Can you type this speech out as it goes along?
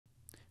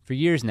For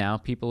years now,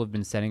 people have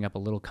been setting up a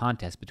little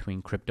contest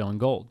between crypto and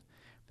gold.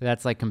 But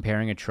that's like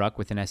comparing a truck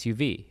with an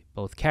SUV.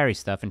 Both carry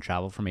stuff and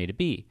travel from A to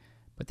B,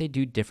 but they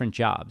do different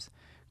jobs.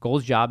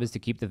 Gold's job is to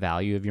keep the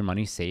value of your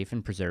money safe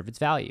and preserve its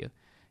value.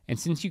 And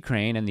since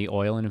Ukraine and the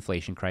oil and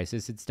inflation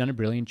crisis, it's done a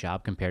brilliant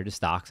job compared to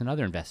stocks and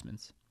other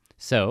investments.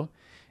 So,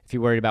 if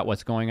you're worried about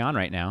what's going on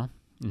right now,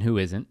 and who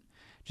isn't,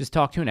 just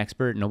talk to an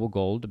expert at Noble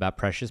Gold about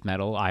precious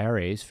metal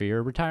IRAs for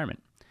your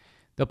retirement.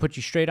 They'll put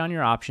you straight on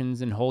your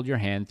options and hold your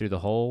hand through the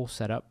whole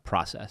setup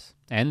process.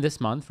 And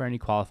this month, for any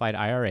qualified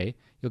IRA,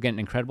 you'll get an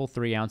incredible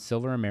 3-ounce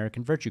silver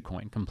American Virtue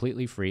coin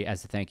completely free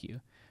as a thank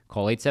you.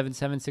 Call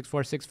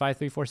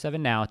 877-646-5347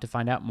 now to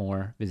find out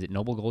more. Visit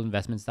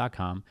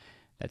noblegoldinvestments.com.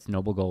 That's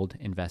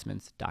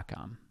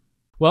noblegoldinvestments.com.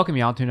 Welcome,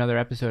 y'all, to another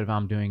episode of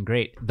I'm Doing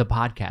Great, the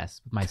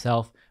podcast with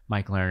myself,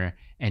 Mike Lerner,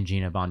 and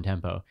Gina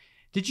Bontempo.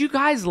 Did you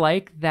guys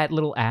like that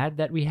little ad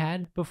that we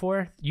had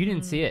before? You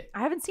didn't see it. I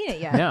haven't seen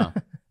it yet. No.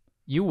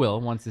 You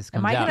will once this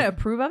comes out. Am I going to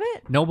approve of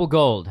it? Noble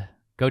Gold.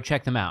 Go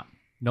check them out.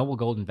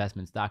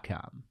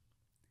 noblegoldinvestments.com.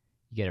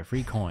 You get a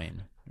free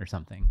coin or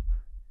something.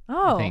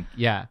 Oh. I think,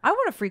 yeah. I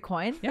want a free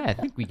coin. Yeah, I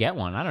think we get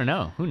one. I don't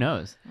know. Who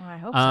knows? Well, I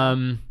hope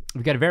so.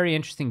 We've got a very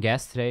interesting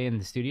guest today in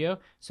the studio,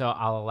 so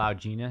I'll allow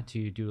Gina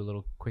to do a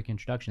little quick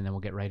introduction, then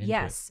we'll get right into it.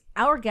 Yes.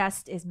 Our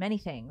guest is many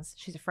things.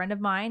 She's a friend of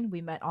mine.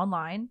 We met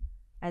online,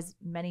 as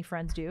many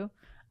friends do.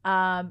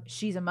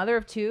 She's a mother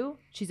of 2.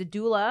 She's a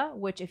doula,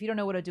 which if you don't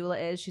know what a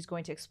doula is, she's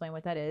going to explain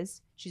what that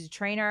is. She's a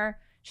trainer.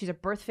 She's a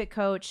BirthFit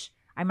coach.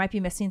 I might be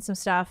missing some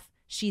stuff.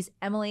 She's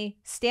Emily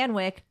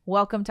Stanwyck.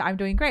 Welcome to I'm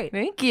Doing Great.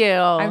 Thank you.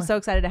 I'm so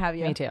excited to have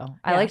you. Me too.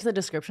 I liked the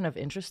description of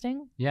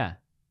interesting. Yeah.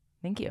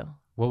 Thank you.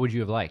 What would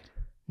you have liked?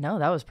 No,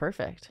 that was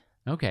perfect.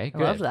 Okay,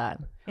 good. I love that.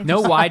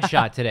 No wide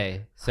shot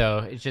today, so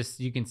it's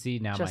just, you can see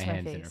now Just my my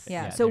hands. In her face. face.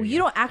 Yeah. So you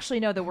don't actually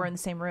know that we're in the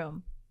same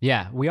room.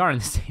 Yeah, we are in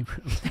the same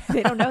room.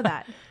 They don't know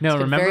that. No,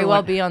 Could remember very well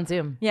when- be on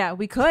Zoom. Yeah,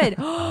 we could.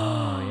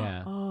 Oh,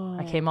 yeah.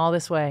 I came all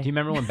this way. Do you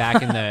remember when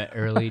back in the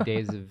early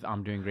days of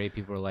I'm Doing Great,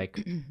 people were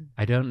like,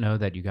 I don't know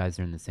that you guys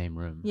are in the same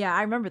room. Yeah,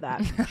 I remember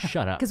that.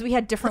 Shut up. Because we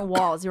had different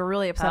walls. You were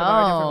really upset about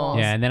our different walls.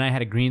 Yeah, and then I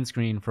had a green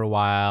screen for a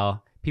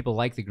while. People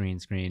like the green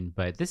screen,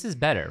 but this is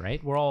better,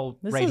 right? We're all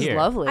This right is here.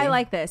 lovely. I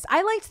like this.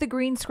 I liked the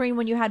green screen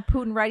when you had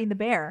Putin riding the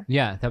bear.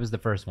 Yeah, that was the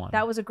first one.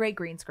 That was a great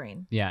green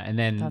screen. Yeah, and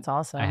then That's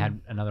awesome. I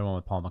had another one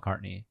with Paul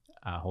McCartney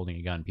holding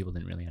a gun. People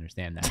didn't really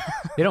understand that.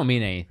 They don't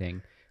mean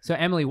anything. So,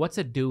 Emily, what's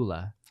a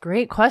doula?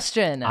 Great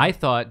question. I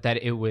thought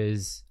that it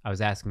was, I was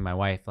asking my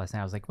wife last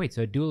night, I was like, wait,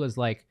 so a doula is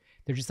like,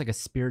 they're just like a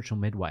spiritual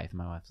midwife. And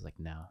my wife was like,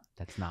 no,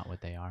 that's not what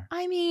they are.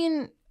 I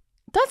mean,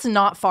 that's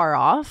not far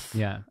off.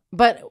 Yeah.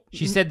 But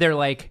She said they're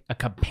like a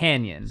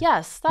companion.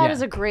 yes, that Yeah.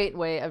 is a great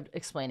way of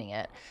explaining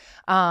it.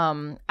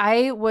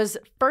 I was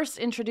first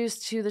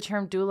introduced to the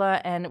term doula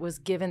and was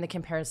given the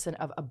comparison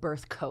of a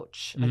birth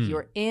coach. Like you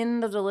were in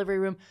the delivery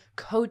room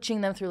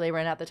coaching them through labor.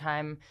 And at the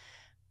time,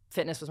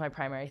 fitness was my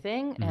primary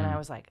thing. And I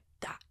was like,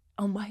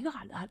 oh my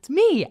God, that's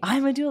me.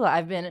 I'm a doula.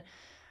 I've been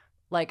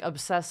like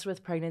obsessed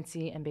with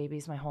pregnancy and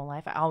babies my whole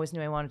life. I always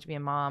knew I wanted to be a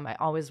mom. I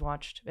always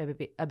watched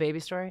a baby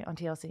story on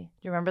TLC. Do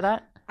you remember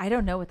that? I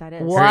don't know what that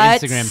is. Her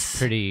What? Instagram's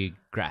pretty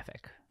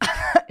graphic.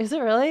 Is it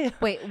really?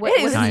 Wait, what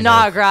It is is Kind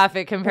not of.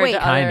 graphic compared Wait, to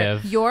Kind other.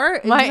 of.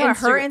 your My her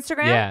Insta-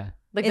 Instagram? Yeah.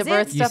 Like Is the it?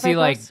 birth You stuff. see I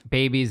like post?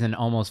 babies and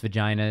almost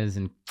vaginas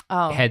and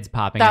oh, heads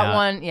popping that out.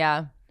 one,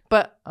 yeah.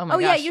 But oh my Oh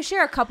gosh, yeah, you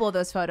share a couple of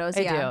those photos.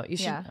 I yeah. do. You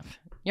should. Yeah.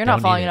 You're Don't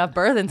not following need it. enough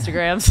birth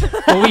Instagrams.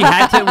 Well,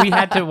 we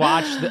had to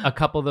watch a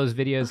couple of those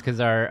videos because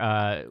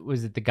our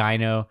was it the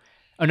gyno?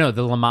 Oh no,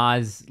 the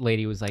Lamaze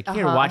lady was like,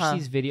 here, watch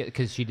these videos,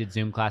 because she did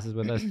Zoom classes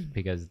with us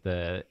because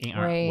the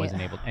Right.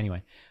 wasn't able.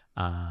 Anyway,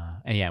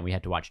 and yeah, we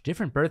had to watch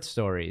different birth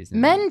stories.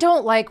 And Men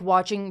don't like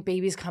watching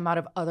babies come out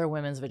of other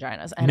women's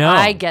vaginas, and No.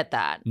 I get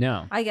that.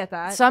 No. I get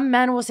that. Some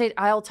men will say,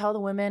 I'll tell the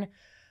women,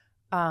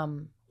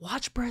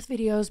 watch birth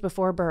videos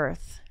before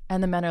birth.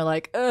 And the men are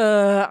like,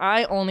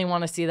 I only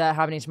want to see that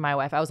happening to my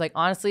wife. I was like,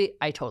 honestly,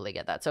 I totally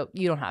get that. So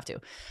you don't have to.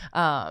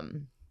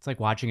 It's like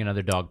watching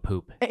another dog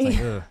poop. It's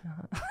like,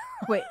 ugh.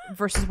 Wait,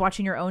 versus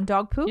watching your own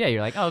dog poop? Yeah,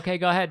 you're like, oh, okay,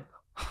 go ahead.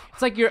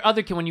 It's like your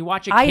other kid when you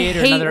watch a I kid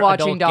or hate another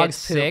watching adult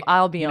dogs get poop. sick.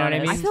 I'll be you know what I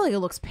honest. I mean? feel like it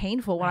looks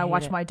painful when I I hate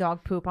watch it. my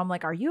dog poop. I'm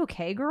like, are you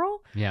okay,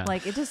 girl? Yeah.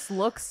 Like, it just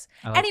looks...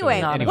 I like the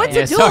Anyway, way- what's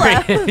yeah, a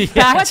doula? sorry.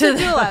 Yeah. What's a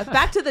doula?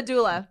 Back to the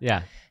doula.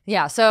 Yeah.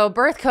 Yeah, so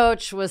birth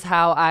coach was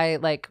how I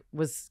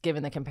was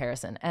given the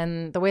comparison.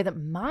 And the way that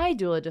my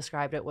doula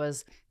described it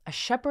was a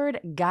shepherd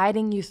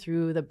guiding you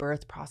through the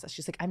birth process.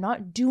 She's like, I'm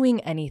not doing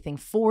anything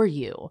for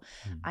you.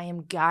 I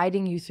am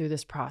guiding you through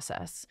this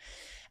process.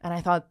 And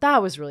I thought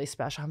that was really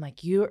special. I'm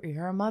like, you're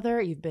a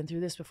mother. You've been through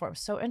this before. It was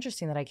so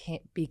interesting that I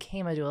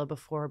became a doula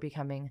before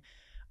becoming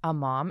a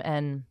mom.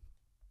 And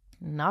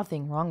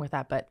nothing wrong with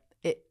that. But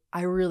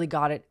I really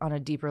got it on a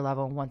deeper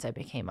level once I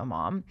became a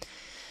mom.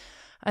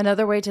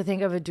 Another way to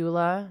think of a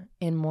doula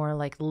in more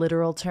like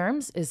literal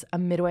terms is a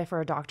midwife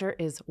or a doctor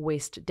is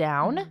waist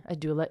down. A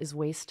doula is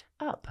waist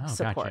up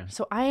support. Gotcha.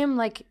 So I am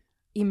like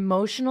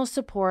emotional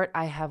support.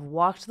 I have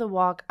walked the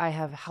walk. I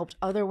have helped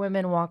other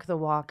women walk the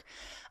walk.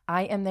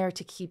 I am there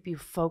to keep you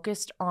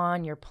focused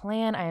on your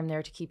plan. I am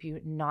there to keep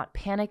you not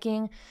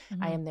panicking.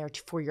 I am there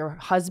for your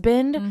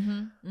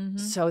husband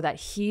so that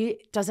he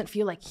doesn't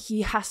feel like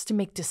he has to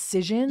make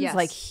decisions. Yes.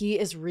 Like he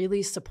is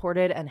really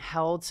supported and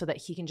held so that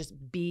he can just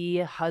be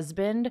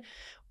husband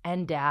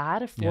and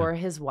dad for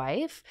his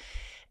wife.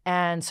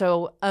 And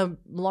so a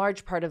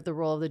large part of the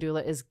role of the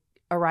doula is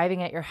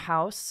arriving at your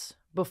house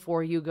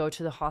before you go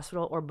to the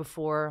hospital or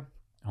before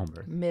home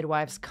birth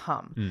midwives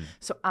come.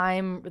 So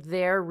I'm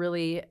there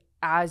really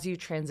as you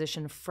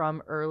transition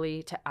from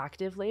early to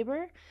active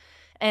labor.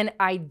 And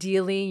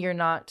ideally, you're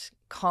not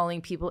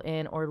calling people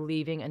in or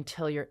leaving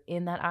until you're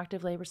in that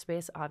active labor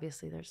space.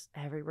 Obviously,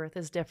 every birth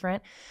is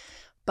different.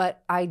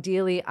 But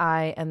ideally,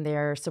 I am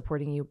there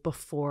supporting you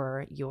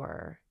before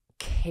your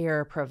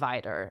care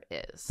provider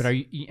is.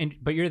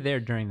 But you're there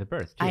during the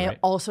birth too, I am right?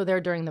 also there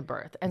during the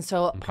birth. And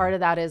so part of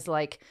that is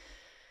like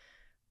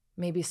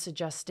maybe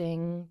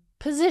suggesting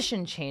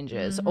position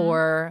changes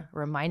or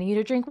reminding you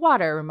to drink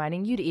water,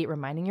 reminding you to eat,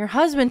 reminding your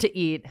husband to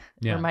eat,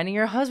 reminding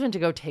your husband to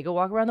go take a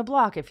walk around the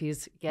block if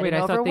he's getting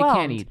overwhelmed. I thought they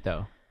can't eat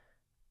though.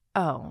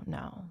 Oh,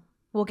 no.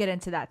 We'll get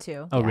into that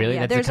too. Oh, really?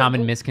 That's a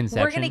common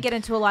misconception. We're going to get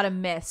into a lot of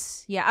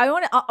myths. Yeah. I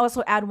want to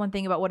also add one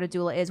thing about what a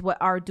doula is, what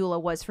our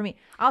doula was for me.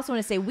 I also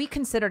want to say we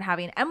considered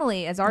having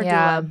Emily as our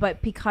doula,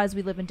 but because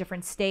we live in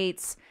different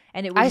states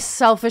and it was... I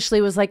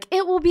selfishly was like,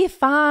 it will be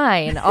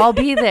fine. I'll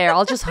be there.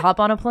 I'll just hop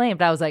on a plane.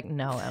 But I was like,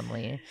 no,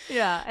 Emily.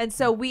 Yeah. And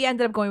so we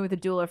ended up going with a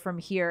doula from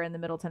here in the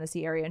Middle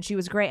Tennessee area. And she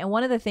was great. And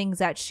one of the things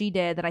that she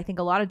did that I think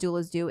a lot of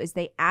doulas do is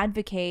they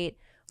advocate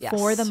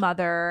for the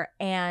mother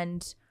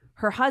and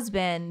her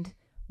husband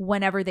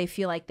whenever they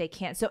feel like they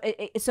can't. So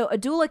so a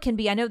doula can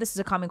be, I know this is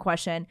a common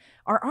question,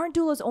 aren't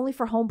doulas only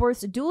for home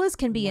births? Doulas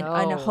can be in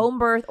a home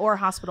birth or a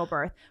hospital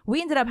birth.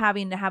 We ended up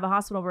having to have a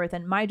hospital birth,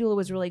 and my doula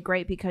was really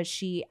great because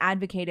she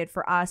advocated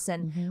for us.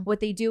 And what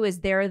they do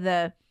is they're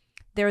the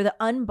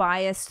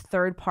unbiased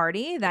third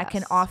party that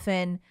can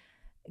often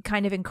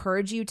kind of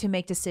encourage you to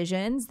make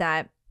decisions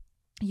that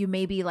you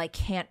maybe like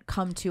can't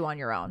come to on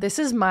your own. This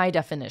is my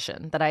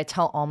definition that I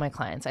tell all my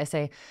clients. I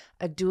say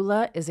a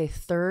doula is a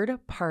third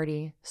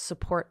party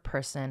support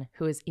person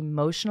who is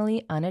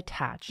emotionally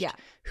unattached,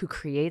 who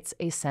creates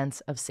a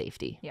sense of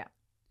safety. Yeah.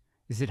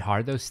 Is it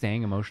hard though,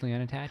 staying emotionally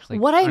unattached? Like,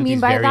 what I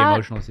mean by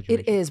that,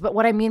 it is, but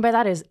what I mean by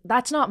that is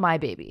that's not my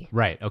baby.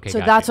 Right. Okay. So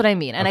that's what I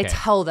mean. And I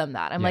tell them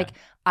that. I'm like,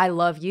 I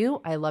love you.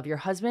 I love your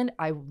husband.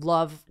 I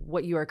love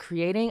what you are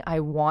creating.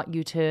 I want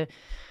you to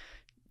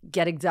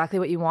get exactly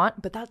what you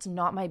want, but that's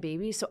not my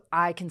baby. So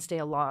I can stay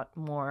a lot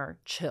more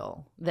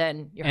chill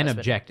than your husband.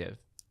 Objective.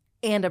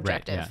 And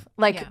objective. Right,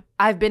 like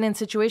I've been in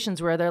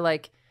situations where they're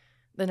like,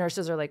 the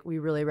nurses are like, we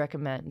really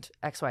recommend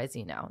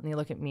XYZ now. And they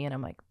look at me and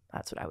I'm like,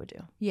 that's what I would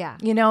do. Yeah.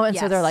 You know? And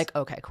so they're like,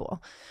 okay,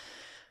 cool.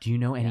 Do you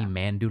know any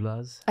man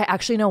doulas? I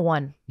actually know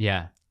one.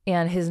 Yeah.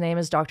 And his name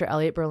is Dr.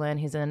 Elliot Berlin.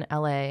 He's in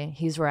LA.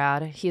 He's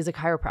rad. He's a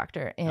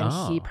chiropractor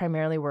and he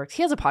primarily works.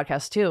 He has a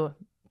podcast too,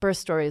 birth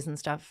stories and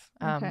stuff.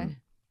 Okay.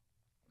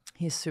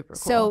 He's super cool.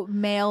 So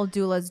male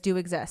doulas do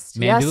exist.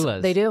 Yes,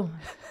 doulas. They do.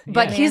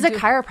 But he's a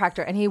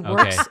chiropractor and he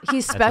works,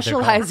 he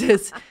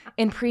specializes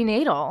in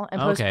prenatal and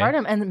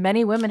postpartum. And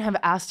many women have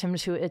asked him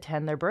to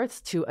attend their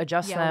births to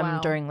adjust them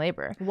during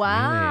labor.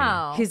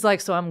 Wow. Really? He's like,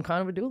 so I'm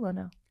kind of a doula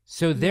now.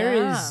 So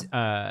there's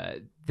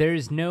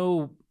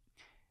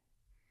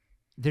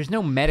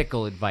no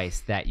medical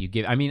advice that you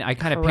give. I mean, I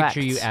kind of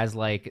picture you as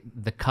like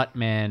the cut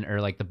man or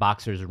like the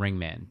boxer's ring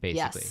man,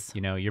 basically. Yes.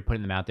 You know, you're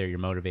putting them out there, you're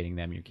motivating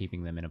them, you're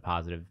keeping them in a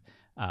positive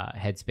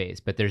headspace.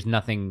 But there's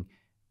nothing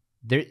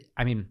there.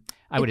 I mean,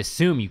 I would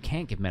assume you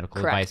can't give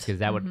medical advice because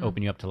that would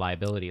open you up to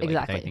liability,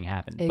 like if anything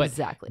happened.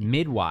 Exactly. But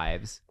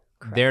midwives,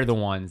 they're the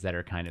ones that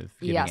are kind of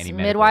giving any medical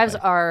midwives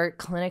advice. are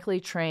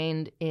clinically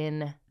trained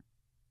in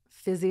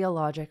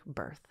physiologic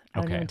birth.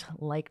 I don't even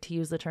like to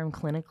use the term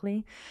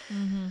clinically.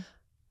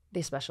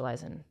 They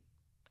specialize in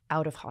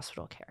out of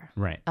hospital care.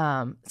 Right.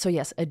 So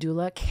yes, a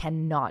doula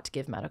cannot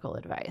give medical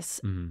advice.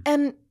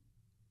 And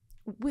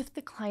with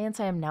the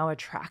clients I am now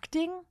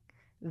attracting,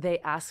 they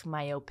ask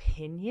my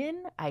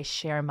opinion. I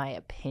share my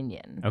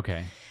opinion.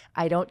 Okay.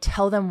 I don't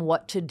tell them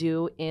what to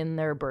do in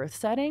their birth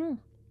setting.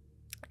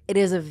 It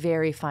is a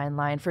very fine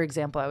line. For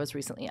example, I was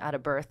recently at a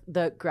birth.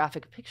 The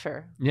graphic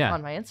picture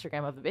on my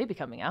Instagram of the baby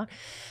coming out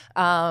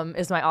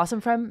is my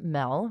awesome friend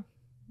Mel.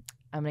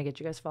 I'm going to get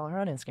you guys to follow her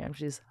on Instagram.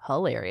 She's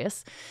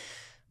hilarious.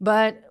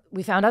 But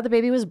we found out the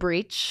baby was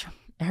breech.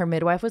 Her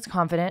midwife was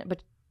confident.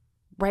 But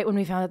right when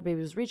we found out the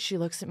baby was breech, she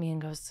looks at me and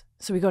goes,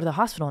 so we go to the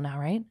hospital now,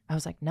 right? I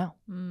was like, no.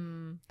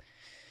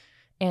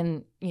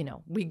 And, you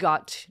know, we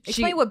got...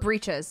 Explain what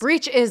breech is.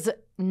 Breech is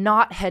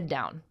not head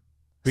down.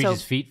 Breech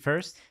is feet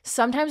first?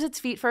 Sometimes it's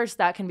feet first.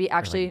 That can be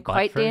actually like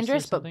quite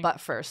dangerous, but butt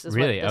first is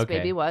what this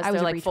baby was.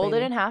 They're like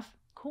folded in half.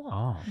 Cool.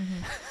 Oh.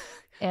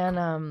 And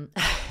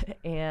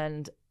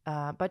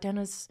butt down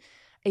is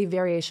a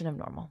variation of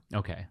normal.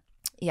 Okay.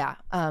 Yeah.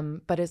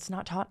 But it's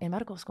not taught in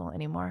medical school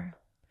anymore.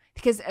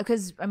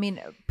 Because I mean,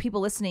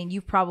 people listening,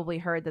 you've probably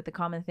heard that the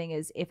common thing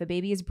is if a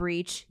baby is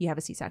breech, you have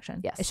a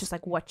C-section. Yes. It's just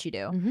like what you do.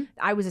 Mm-hmm.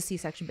 I was a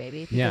C-section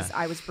baby because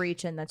I was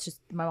breech, and that's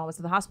just, my mom was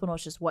in the hospital.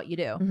 It's just what you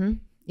do. Mm-hmm.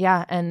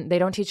 Yeah, and they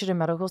don't teach it in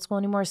medical school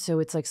anymore, so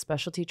it's like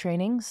specialty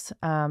trainings.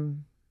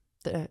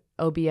 The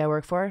OB I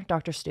work for,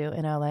 Dr. Stu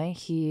in LA,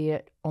 he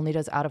only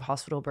does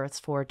out-of-hospital births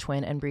for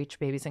twin and breech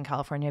babies in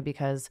California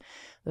because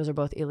those are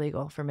both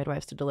illegal for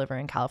midwives to deliver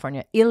in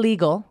California.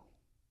 Illegal,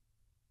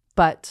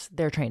 but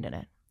they're trained in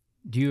it.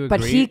 Do you agree?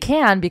 But he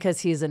can because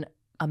he's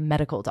a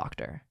medical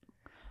doctor.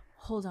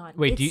 Hold on.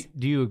 Wait,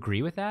 do you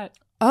agree with that?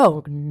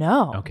 Oh,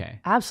 no. Okay.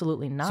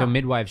 Absolutely not. So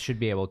midwives should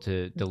be able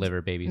to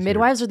deliver babies.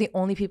 Midwives are the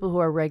only people who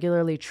are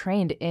regularly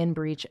trained in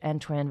breech and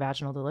twin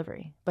vaginal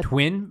delivery. But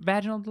Twin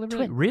vaginal delivery?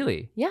 Twin.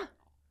 Really? yeah.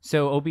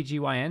 So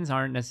OBGYNs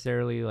aren't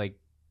necessarily like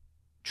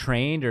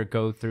trained or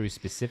go through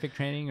specific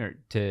training or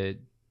to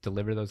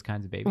deliver those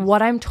kinds of babies?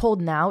 What I'm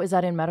told now is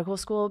that in medical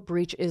school,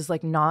 breech is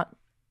like not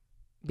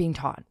being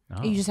taught.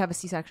 Oh. You just have a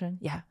C-section?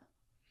 Yeah.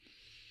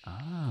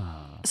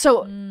 Ah.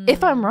 So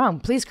if I'm wrong,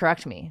 please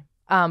correct me.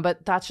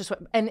 But that's just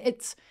what, and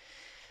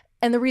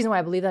the reason why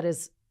I believe that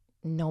is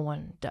no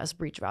one does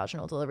breech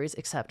vaginal deliveries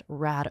except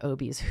rad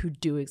OBs who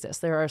do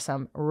exist. There are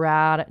some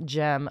rad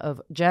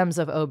gems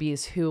of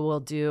OBs who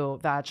will do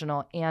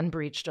vaginal and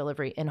breech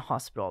delivery in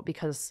hospital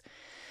because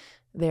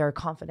they are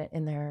confident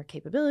in their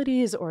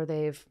capabilities, or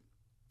they've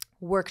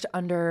worked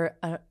under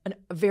a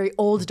very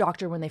old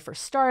doctor when they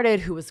first started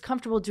who was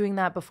comfortable doing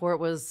that before it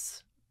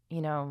was,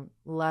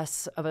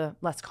 less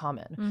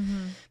common.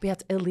 Mm-hmm. But yeah,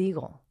 it's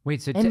illegal.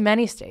 Wait, so in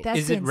many states. That's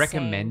is it insane.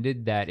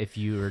 recommended that if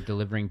you are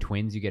delivering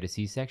twins, you get a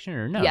C-section,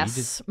 or no? Yes,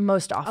 You just...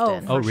 most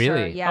often. For Oh, really?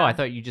 sure, yeah. Oh, I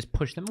thought you just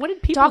pushed them. What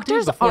did people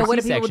Doctors do before Yeah, what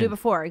did C-section? people do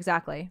before?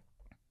 Exactly.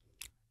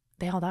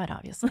 They all died,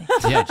 obviously.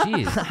 Yeah,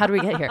 geez. How do we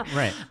get here?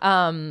 Right.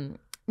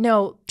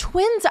 No,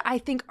 twins I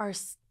think are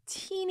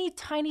teeny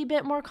tiny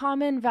bit more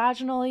common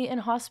vaginally in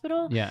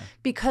hospital. Yeah.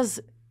 Because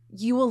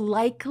you will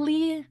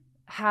likely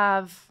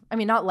have,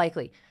 not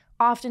likely,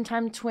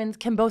 oftentimes twins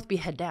can both be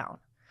head down.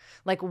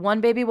 Like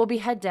one baby will be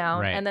head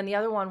down, Right. and then the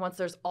other one, once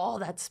there's all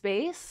that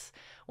space,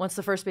 once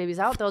the first baby's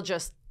out, they'll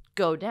just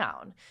go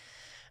down.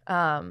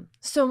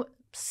 So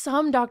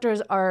some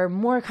doctors are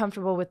more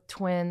comfortable with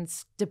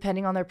twins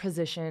depending on their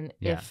position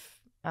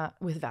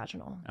with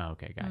vaginal. Oh,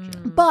 okay, gotcha.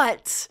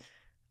 But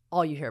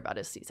all you hear about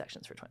is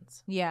C-sections for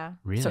twins. Yeah.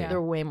 Really? So they're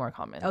way more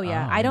common. Oh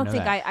yeah. Oh, I I don't didn't know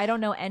think that. I don't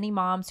know any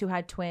moms who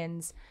had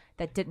twins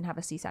that didn't have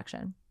a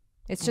C-section.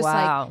 It's just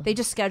Wow. like they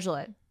just schedule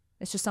it.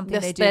 It's just something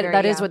Yes, they do.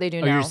 that is what they do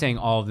Oh, now. you're saying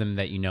all of them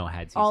that you know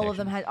had C-sections? all of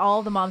them had.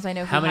 All the moms I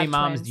know. Who How many had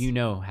moms twins. do you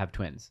know have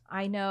twins?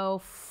 I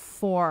know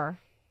 4.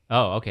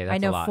 Oh, okay, that's I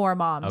know a lot. 4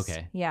 moms.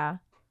 Okay. Yeah.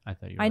 I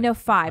thought you were I know like,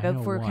 5 I if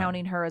know we're 1.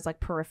 counting her as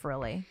like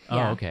peripherally. Oh,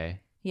 Yeah.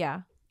 okay.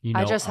 Yeah. You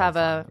I know just all have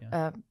 5,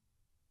 yeah. a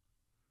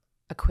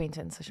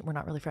acquaintance, we're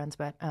not really friends,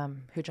 but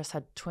who just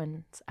had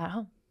twins at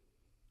home.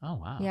 Oh,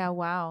 wow. Yeah.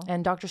 Wow.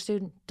 And Dr.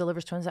 Stu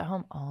delivers twins at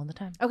home all the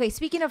time. Okay.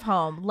 Speaking of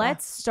home,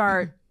 let's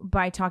start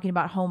by talking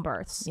about home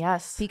births.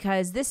 Yes.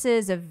 Because this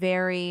is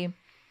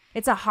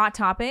it's a hot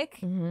topic.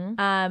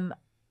 Mm-hmm.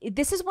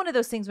 This is one of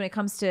those things when it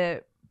comes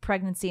to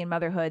pregnancy and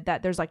motherhood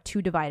that there's like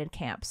 2 divided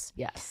camps.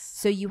 Yes.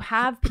 So you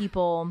have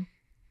people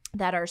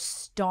that are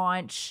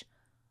staunch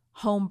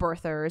home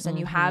birthers, and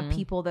you have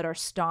people that are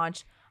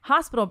staunch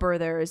hospital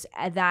birthers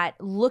that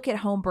look at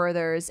home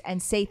birthers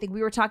and say things.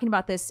 We were talking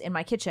about this in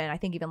my kitchen, I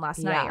think even last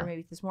night or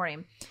maybe this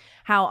morning,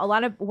 how a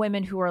lot of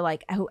women who are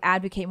like, who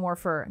advocate more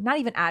for, not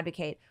even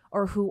advocate,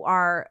 or who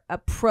are a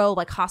pro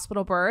like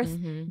hospital birth,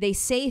 they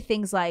say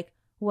things like,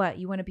 what,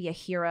 you want to be a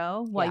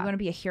hero? What, you want to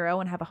be a hero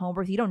and have a home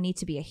birth? You don't need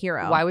to be a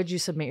hero. Why would you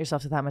submit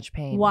yourself to that much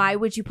pain? Why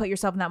would you put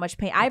yourself in that much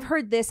pain? I've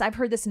heard this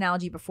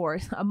analogy before.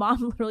 A mom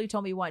literally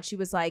told me once, she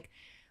was like,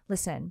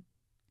 listen,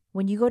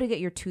 when you go to get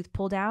your tooth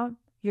pulled out,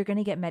 you're going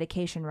to get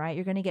medication, right?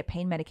 You're going to get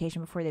pain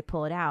medication before they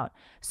pull it out.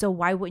 So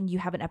why wouldn't you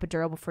have an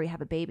epidural before you have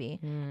a baby?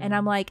 And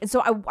I'm like, and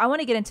so I want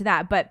to get into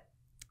that, but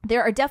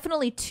there are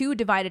definitely 2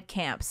 divided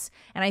camps.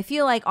 And I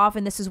feel like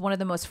often this is one of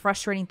the most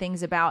frustrating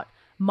things about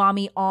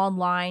mommy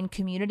online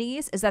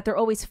communities is that they're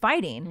always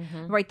fighting,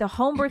 right? The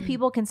home birth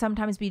people can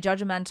sometimes be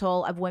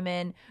judgmental of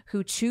women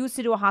who choose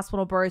to do a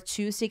hospital birth,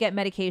 choose to get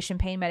medication,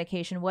 pain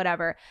medication,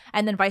 whatever.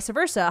 And then vice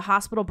versa,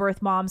 hospital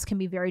birth moms can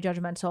be very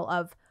judgmental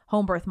of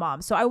home birth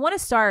moms. So I want to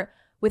start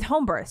with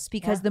home births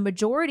because the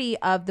majority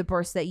of the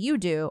births that you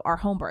do are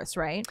home births,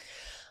 right?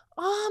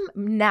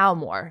 Now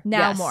more.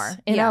 Now Yes. more.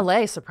 In Yeah.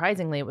 LA,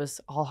 surprisingly, it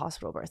was all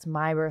hospital births.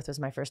 My birth was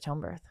my first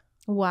home birth.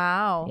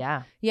 Wow.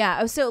 Yeah.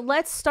 Yeah. So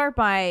let's start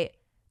by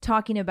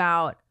talking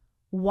about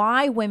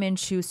why women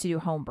choose to do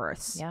home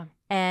births. Yeah.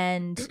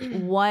 And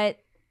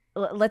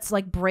let's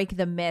like break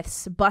the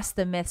myths, bust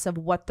the myths of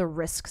what the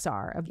risks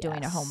are of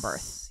doing a home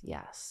birth.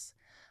 Yes.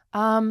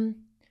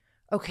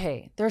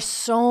 Okay. There's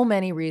so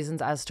many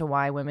reasons as to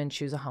why women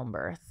choose a home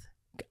birth.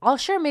 I'll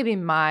share maybe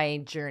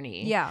my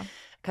journey. Yeah.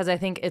 Because I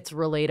think it's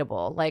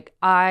relatable. Like,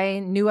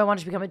 I knew I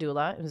wanted to become a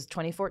doula. It was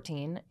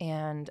 2014.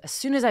 And as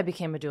soon as I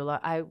became a doula,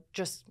 I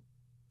just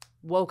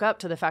woke up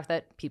to the fact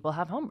that people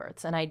have home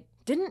births. And I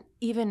didn't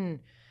even,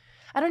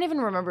 I don't even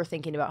remember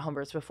thinking about home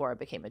births before I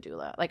became a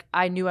doula. Like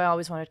I knew I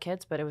always wanted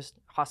kids, but it was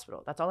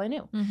hospital. That's all I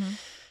knew. Mm-hmm.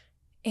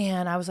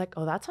 And I was like,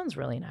 oh, that sounds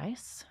really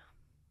nice.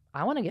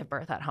 I want to give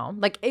birth at home.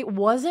 Like it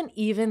wasn't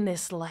even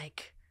this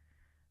like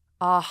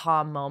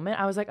aha moment.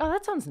 I was like, oh,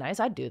 that sounds nice.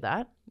 I'd do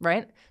that.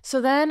 Right.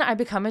 So then I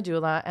become a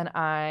doula and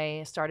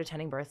I started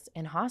attending births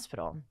in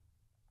hospital.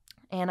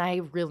 And I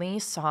really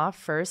saw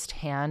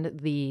firsthand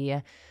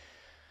the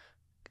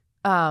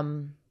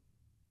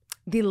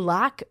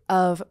lack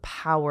of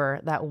power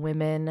that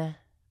women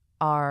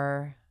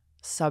are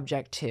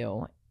subject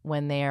to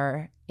when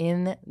they're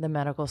in the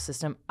medical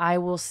system. I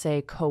will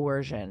say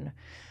coercion,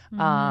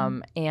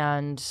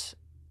 and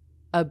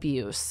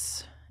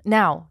abuse.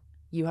 Now,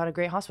 you had a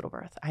great hospital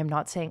birth. I'm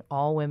not saying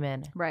all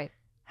women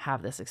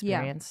have this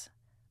experience.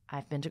 Yeah.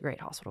 I've been to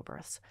great hospital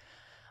births.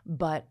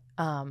 But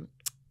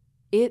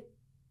it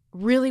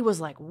really was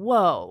like,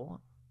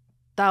 whoa,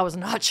 that was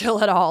not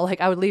chill at all.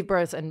 Like I would leave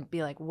births and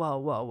be like, whoa,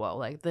 whoa, whoa.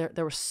 Like there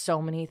were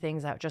so many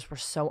things that just were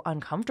so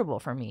uncomfortable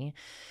for me.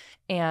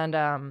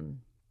 And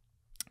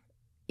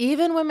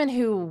even women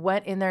who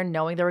went in there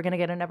knowing they were going to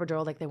get an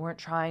epidural, like they weren't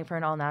trying for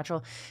an all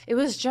natural. It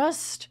was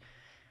just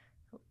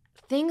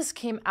things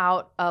came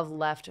out of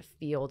left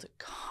field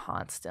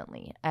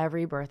constantly,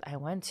 every birth I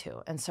went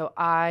to. And so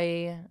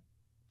I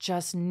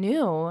just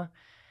knew,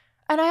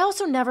 and I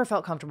also never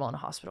felt comfortable in a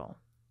hospital.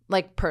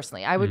 Like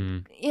personally, I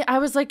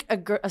was like a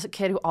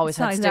kid who always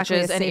had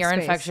stitches and ear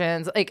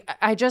infections. Like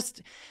I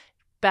just,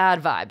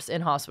 bad vibes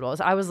in hospitals.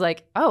 I was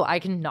like, oh, I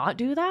can not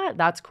do that?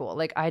 That's cool.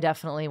 Like I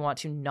definitely want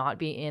to not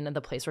be in the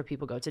place where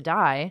people go to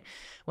die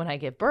when I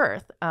give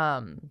birth.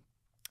 And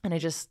I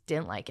just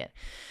didn't like it.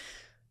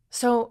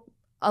 So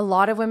a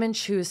lot of women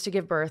choose to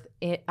give birth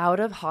out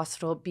of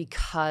hospital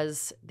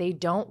because they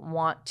don't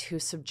want to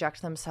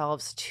subject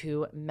themselves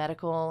to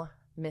medical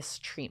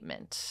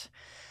mistreatment.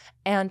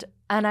 And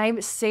I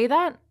say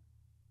that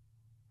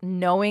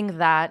knowing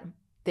that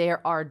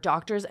there are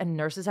doctors and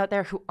nurses out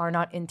there who are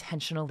not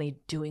intentionally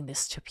doing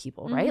this to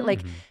people, right? Mm-hmm.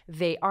 Like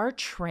they are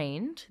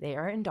trained, they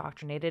are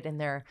indoctrinated in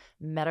their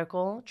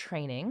medical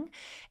training.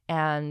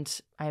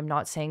 And I'm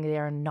not saying they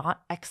are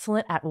not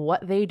excellent at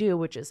what they do,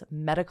 which is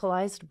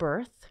medicalized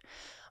birth.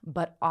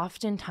 But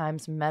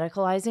oftentimes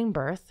medicalizing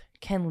birth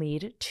can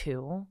lead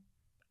to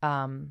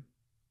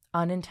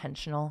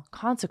unintentional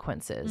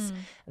consequences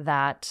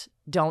that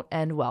don't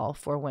end well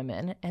for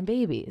women and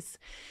babies.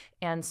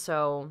 And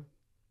so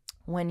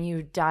when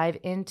you dive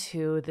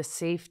into the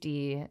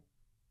safety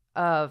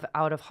of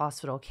out of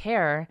hospital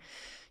care,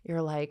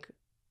 you're like,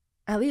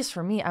 at least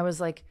for me, I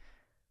was like,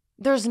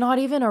 there's not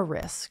even a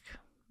risk.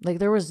 Like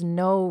there was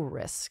no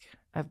risk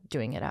of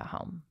doing it at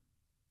home.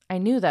 I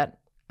knew that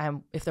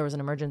if there was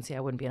an emergency, I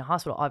wouldn't be in a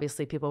hospital.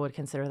 Obviously, people would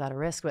consider that a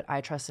risk, but I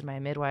trusted my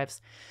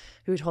midwives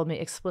who told me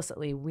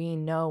explicitly, we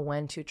know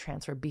when to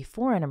transfer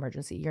before an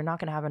emergency. You're not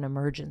going to have an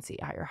emergency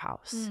at your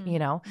house, you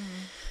know?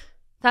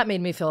 That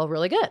made me feel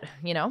really good,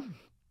 you know?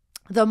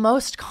 The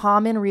most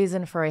common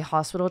reason for a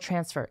hospital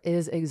transfer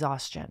is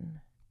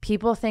exhaustion.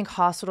 People think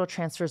hospital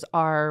transfers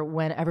are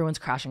when everyone's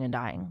crashing and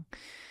dying.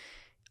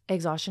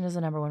 Exhaustion is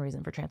the number one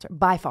reason for transfer,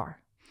 by far.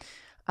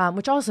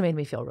 Which also made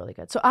me feel really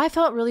good. So I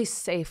felt really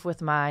safe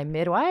with my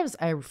midwives.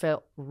 I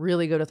felt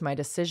really good with my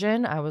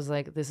decision. I was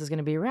like, this is going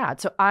to be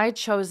rad. So I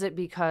chose it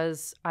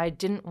because I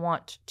didn't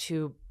want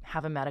to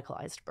have a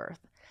medicalized birth.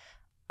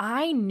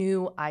 I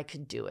knew I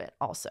could do it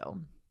also.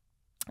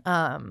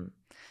 And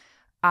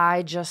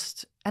I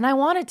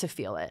wanted to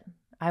feel it.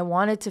 I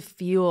wanted to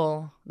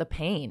feel the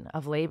pain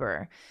of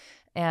labor.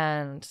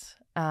 And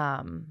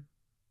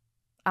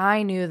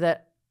I knew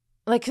that,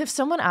 like, if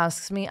someone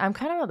asks me, I'm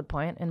kind of at the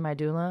point in my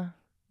doula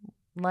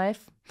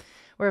life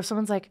where if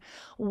someone's like,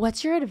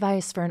 what's your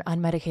advice for an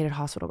unmedicated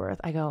hospital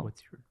birth? I go,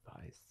 what's your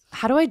advice?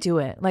 How do I do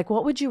it? Like,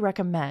 what would you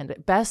recommend?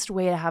 Best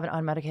way to have an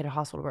unmedicated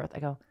hospital birth?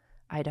 I go,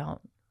 I don't.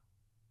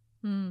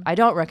 I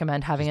don't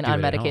recommend having an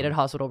unmedicated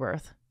hospital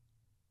birth.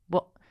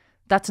 Well,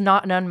 that's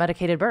not an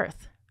unmedicated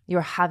birth.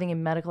 You're having a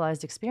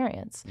medicalized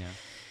experience. Yeah.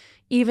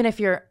 Even if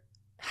you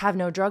have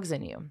no drugs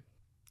in you.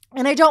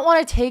 And I don't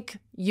want to take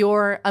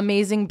your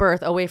amazing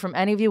birth away from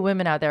any of you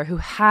women out there who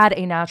had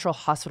a natural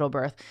hospital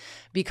birth,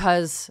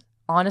 because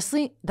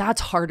honestly, that's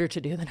harder to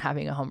do than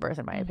having a home birth,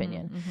 in my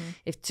opinion.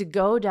 If to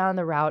go down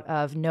the route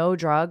of no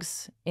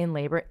drugs in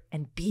labor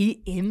and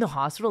be in the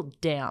hospital,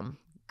 damn,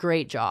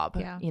 great job,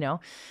 you know?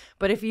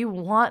 But if you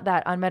want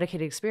that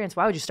unmedicated experience,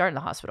 why would you start in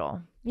the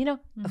hospital? You know,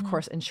 of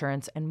course,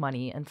 insurance and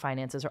money and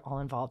finances are all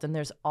involved, and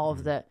there's all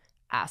of the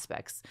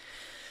aspects.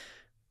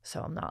 So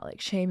I'm not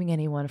like shaming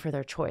anyone for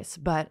their choice,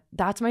 but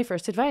that's my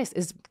first advice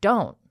is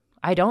don't.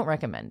 I don't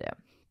recommend it.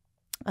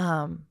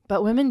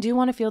 But women do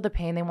want to feel the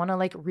pain. They want to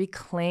like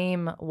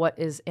reclaim what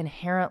is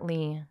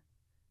inherently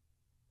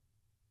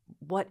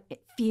what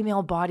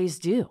female bodies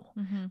do,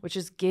 which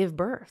is give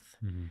birth.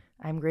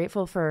 I'm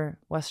grateful for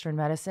Western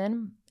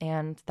medicine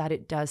and that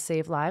it does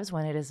save lives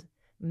when it is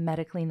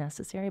medically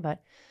necessary,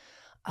 but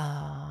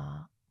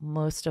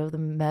most of the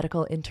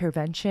medical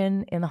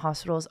intervention in the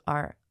hospitals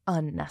are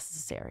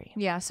unnecessary.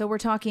 Yeah, so we're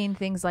talking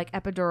things like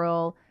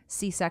epidural,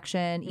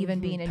 C-section,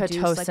 even being induced,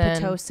 like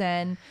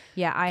Pitocin.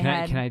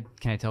 Yeah,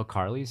 Can I tell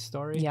Carly's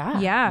story?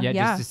 Yeah.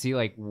 Just to see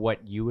like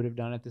what you would have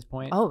done at this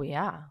point. Oh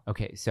yeah.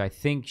 Okay, so I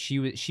think she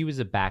was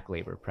a back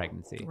labor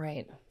pregnancy.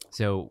 Right.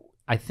 So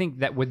I think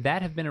that would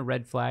that have been a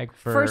red flag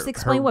for First,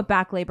 explain her? what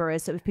back labor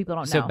is, so if people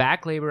don't know. So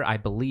back labor, I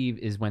believe,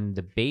 is when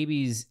the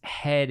baby's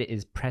head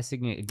is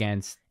pressing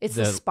against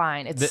the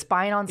spine. It's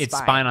spine on spine. It's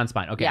spine on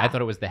spine. Okay, Yeah. I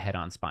thought it was the head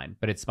on spine,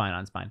 but it's spine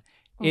on spine.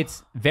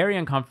 It's very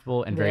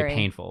uncomfortable and very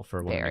painful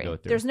for a woman to go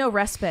through. There's no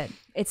respite.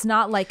 It's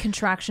not like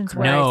contractions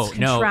where it's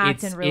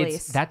contract and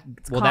release.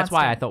 That's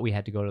why I thought we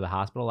had to go to the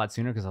hospital a lot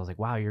sooner, because I was like,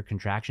 wow, your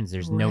contractions,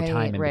 there's no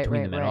time in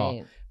between them at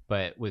all.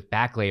 But with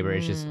back labor,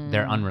 it's just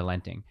they're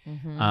unrelenting.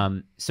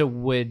 So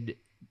would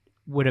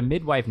a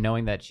midwife,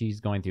 knowing that she's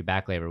going through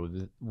back labor,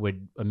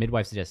 would a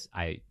midwife suggest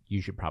you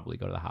should probably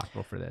go to the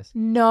hospital for this?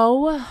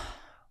 No,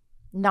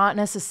 not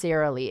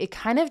necessarily. It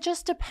kind of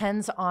just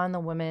depends on the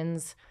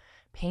woman's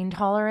pain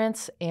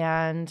tolerance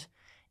and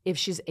if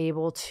she's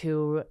able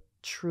to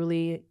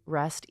truly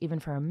rest even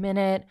for a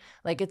minute.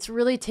 Like, it's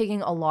really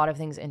taking a lot of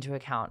things into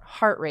account.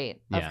 Heart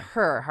rate of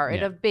her, heart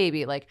rate of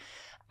baby, like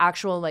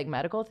actual like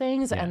medical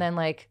things, and then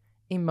like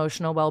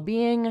emotional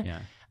well-being,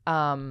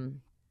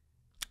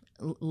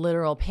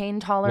 literal pain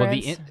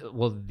tolerance.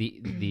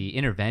 The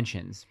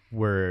interventions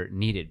were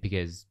needed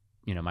because,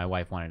 you know, my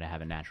wife wanted to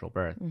have a natural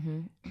birth,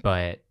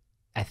 but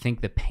I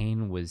think the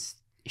pain was,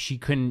 she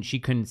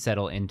couldn't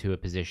settle into a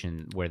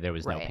position where there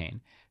was no pain.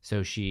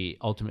 So she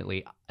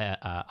ultimately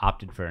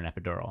opted for an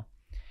epidural.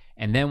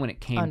 And then when it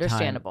came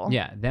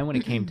then when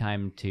it came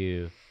time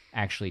to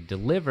actually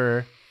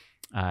deliver,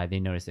 they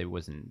noticed it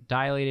wasn't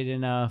dilated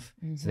enough.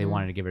 So they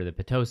wanted to give her the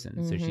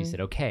Pitocin. So she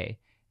said, okay.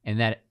 And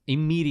that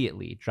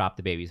immediately dropped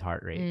the baby's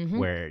heart rate,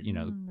 where, you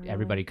know,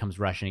 everybody comes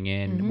rushing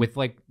in with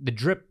like, the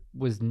drip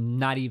was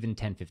not even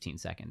 10, 15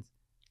 seconds.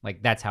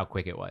 Like, that's how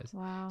quick it was.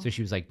 Wow. So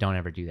she was like, don't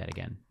ever do that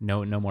again.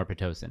 No more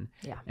Pitocin.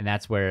 Yeah. And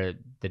that's where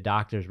the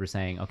doctors were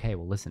saying, okay,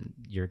 well, listen,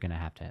 you're going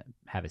to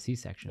have a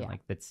C-section. Like,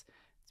 that's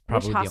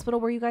probably Which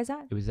hospital were you guys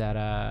at? It was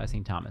at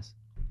St. Thomas.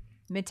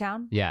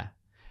 Midtown? Yeah.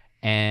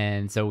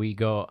 And so we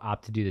go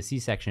up to do the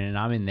C-section, and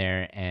I'm in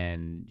there,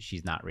 and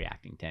she's not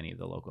reacting to any of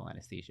the local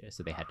anesthesia.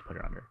 So they had to put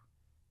her under.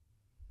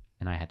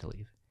 And I had to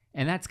leave.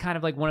 And that's kind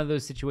of like one of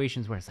those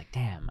situations where it's like,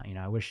 damn, you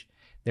know, I wish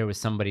there was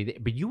somebody there,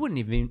 but you wouldn't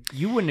have been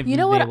able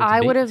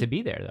to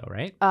be there though,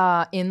 right?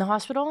 In the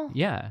hospital?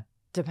 Yeah.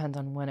 Depends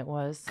on when it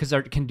was. Because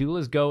can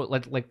doulas go,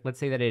 let's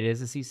say that it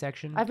is a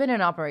C-section? I've been in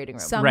an operating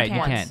room. Some right, can.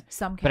 You can.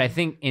 Some can. But I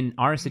think in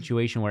our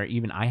situation where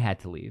even I had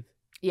to leave,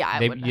 they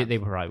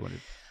probably would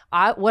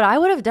have. What I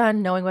would have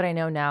done, knowing what I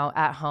know now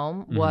at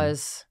home,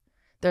 was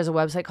there's a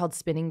website called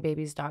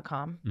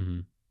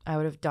spinningbabies.com. I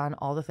would have done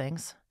all the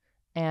things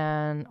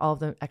and all of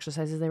the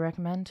exercises they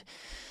recommend.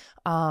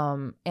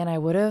 And I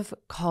would have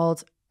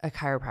called a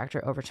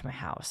chiropractor over to my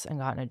house and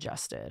gotten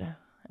adjusted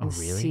and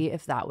see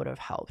if that would have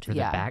helped. For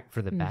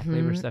the back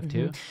labor stuff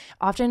too?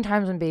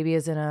 Oftentimes when baby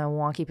is in a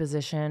wonky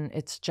position,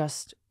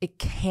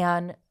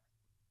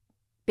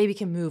 baby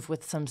can move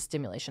with some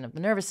stimulation of the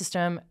nervous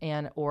system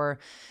or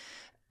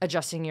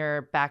adjusting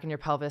your back and your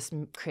pelvis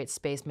creates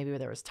space maybe where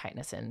there was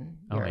tightness in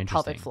your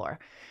pelvic floor.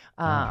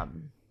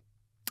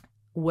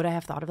 Would I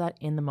have thought of that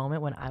in the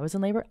moment when I was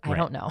in labor? I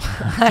don't know.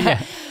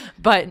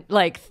 But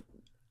like,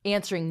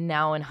 answering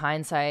now in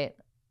hindsight,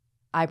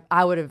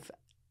 I would have,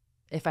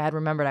 if I had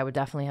remembered, I would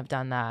definitely have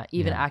done that.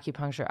 Even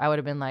acupuncture, I would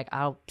have been like,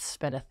 I'll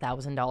spend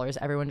 $1,000.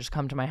 Everyone just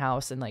come to my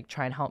house and like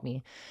try and help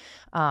me.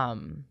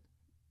 Back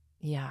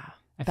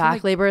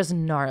labor is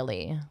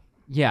gnarly.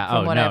 Yeah.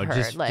 From what I've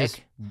heard.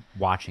 Just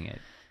watching it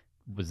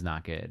was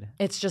not good.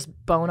 It's just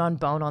bone on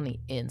bone on the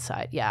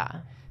inside.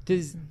 Yeah.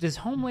 Does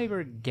home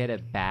labor get a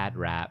bad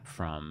rap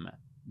from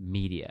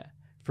media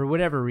for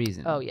whatever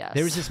reason? Oh yes.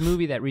 There was this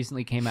movie that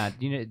recently came out.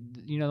 You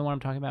know the one I'm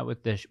talking about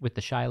with the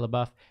Shia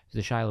LaBeouf. It was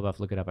the Shia LaBeouf.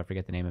 Look it up. I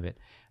forget the name of it.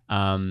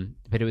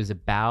 But it was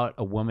about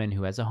a woman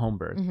who has a home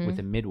birth with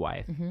a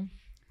midwife.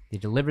 They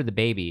deliver the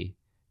baby,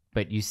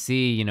 but you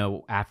see, you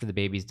know, after the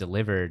baby's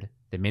delivered,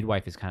 the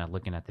midwife is kind of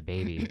looking at the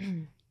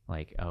baby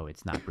like, oh,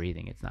 it's not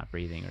breathing,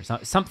 or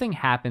something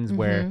happens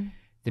where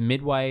the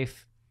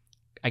midwife,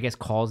 I guess,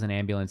 calls an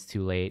ambulance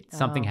too late.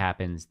 Something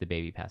happens. The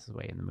baby passes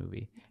away in the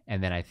movie.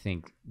 And then I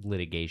think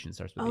litigation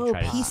starts.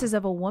 Pieces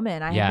of a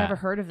Woman. I have never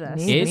heard of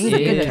this. It is a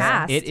good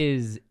cast. It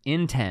is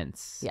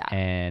intense. Yeah.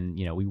 And,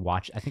 you know,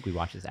 I think we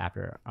watched this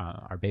after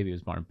our baby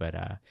was born.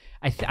 But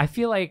I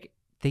feel like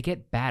they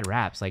get bad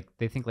raps. Like,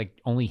 they think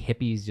like only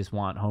hippies just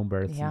want home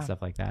births and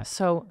stuff like that.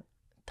 So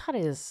that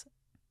is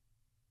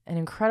an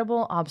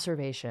incredible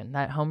observation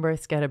that home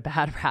births get a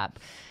bad rap.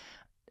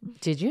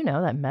 Did you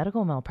know that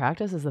medical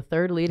malpractice is the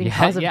third leading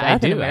cause of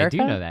death in America? I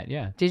do know that,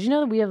 yeah. Did you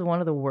know that we have one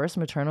of the worst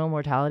maternal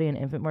mortality and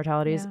infant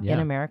mortalities in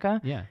America?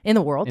 Yeah. In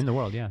the world? In the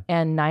world, yeah.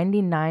 And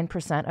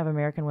 99% of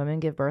American women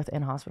give birth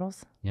in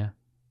hospitals? Yeah.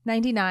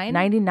 99?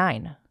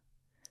 99.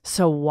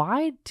 So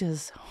why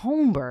does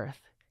home birth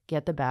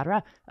get the bad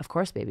rap? Of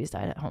course, babies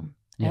die at home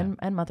and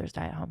mothers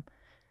die at home.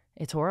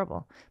 It's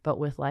horrible. But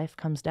with life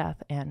comes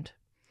death. And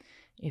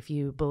if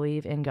you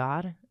believe in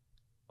God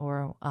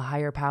or a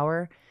higher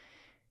power,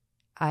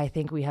 I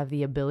think we have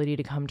the ability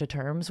to come to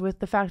terms with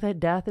the fact that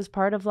death is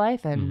part of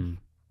life, and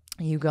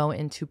you go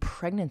into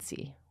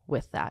pregnancy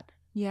with that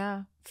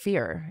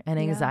fear and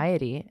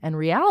anxiety and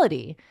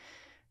reality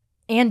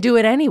and do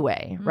it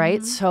anyway,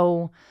 right?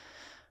 So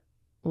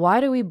why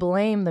do we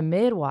blame the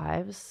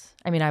midwives?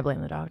 I mean, I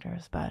blame the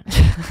doctors, but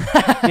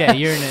yeah,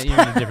 you're in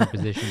a different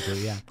position too.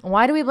 Yeah.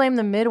 Why do we blame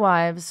the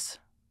midwives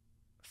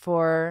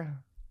for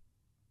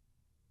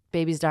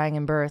babies dying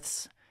in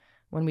births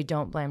when we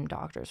don't blame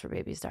doctors for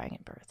babies dying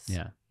in births?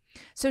 Yeah.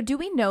 So do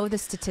we know the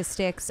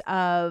statistics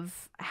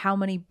of how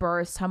many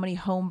births, how many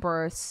home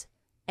births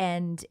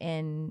end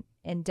in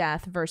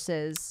death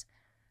versus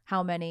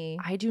how many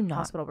I do not.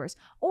 hospital births?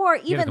 Or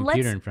You have a even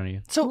computer in front of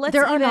you. So let's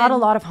there are not a even-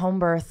 lot of home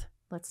birth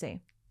let's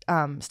see.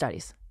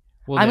 studies.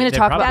 Well, I'm going to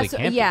talk about probably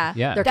That's- can't be. yeah.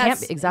 Yeah. There can't be,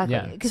 That's- exactly.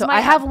 Yeah. 'Cause So my-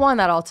 I have one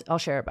that I'll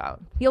share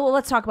about. Yeah, well,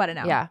 let's talk about it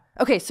now. Yeah.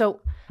 Okay. So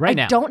Right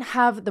I now. don't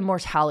have the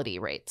mortality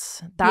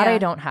rates. That Yeah. I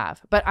don't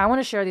have. But I want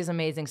to share these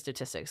amazing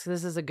statistics.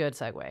 This is a good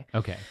segue.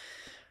 Okay.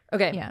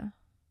 Okay. Yeah.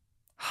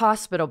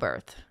 Hospital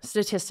birth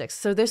statistics.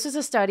 So this is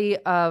a study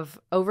of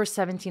over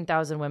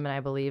 17,000 women, I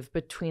believe,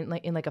 between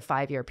in a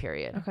 5-year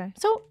period. Okay.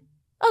 So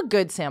a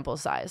good sample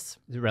size.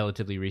 Is it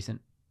relatively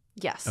recent?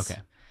 Yes. Okay.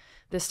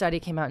 This study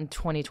came out in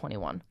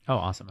 2021. Oh,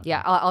 awesome. Okay.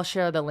 Yeah, I'll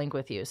share the link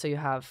with you so you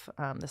have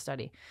the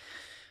study.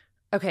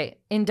 Okay,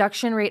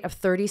 induction rate of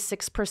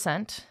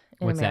 36%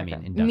 in What's that America.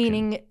 mean, induction?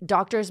 Meaning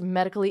doctors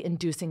medically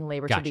inducing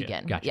labor Gotcha, to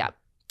begin. gotcha. Yeah.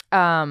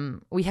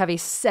 We have a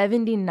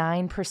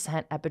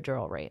 79%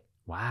 epidural rate.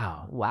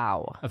 Wow.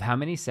 Wow. Of how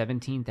many?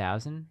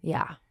 17,000?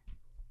 Yeah.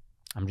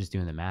 I'm just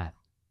doing the math.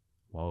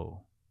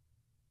 Whoa.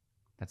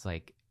 That's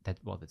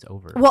that's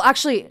over. Well,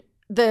 actually,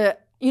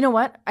 you know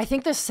what? I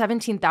think the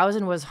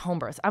 17,000 was home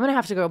births. I'm going to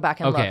have to go back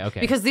and look. Okay.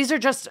 Because these are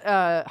just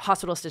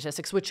hospital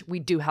statistics, which we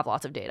do have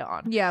lots of data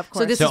on. Yeah, of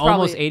course. So this So is probably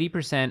almost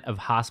 80% of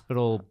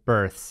hospital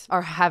births.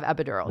 or have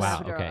epidurals. Wow.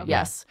 Epidural, Okay. okay.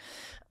 Yes.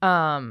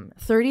 33%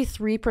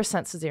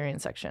 cesarean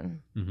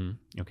section.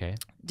 Okay.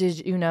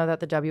 Did you know that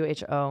the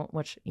WHO,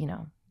 which, you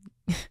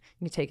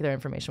take their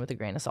information with a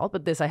grain of salt,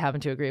 but this I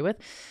happen to agree with,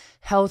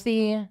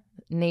 healthy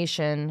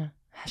nation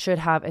should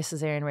have a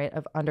cesarean rate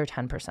of under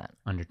 10%.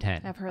 Under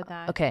 10. I've heard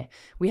that. Okay.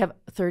 We have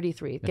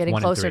 33, That's getting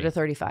 1 in closer 3. to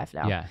 35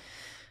 now. Yeah.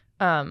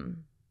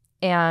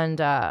 And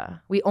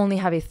we only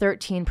have a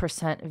 13%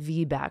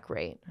 VBAC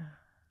rate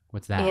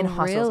What's that? in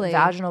hospitals, really?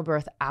 vaginal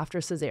birth after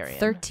cesarean.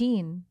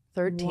 13.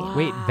 13. Wow.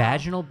 Wait,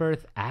 vaginal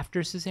birth after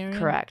cesarean?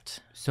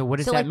 Correct. So what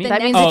does So, that like, mean? the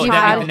That means next if you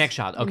that had means the next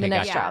child. Okay, the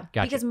next gotcha. child.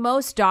 Gotcha. Because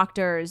most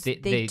doctors, They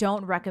they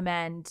don't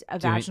recommend a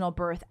Do it- vaginal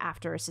birth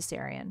after a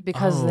cesarean.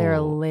 Because they're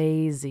Oh.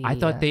 lazy.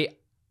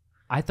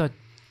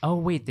 Oh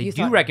wait, they You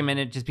do thought- recommend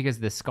it just because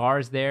the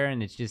scar's there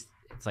and it's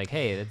like,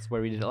 hey, that's where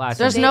we did it last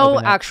There's time. no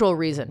Open that- actual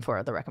reason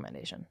for the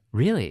recommendation.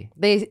 Really?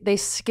 They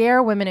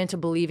scare women into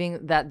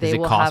believing that they Does it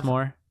will cost have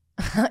more?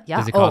 yeah.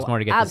 Does it cost Oh, more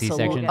to get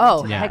absolutely. the C-section?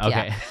 Oh, yeah. heck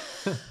Okay.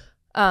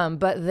 yeah.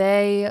 But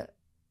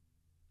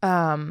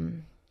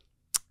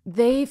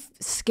they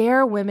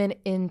scare women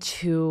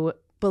into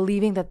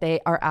believing that they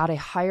are at a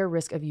higher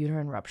risk of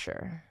uterine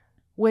rupture,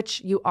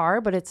 which you are,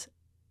 but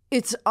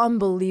it's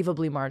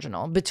unbelievably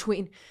marginal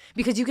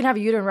because you can have a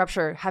uterine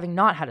rupture having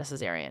not had a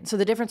cesarean. So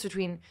the difference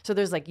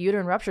there's like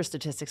uterine rupture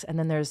statistics and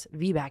then there's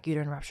VBAC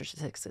uterine rupture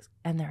statistics,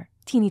 and they're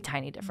teeny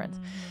tiny difference.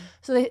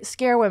 So they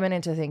scare women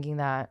into thinking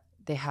that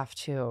they have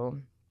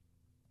to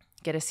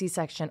get a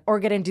C-section or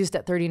get induced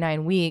at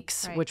 39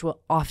 weeks, Right. which will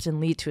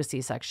often lead to a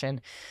C-section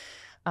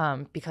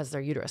because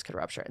their uterus could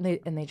rupture,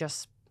 and they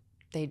just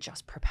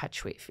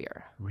perpetuate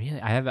fear.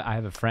 Really? I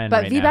have a friend.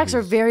 But right now VBACs are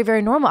who's- very,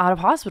 very normal out of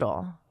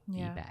hospital.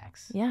 Yeah.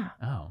 VBACs. Yeah.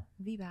 Oh.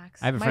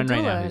 VBACs. I have a My friend right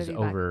doula now had a who's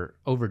VBAC.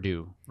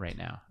 overdue right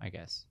now, I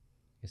guess.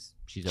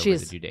 She's over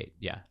She's- the due date.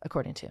 Yeah.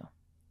 According to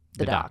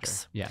the doctor.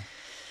 docs. Yeah.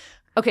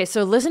 Okay,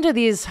 so listen to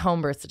these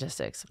home birth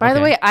statistics. By the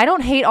Okay. way, I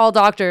don't hate all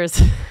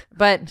doctors,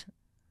 but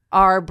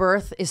our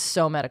birth is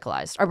so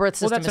medicalized. Our birth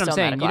Well, system that's what is I'm so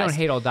saying. medicalized. You don't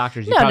hate all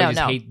doctors. You No, probably no,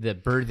 just no. hate the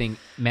birthing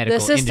medical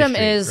The system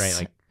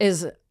industry, right?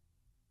 is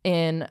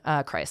in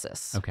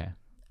crisis. Okay.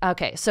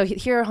 Okay, so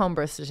here are home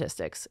birth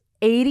statistics.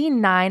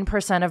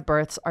 89% of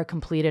births are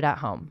completed at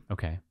home.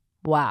 Okay.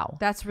 Wow.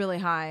 That's really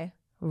high.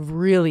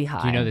 Really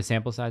high. Do you know the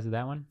sample size of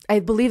that one? I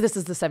believe this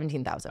is the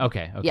 17,000.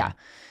 Okay. Yeah.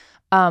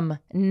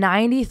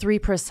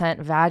 93%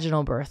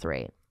 vaginal birth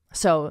rate.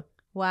 So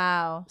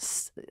Wow.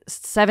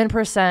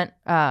 7%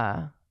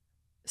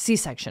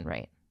 C-section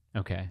rate,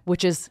 Okay.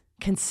 which is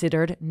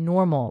considered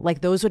normal.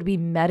 Like those would be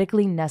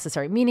medically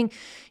necessary, meaning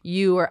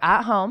you are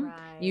at home,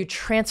 you Right.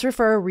 transfer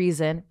for a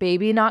reason,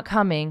 baby not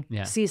coming,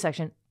 Yeah.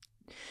 C-section.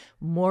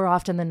 More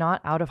often than not,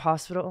 out of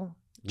hospital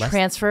Less-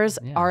 transfers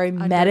yeah. are a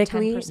Under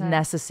medically 10%.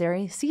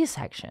 necessary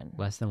C-section.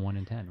 Less than 1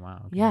 in 10.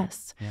 Wow. Okay.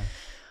 Yes. Yeah.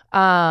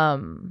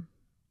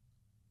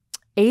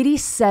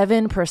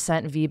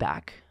 87%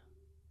 VBAC.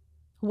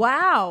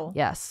 Wow.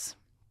 Yes.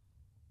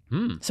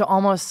 Hmm. So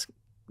almost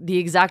the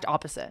exact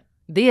opposite.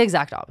 The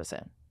exact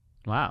opposite.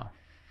 Wow.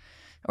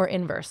 or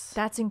inverse.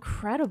 That's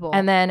incredible.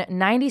 And then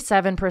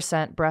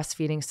 97%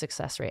 breastfeeding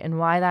success rate. And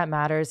why that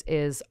matters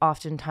is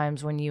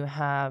oftentimes when you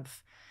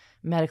have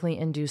medically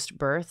induced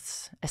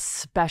births,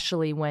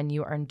 especially when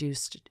you are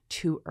induced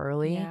too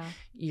early,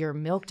 your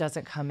milk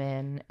doesn't come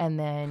in, and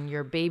then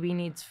your baby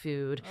needs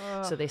food.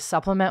 So they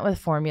supplement with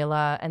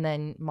formula, and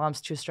then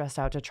mom's too stressed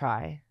out to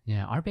try.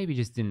 Yeah, our baby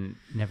just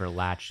never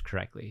latched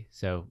correctly.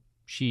 So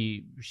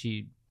she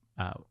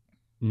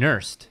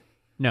nursed.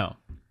 No.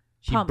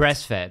 She Pumped.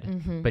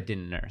 breastfed, but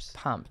didn't nurse.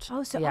 Pumped.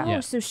 Oh, so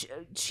Yeah. so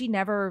she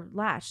never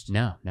latched.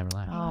 No, never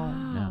latched. Oh,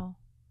 Wow. no.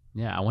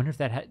 Yeah, I wonder if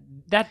that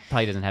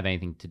probably doesn't have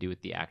anything to do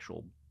with the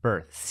actual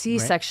birth.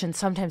 C-section,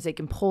 sometimes they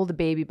can pull the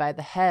baby by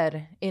the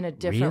head in a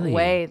different Really?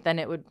 way than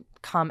it would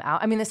come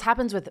out. I mean, this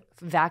happens with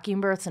vacuum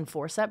births and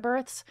forceps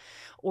births,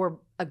 or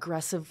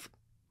aggressive,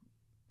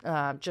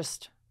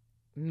 just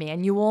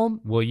manual.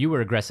 Well, you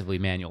were aggressively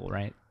manual,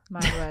 right?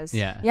 Mine was.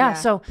 Yeah.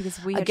 So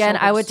because we had again, I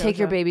shoulder would take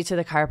your dystocia. baby to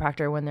the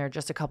chiropractor when they're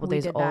just a couple We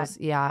days did old. that.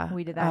 Yeah,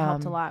 We did that.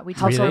 Helped a lot. We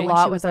helps took her a when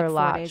lot she with was like her 4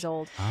 latch. days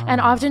old. And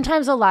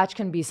oftentimes a latch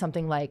can be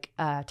something like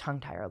a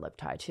tongue tie or lip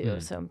tie too.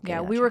 So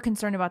Yeah, we were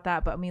concerned about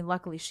that, but I mean,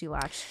 luckily she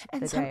latched the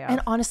day of.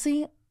 And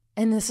honestly,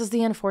 and this is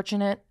the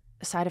unfortunate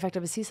side effect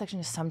of a C-section,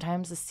 is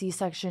sometimes the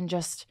C-section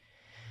just,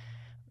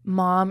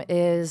 mom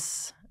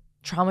is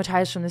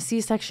traumatized from the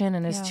C-section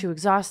and is too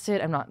exhausted.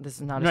 This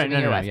is not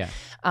assuming your wife. Yeah.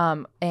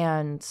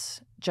 And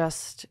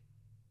just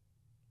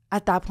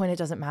at that point, it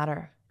doesn't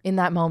matter in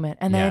that moment.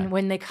 And then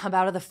when they come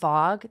out of the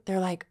fog, they're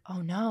like,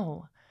 oh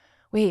no,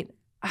 wait,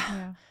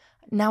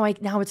 now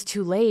it's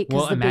too late.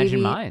 Well, the imagine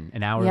baby, mine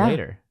an hour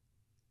later.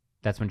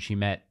 That's when she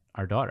met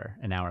our daughter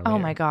an hour later. Oh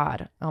my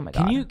God.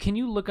 Can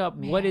you look up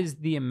what is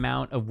the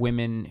amount of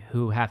women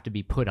who have to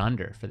be put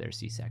under for their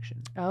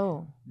C-section?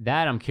 Oh.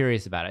 That I'm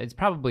curious about. It's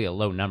probably a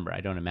low number.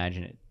 I don't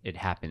imagine it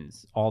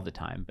happens all the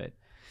time. But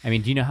I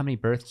mean, do you know how many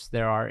births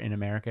there are in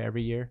America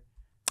every year?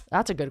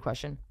 That's a good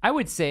question. I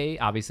would say,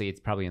 obviously, it's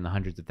probably in the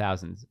hundreds of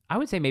thousands. I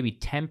would say maybe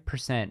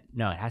 10%.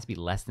 No, it has to be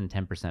less than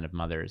 10% of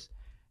mothers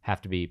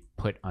have to be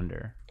put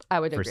under.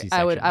 I would for agree.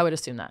 C-section. I would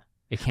assume that.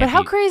 It can't But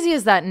how be- crazy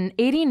is that?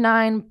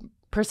 89%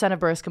 of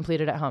births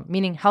completed at home,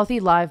 meaning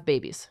healthy live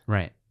babies.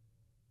 Right.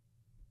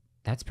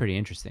 That's pretty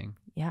interesting.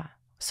 Yeah.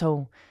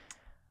 So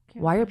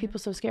why are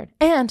people so scared?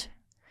 And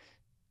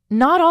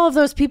not all of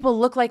those people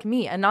look like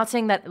me. And not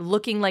saying that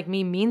looking like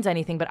me means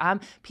anything, but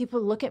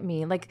people look at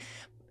me like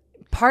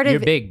You're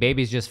big.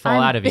 Babies just fall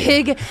out of you.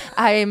 Big.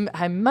 I'm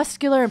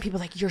muscular, and people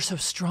are like, you're so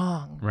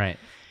strong. Right.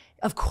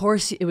 Of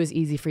course it was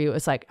easy for you.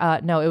 It's like,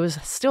 no, it was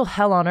still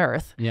hell on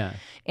earth. Yeah.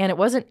 And it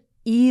wasn't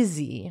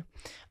easy.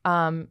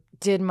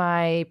 Did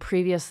my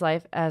previous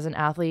life as an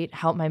athlete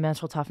help my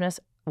mental toughness?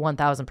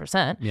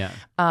 1000%. Yeah.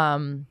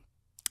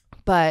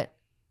 But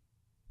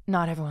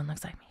not everyone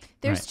looks like me.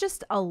 There's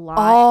just a lot.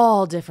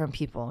 All different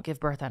people give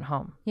birth at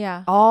home.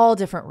 Yeah. All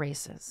different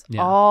races.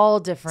 Yeah. All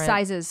different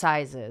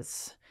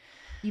Sizes.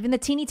 Even the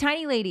teeny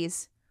tiny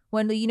ladies.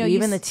 When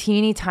Even the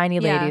teeny tiny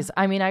Yeah. ladies.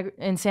 I mean,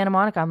 in Santa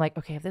Monica, I'm like,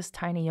 okay, if this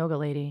tiny yoga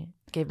lady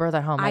gave birth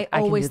at home, I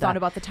can always do thought that.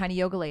 about the tiny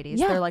yoga ladies.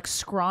 Yeah. They're like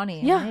scrawny.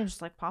 And Yeah. they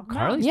just like pop them out.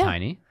 Carly's Yeah.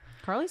 tiny.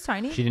 Carly's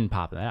tiny. She didn't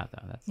pop that out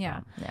though. That's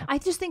Yeah. Yeah. I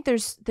just think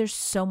there's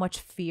so much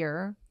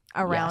fear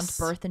around Yes.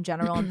 birth in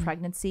general and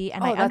pregnancy.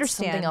 And Oh, I that's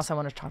understand something else I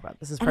want to talk about.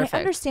 This is and perfect. I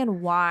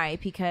understand why,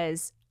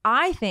 because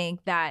I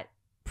think that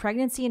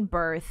pregnancy and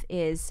birth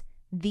is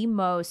the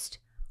most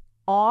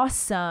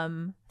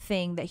awesome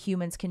thing that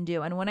humans can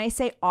do. And when I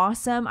say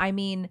awesome, I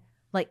mean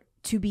like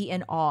to be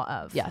in awe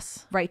of.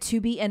 Yes. Right. To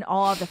be in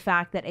awe of the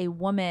fact that a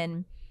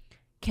woman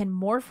can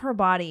morph her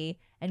body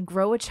and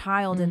grow a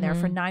child in there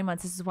for 9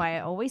 months. This is why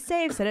I always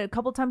say, I've said it a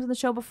couple times on the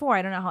show before,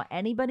 I don't know how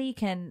anybody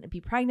can be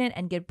pregnant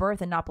and give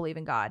birth and not believe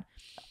in God.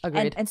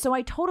 Agreed. And so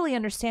I totally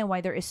understand why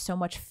there is so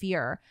much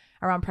fear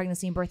around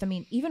pregnancy and birth. I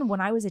mean, even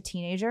when I was a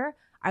teenager,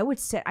 I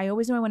always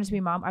knew I wanted to be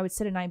a mom. I would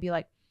sit at night and be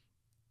like,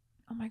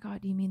 oh my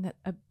God, do you mean that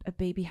a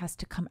baby has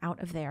to come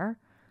out of there?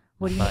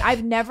 What do you mean?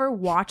 I've never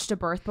watched a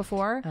birth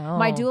before. Oh.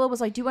 My doula was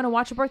like, do you want to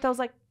watch a birth? I was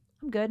like,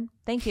 I'm good.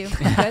 Thank you.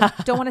 I'm good.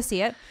 Don't want to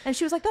see it. And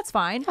she was like, that's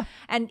fine.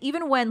 And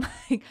even when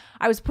like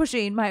I was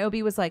pushing, my OB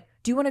was like,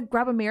 do you want to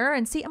grab a mirror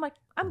and see? I'm like,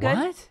 I'm good.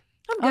 What?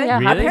 I'm Oh, good. yeah.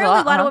 Really? Apparently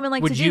a lot of women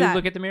like Would to do you that.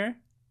 look at the mirror?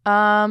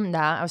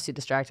 Nah, I was too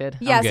distracted.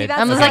 Yeah, I'm see, good.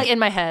 that's I'm just Okay. like in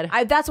my head.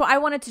 that's why I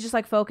wanted to just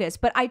like focus,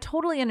 but I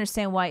totally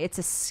understand why it's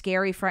a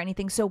scary, frightening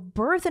thing. So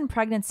birth and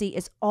pregnancy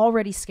is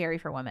already scary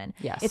for women.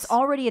 Yes. It's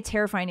already a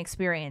terrifying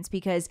experience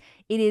because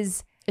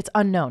It's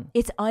unknown.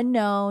 it's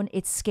unknown,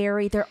 it's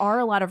scary. There are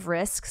a lot of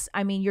risks.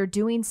 I mean, you're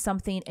doing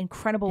something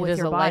incredible It with is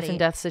your a body. life and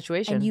death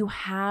situation. And you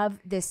have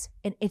this,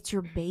 and it's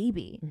your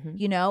baby, Mm-hmm.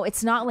 you know,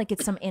 it's not like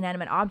it's some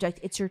inanimate object,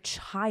 it's your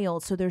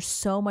child. So there's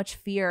so much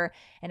fear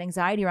and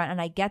anxiety around,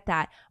 and I get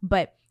that.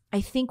 But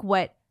I think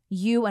what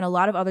you and a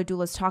lot of other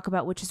doulas talk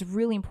about, which is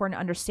really important to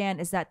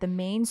understand, is that the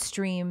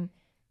mainstream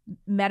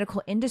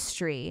medical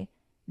industry,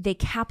 they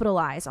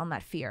capitalize on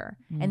that fear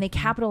and they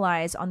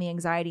capitalize on the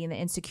anxiety and the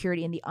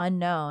insecurity and the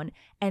unknown.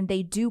 And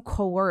they do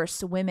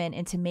coerce women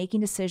into making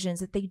decisions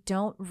that they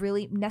don't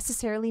really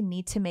necessarily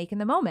need to make in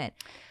the moment.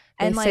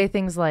 They And say like,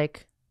 things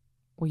like,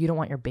 well, you don't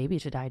want your baby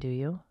to die, do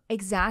you?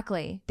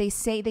 Exactly. They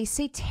say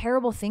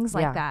terrible things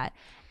like Yeah. that.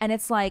 And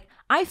it's like,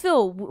 I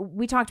feel,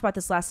 we talked about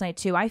this last night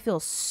too. I feel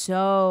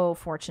so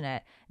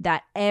fortunate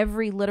that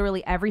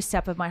literally every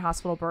step of my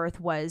hospital birth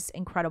was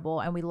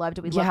incredible. And we loved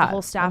it. We loved the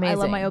whole staff. I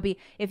love my OB.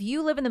 If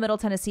you live in the Middle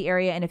Tennessee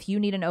area and if you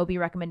need an OB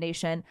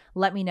recommendation,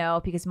 let me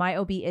know, because my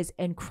OB is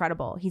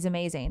incredible. He's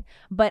amazing.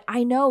 But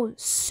I know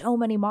so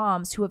many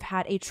moms who have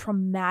had a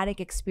traumatic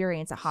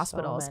experience at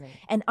hospitals. So many.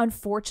 And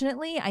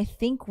unfortunately, I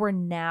think we're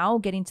now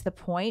getting to the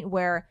point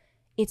where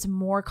it's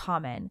more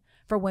common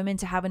for women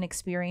to have a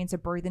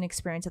birthing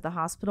experience at the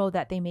hospital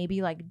that they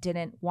maybe like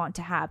didn't want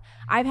to have.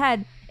 I've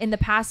had in the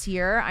past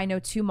year, I know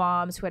 2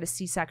 moms who had a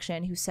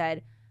C-section who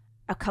said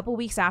a couple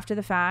weeks after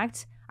the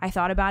fact, I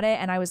thought about it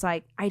and I was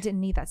like, I didn't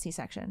need that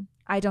C-section.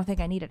 I don't think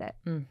I needed it.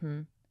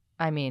 Mm-hmm.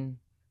 I mean,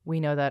 we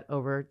know that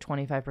over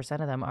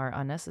 25% of them are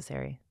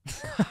unnecessary.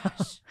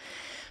 Gosh.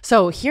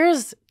 So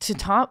here's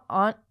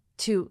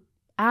to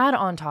add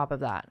on top of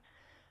that.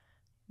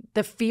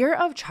 The fear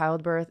of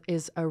childbirth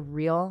is a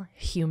real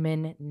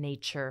human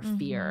nature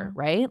fear,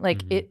 right?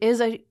 Like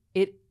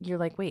you're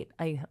like, wait,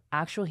 an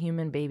actual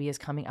human baby is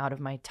coming out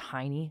of my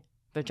tiny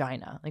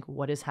vagina. Like,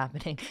 what is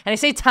happening? And I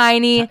say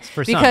tiny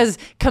because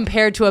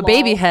compared to a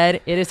baby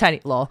head, it is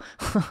tiny. Lol.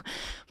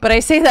 But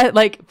I say that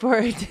like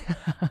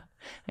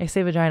I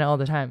say vagina all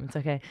the time. It's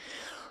okay.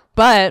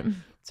 But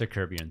It's a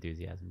Curb Your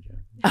Enthusiasm joke.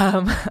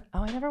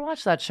 I never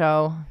watched that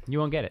show. You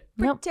won't get it.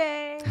 Nope.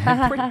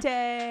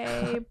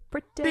 Pretty.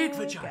 Big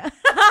vagina.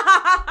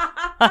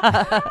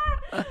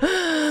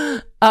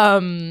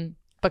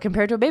 But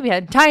compared to a baby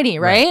head, tiny,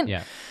 right?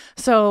 Yeah.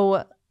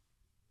 So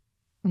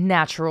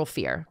natural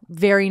fear,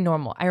 very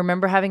normal. I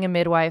remember having a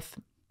midwife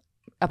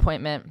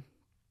appointment.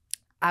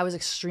 I was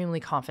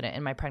extremely confident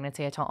in my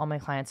pregnancy. I tell all my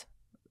clients,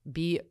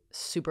 be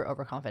super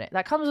overconfident.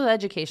 That comes with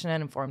education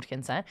and informed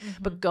consent,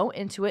 but go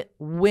into it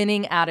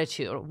winning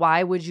attitude.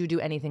 Why would you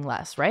do anything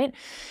less, right?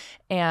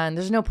 And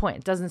there's no point.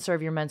 It doesn't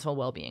serve your mental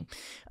well-being.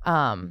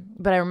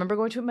 But I remember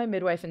going to my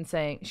midwife and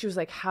saying, she was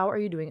like, how are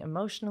you doing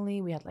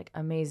emotionally? We had like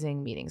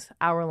amazing meetings,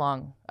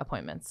 hour-long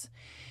appointments.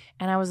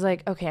 And I was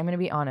like, okay, I'm going to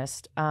be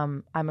honest.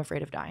 I'm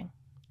afraid of dying.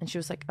 And she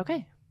was like,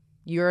 okay,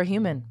 you're a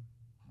human.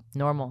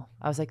 Normal.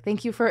 I was like,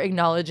 thank you for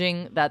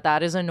acknowledging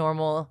that is a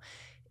normal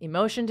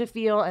emotion to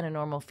feel and a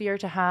normal fear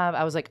to have.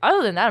 I was like,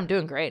 other than that, I'm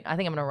doing great. I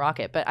think I'm going to rock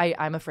it, but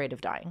I'm afraid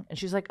of dying. And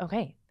she's like,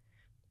 okay,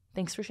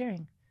 thanks for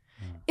sharing.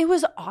 It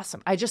was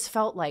awesome. I just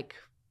felt like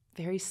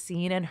very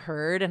seen and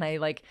heard, and I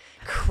like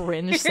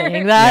cringe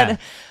saying that, Yeah.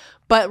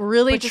 but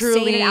really But just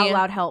truly saying it out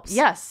loud helps.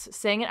 Yes.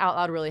 Saying it out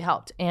loud really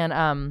helped.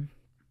 And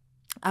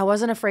I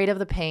wasn't afraid of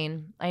the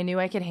pain. I knew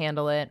I could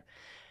handle it.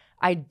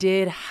 I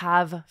did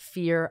have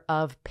fear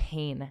of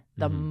pain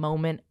the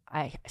moment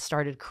I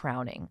started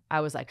crowning.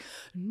 I was like,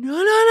 no.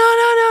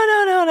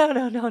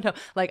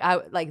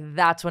 Like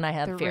that's when I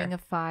had The fear. ring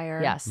of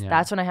fire. Yes, Yeah.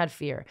 that's when I had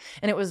fear.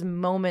 And it was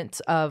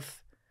moments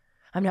of,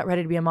 I'm not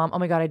ready to be a mom. Oh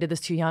my God, I did this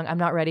too young. I'm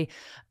not ready.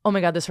 Oh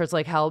my God, this hurts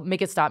like hell.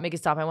 Make it stop.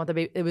 I want the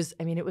baby. It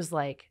was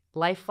like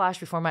life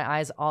flashed before my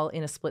eyes all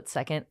in a split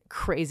second.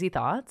 Crazy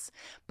thoughts.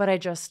 But I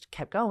just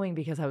kept going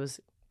because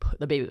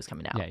the baby was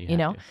coming out, Yeah, you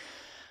know?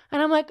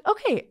 And I'm like,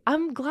 okay,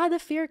 I'm glad the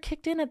fear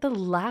kicked in at the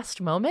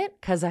last moment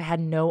because I had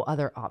no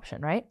other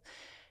option, right?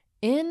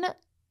 In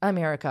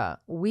America,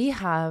 we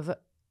have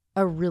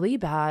a really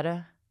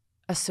bad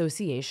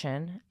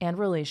association and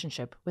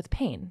relationship with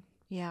pain.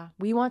 Yeah.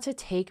 We want to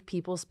take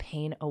people's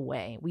pain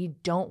away. We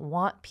don't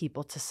want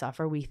people to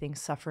suffer. We think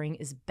suffering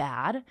is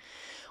bad.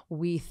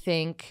 We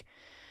think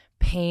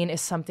pain is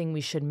something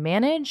we should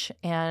manage.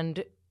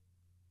 And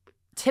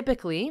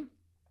typically,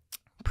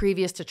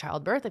 previous to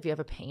childbirth, if you have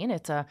a pain,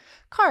 it's a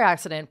car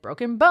accident,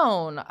 broken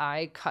bone,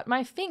 I cut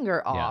my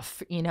finger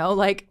off,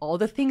 like all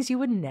the things you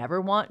would never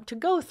want to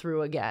go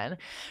through again,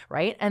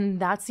 right? And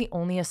that's the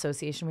only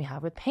association we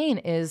have with pain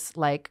is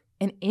like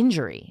an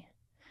injury.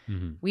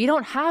 We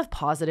don't have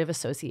positive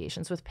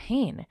associations with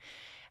pain.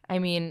 I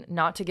mean,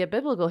 not to get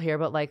biblical here,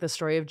 but like the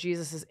story of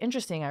Jesus is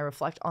interesting. I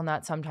reflect on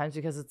that sometimes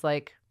because it's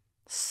like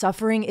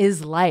suffering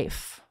is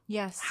life.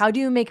 Yes. How do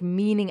you make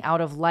meaning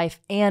out of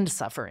life and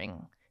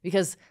suffering?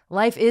 Because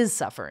life is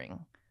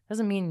suffering.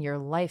 Doesn't mean your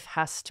life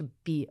has to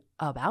be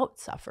about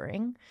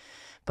suffering,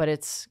 but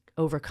it's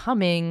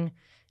overcoming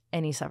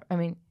any suffering. I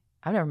mean,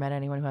 I've never met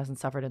anyone who hasn't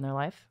suffered in their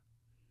life.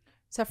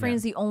 Suffering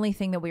is the only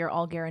thing that we are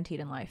all guaranteed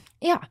in life.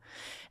 Yeah.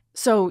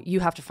 So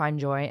you have to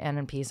find joy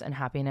and peace and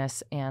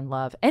happiness and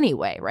love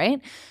anyway, right?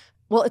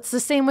 Well, it's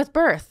the same with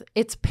birth.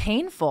 It's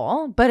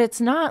painful, but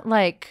it's not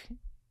like...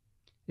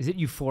 Is it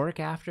euphoric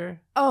after?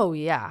 Oh,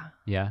 yeah.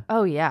 Yeah.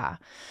 Oh, yeah.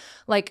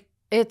 Like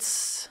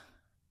it's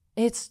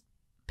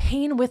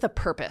pain with a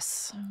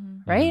purpose,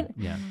 right?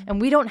 Yeah. And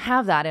we don't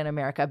have that in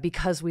America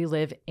because we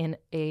live in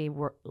a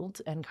world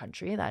and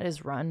country that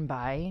is run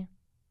by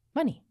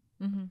money.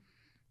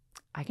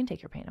 I can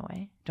take your pain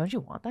away. Don't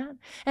you want that?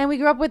 And we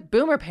grew up with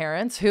boomer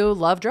parents who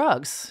love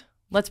drugs.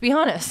 Let's be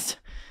honest,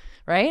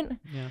 right?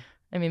 Yeah.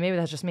 I mean, maybe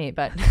that's just me,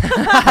 but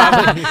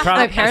Probably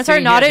my parents are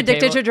sitting not here at the addicted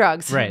table. to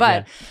drugs. Right,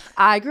 but yeah.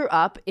 I grew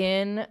up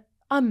in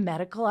a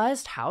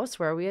medicalized house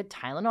where we had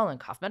Tylenol and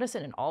cough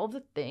medicine and all of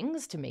the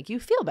things to make you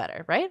feel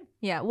better, right?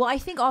 Yeah. Well, I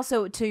think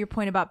also to your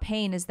point about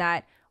pain is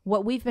that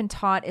what we've been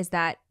taught is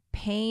that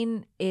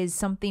pain is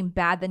something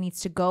bad that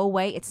needs to go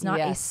away. It's not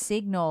a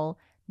signal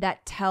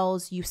that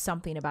tells you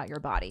something about your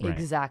body. Right.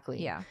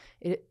 Exactly. Yeah.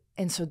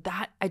 And so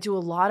that I do a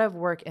lot of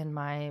work in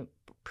my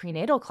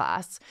prenatal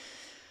class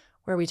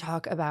where we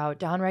talk about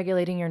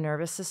downregulating your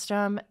nervous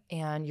system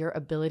and your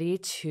ability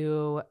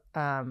to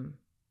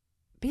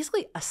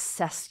basically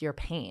assess your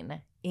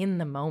pain in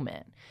the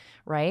moment,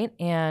 right?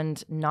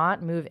 And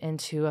not move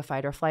into a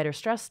fight or flight or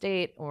stress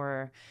state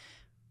or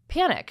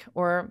panic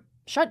or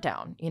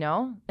shutdown, you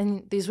know?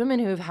 And these women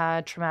who've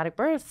had traumatic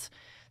births,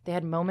 they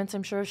had moments,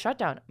 I'm sure, of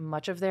shutdown.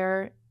 Much of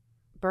their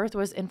birth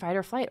was in fight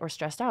or flight or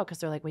stressed out because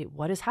they're like, wait,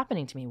 what is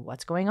happening to me?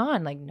 What's going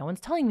on? Like, no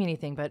one's telling me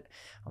anything, but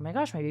oh my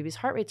gosh, my baby's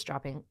heart rate's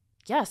dropping.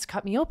 Yes,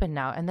 cut me open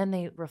now. And then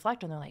they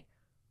reflect and they're like,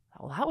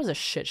 well, that was a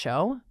shit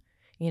show,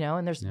 you know,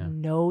 and there's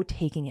no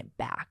taking it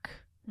back.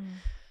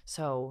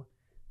 So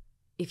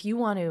if you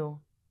want to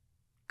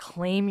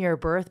claim your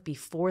birth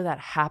before that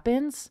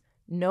happens,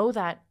 know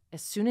that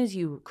as soon as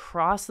you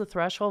cross the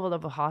threshold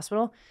of a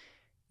hospital,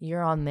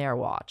 you're on their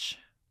watch.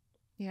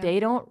 Yeah. They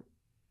don't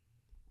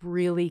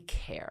really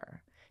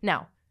care.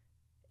 Now,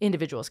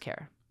 individuals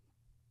care.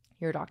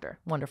 You're a doctor.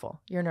 Wonderful.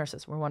 You're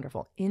nurses. We're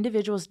wonderful.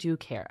 Individuals do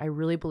care. I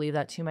really believe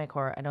that to my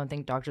core. I don't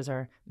think doctors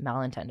are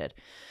malintended.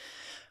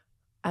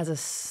 As a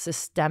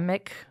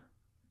systemic,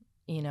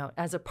 you know,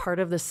 as a part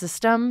of the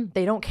system,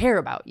 they don't care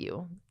about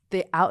you.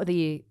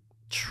 The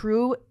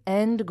true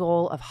end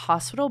goal of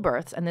hospital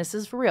births, and this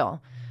is for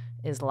real,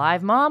 is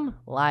live mom,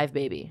 live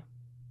baby.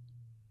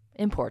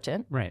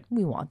 Important. Right.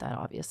 We want that,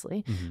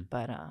 obviously.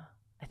 But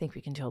I think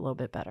we can do a little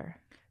bit better.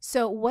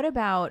 So what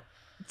about,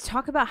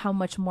 talk about how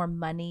much more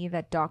money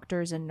that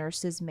doctors and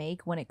nurses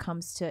make when it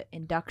comes to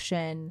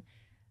induction,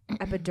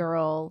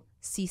 epidural,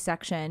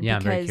 C-section. Yeah,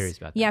 because, I'm very curious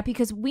about that. Yeah,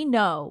 because we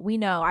know,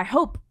 I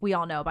hope we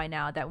all know by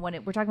now that when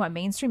we're talking about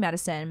mainstream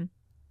medicine,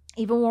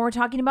 even when we're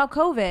talking about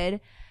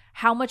COVID,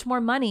 how much more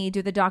money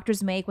do the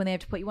doctors make when they have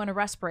to put you on a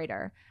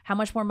respirator? How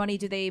much more money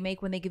do they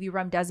make when they give you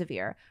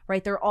remdesivir,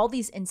 right? There are all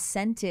these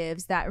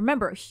incentives that,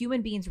 remember,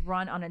 human beings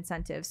run on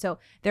incentives. So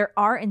there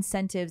are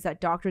incentives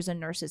that doctors and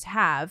nurses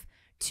have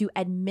to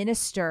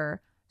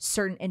administer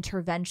certain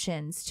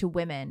interventions to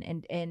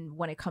women and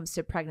when it comes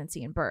to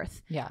pregnancy and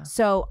birth. Yeah.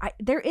 So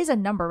there is a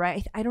number,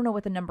 right? I don't know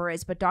what the number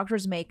is, but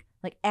doctors make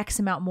like X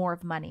amount more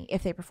of money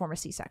if they perform a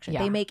C-section.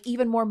 Yeah. They make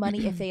even more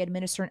money if they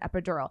administer an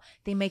epidural.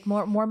 They make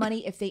more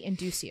money if they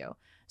induce you.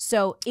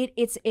 So it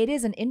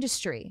is an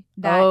industry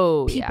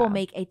that people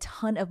make a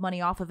ton of money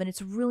off of. And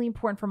it's really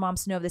important for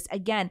moms to know this.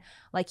 Again,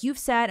 like you've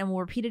said, and we'll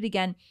repeat it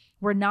again,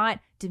 we're not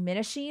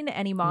diminishing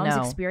any mom's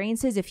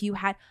experiences. If you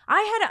had,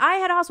 I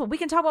had a hospital. We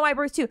can talk about my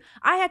birth too.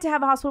 I had to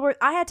have a hospital birth.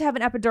 I had to have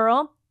an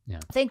epidural. Yeah.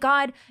 Thank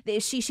God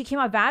that she came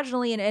out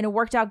vaginally and it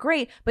worked out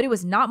great, but it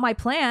was not my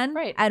plan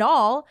at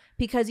all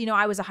because, you know,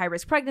 I was a high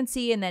risk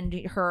pregnancy and then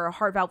her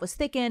heart valve was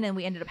thickened and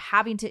we ended up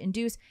having to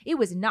induce. It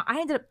was not,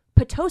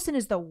 Pitocin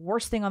is the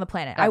worst thing on the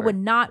planet. Ever. I would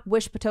not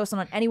wish Pitocin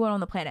on anyone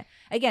on the planet.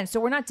 Again, so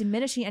we're not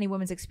diminishing any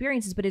women's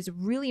experiences, but it's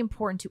really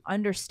important to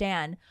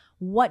understand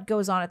what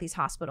goes on at these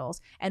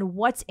hospitals and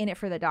what's in it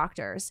for the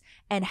doctors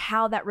and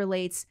how that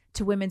relates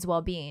to women's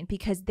well-being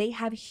because they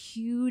have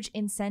huge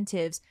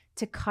incentives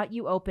to cut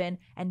you open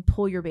and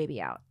pull your baby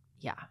out.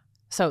 Yeah.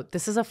 So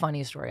this is a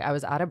funny story. I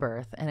was at a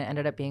birth and it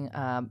ended up being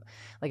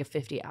like a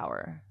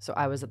 50-hour. So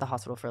I was at the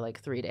hospital for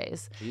like 3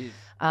 days.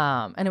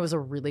 And it was a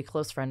really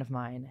close friend of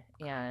mine.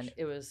 And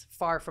it was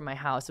far from my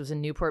house. It was in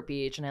Newport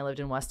Beach and I lived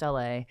in West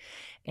LA.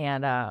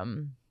 And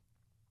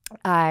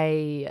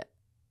I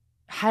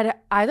had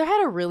either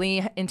had a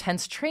really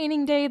intense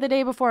training day the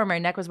day before or my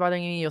neck was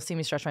bothering me. You'll see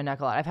me stretch my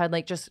neck a lot. I've had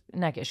like just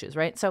neck issues,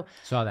 right? So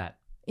saw that.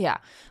 Yeah.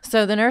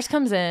 So the nurse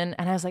comes in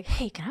and I was like,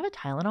 hey, can I have a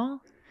Tylenol?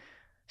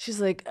 She's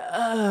like,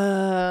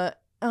 well,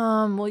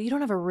 you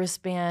don't have a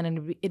wristband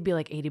and it'd be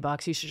like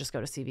 $80. You should just go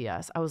to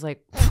CVS. I was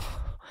like,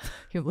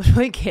 you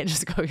literally can't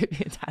just go get me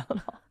a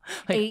Tylenol.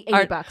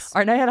 Like, $80.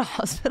 Aren't I at a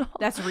hospital?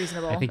 That's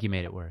reasonable. I think you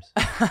made it worse.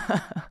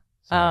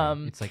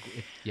 It's like,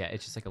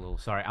 it's just like a little,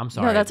 sorry. I'm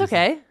sorry. No, that's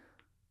okay.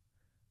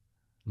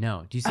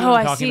 No. Do you see what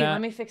I'm talking about?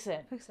 Let me fix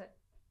it.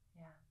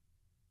 Yeah.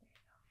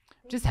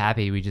 Just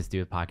happy we just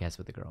do a podcast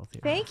with the girls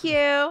here. Thank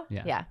you.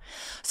 Yeah.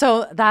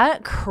 So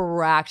that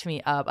cracked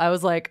me up. I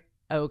was like,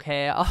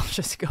 okay, I'll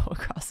just go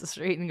across the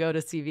street and go to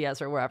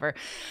CVS or wherever.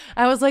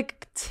 I was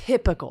like,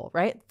 typical,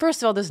 right?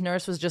 First of all, this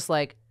nurse was just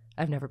like,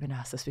 I've never been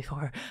asked this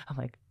before. I'm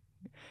like,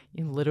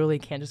 you literally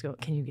can't just go,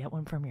 can you get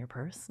one from your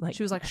purse? Like,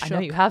 she was like, I know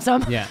you have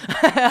some.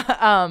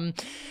 Yeah.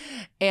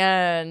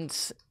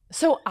 And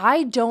so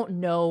I don't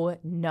know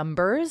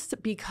numbers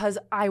because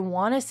I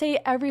want to say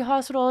every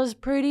hospital is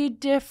pretty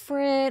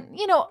different,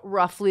 you know,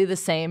 roughly the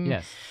same.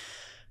 Yes.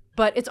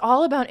 But it's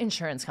all about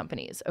insurance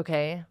companies,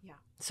 okay? Yeah.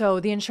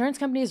 So the insurance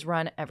companies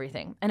run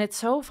everything. And it's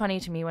so funny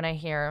to me when I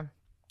hear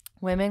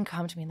women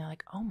come to me and they're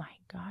like, oh my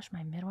gosh,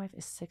 my midwife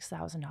is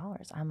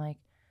 $6,000. I'm like,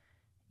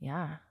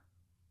 yeah.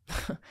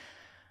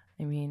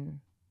 I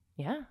mean,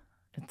 yeah.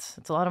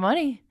 it's a lot of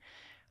money.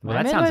 Well,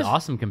 My that sounds midwife-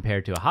 awesome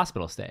compared to a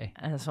hospital stay.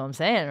 And that's what I'm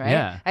saying, right?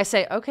 Yeah. I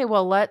say, okay,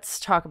 well, let's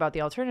talk about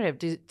the alternative.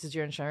 Does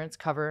your insurance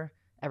cover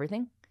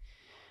everything?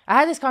 I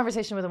had this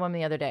conversation with a woman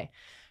the other day.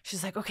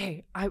 She's like,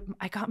 okay, I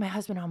got my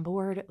husband on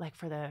board, like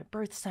for the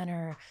birth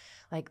center,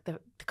 like the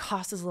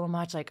cost is a little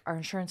much, like our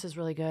insurance is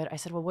really good. I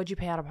said, well, what'd you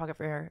pay out of pocket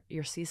for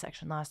your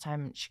C-section last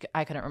time?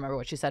 I couldn't remember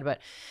what she said, but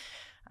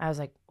I was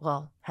like,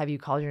 well, have you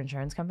called your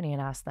insurance company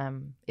and asked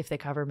them if they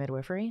cover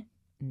midwifery?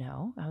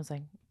 No. I was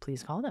like,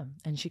 please call them.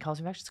 And she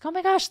calls me back. She's like, oh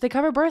my gosh, they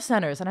cover birth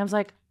centers. And I was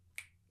like,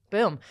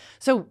 boom.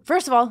 So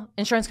first of all,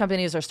 insurance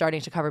companies are starting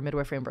to cover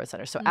midwifery and birth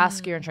centers. So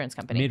ask your insurance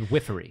company.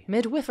 Midwifery.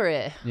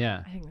 Midwifery.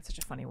 Yeah. I think that's such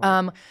a funny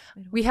word.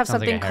 We have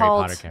Sounds like something a Harry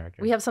called Potter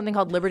character. we have something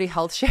called Liberty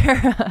Health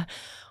Share,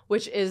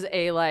 which is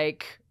a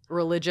like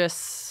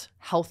religious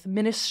health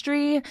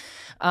ministry.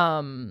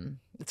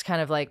 It's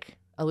kind of like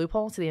a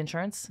loophole to the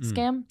insurance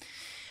scam.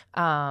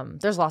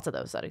 There's lots of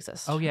those that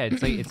exist. Oh yeah,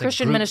 it's like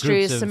Christian groups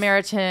Ministries, of-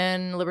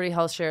 Samaritan, Liberty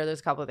Health Share. There's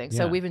a couple of things.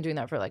 So Yeah. we've been doing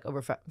that for like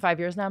over 5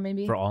 years now,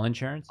 maybe. for all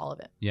insurance. All of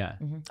it. Yeah.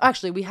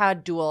 Actually, we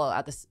had dual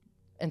at this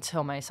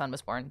until my son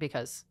was born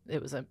because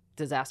it was a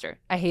disaster.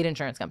 I hate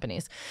insurance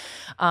companies.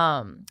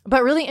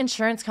 But really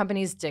insurance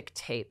companies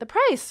dictate the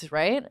price,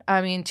 right?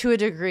 I mean, to a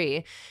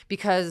degree,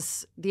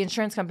 because the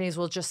insurance companies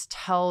will just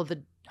tell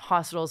the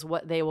hospitals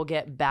what they will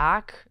get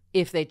back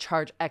if they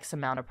charge X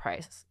amount of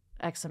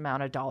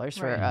dollars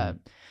for a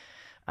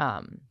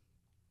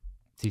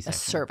C-section.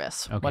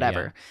 service, Okay,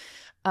 whatever.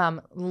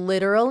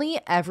 Literally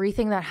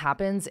everything that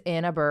happens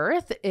in a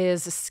birth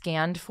is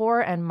scanned for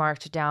and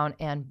marked down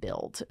and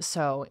billed.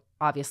 So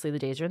obviously the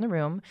days you're in the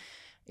room,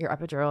 your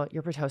epidural,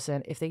 your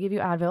Pitocin, if they give you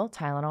Advil,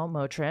 Tylenol,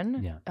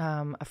 Motrin, Yeah.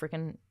 a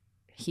freaking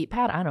heat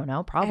pad, I don't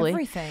know, probably.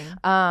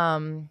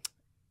 Everything.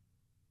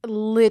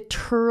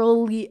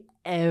 Literally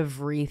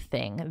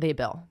everything they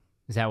bill.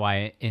 Is that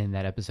why in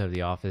that episode of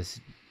The Office,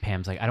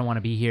 Pam's like, I don't want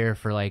to be here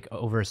for like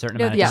over a certain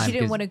amount of yeah. time? She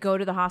didn't 'cause- want to go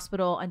to the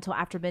hospital until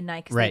after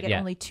midnight because Right, they get yeah.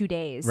 only 2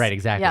 days. Right,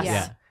 exactly. Yes.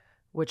 Yeah.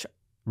 Which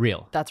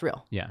Real. that's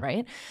real. Yeah.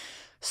 Right.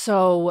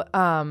 So,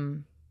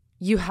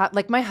 you have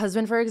like my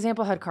husband, for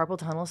example, had carpal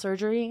tunnel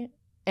surgery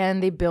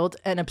and they billed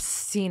an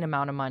obscene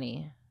amount of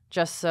money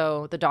just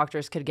so the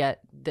doctors could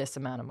get this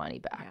amount of money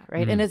back. Yeah.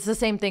 Right. And it's the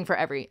same thing for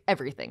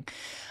everything.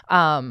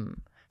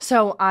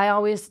 So I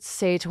always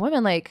say to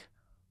women, like,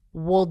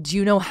 well, do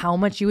you know how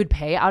much you would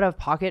pay out of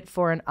pocket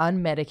for an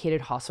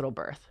unmedicated hospital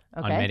birth?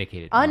 Okay.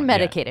 Unmedicated.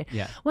 Unmedicated.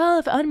 Yeah. Well,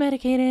 if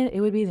unmedicated,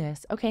 it would be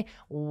this. Okay.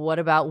 What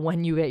about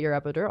when you get your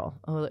epidural?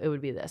 Oh, it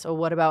would be this. Or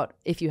what about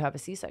if you have a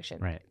C-section?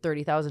 Right.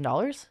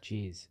 $30,000?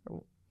 Jeez.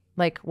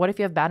 Like, what if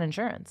you have bad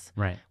insurance?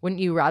 Right. Wouldn't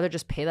you rather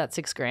just pay that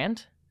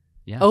 $6,000?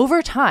 Yeah.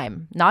 Over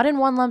time, not in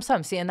one lump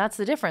sum. See, and that's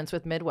the difference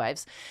with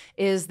midwives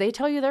is they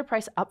tell you their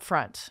price up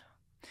front.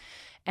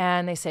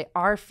 And they say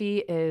our fee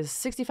is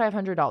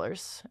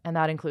 $6,500, and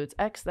that includes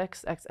X,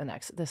 X, X, and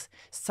X.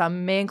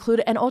 Some may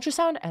include an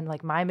ultrasound, and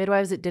like my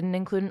midwives, it didn't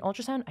include an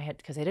ultrasound. I had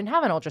because they didn't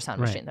have an ultrasound Right.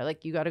 machine. They're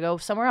like, you got to go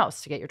somewhere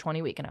else to get your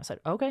 20-week, and I said,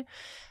 okay.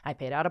 I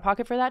paid out of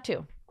pocket for that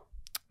too.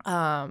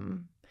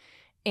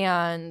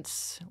 And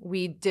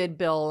we did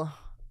bill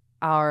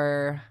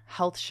our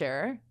health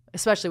share,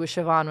 especially with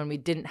Siobhan when we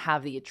didn't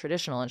have the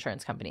traditional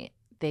insurance company.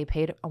 They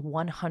paid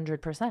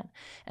 100%.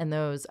 And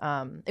those,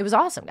 it was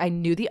awesome. I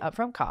knew the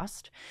upfront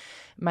cost.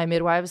 My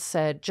midwives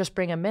said, just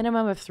bring a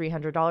minimum of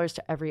 $300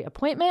 to every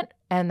appointment.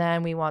 And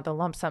then we want the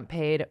lump sum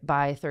paid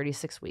by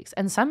 36 weeks.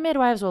 And some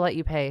midwives will let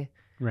you pay,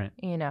 Right.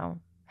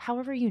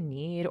 however you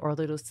need, or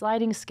little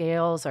sliding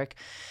scales. Like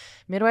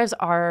midwives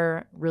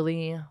are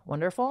really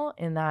wonderful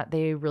in that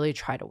they really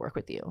try to work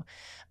with you.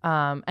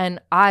 And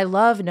I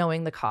love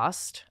knowing the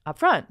cost up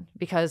front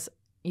because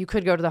you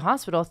could go to the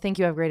hospital, think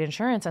you have great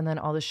insurance, and then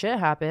all this shit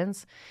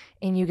happens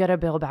and you get a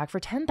bill back for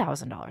 $10,000.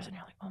 And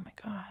you're like, oh my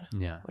God,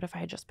 Yeah. what if I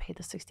had just paid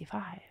the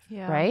 $65,000?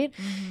 Yeah. Right?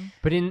 Mm-hmm.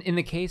 But in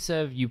the case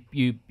of you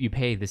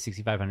pay the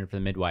 $6,500 for the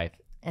midwife,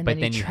 And but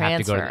then you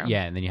have to go transfer.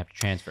 and then you have to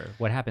transfer.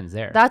 What happens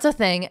there? That's a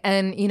thing.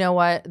 And you know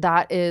what?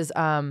 That is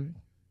an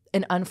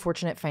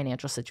unfortunate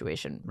financial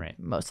situation Right.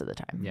 most of the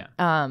time.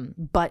 Yeah.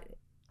 But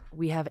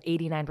we have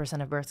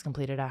 89% of births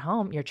completed at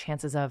home. Your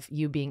chances of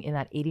you being in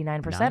that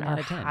 89% 9 are out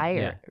of 10. higher,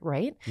 Yeah.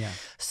 right? Yeah.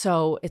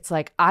 So it's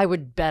like I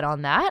would bet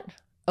on that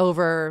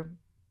over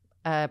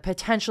a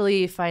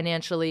potentially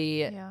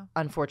financially Yeah.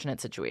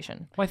 unfortunate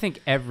situation. Well, I think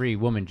every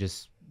woman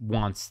just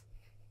wants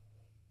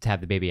to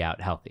have the baby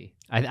out healthy.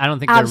 I don't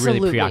think they're Absolutely.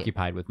 really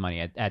preoccupied with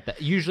money at the,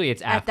 usually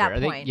it's At after. that Are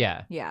they- point.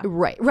 yeah. Yeah.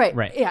 Right. Right.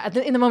 Yeah.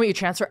 In the moment you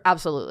transfer,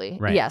 absolutely.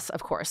 Right. Yes,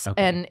 of course.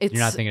 Okay. And it's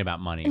You're not thinking about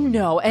money. when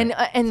no, you're- and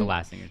right. and it's the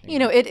last thing you're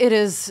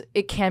thinking.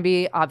 it can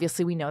be,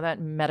 obviously we know that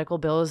medical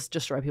bills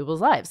destroy people's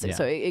lives. Yeah.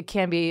 So it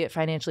can be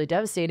financially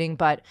devastating,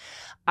 but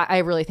I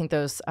really think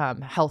those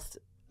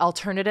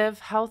alternative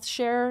health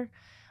share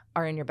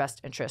are in your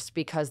best interest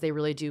because they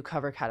really do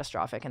cover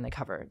catastrophic and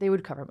they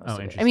would cover most of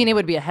it. I interesting. mean, it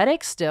would be a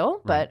headache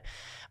still, Right. but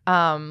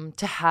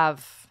to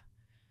have,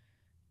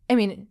 I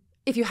mean,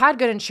 if you had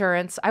good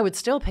insurance, I would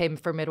still pay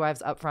for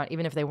midwives up front,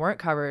 even if they weren't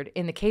covered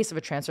in the case of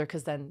a transfer,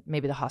 because then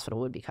maybe the hospital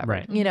would be covered,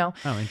 Right. you know?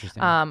 Oh,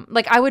 interesting.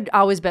 Like I would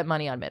always bet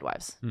money on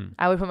midwives.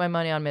 I would put my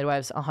money on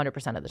midwives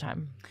 100% of the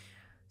time.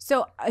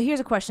 So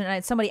here's a question,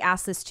 and somebody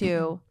asked this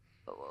too.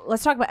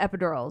 Let's talk about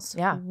epidurals.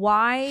 Yeah.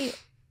 Why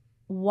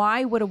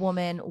would a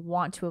woman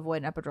want to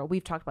avoid an epidural?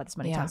 We've talked about this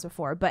many times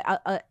before, but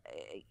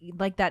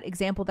like that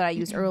example that I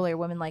used earlier,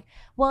 women like,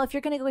 well, if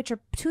you're going to go get your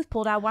tooth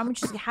pulled out, why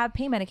don't you just have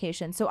pain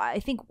medication? So I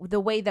think the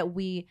way that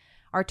we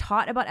are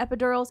taught about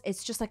epidurals,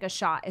 it's just like a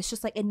shot. It's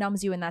just like it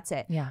numbs you and that's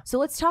it. Yeah. So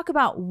let's talk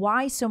about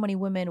why so many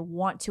women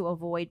want to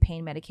avoid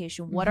pain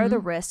medication. What are the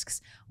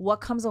risks? What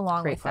comes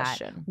along with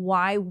that?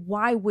 Why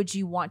would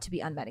you want to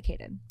be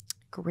unmedicated?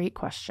 Great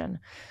question.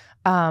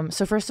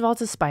 So first of all,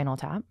 it's a spinal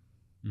tap.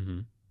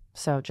 Mm-hmm.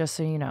 So just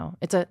so you know,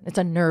 it's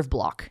a nerve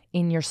block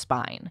in your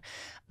spine.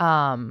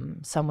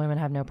 Some women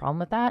have no problem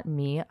with that.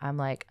 Me, I'm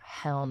like,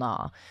 hell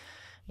nah.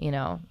 You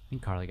know, I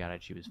think Carly got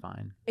it. She was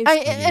fine.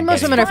 And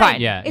most women are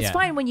fine. Yeah, it's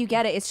fine when you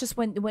get it. It's just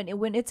when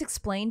it's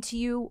explained to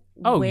you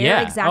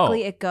where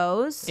exactly it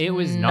goes. It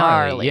was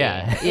gnarly.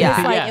 Yeah. It's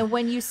like, and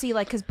when you see,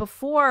 like, because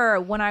before,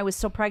 when I was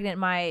still pregnant,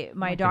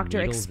 my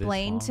doctor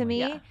explained to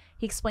me,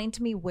 he explained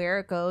to me where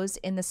it goes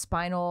in the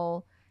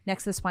spinal,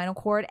 next to the spinal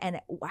cord,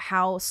 and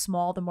how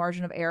small the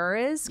margin of error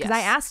is. Because I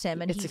asked him,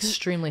 and it's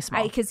extremely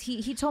small. Because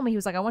he told me, he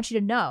was like, I want you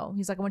to know.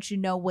 He's like, I want you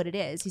to know what it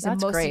is. He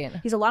said, That's great.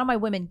 He's a lot of my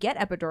women get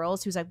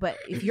epidurals. He was like, but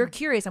if you're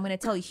curious, I'm going to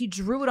tell you. He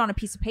drew it on a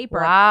piece of paper.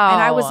 Wow.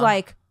 And I was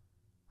like,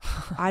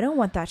 I don't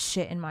want that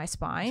shit in my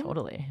spine.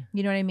 Totally.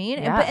 You know what I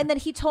mean? Yeah. And then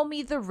he told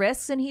me the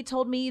risks, and he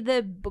told me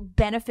the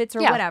benefits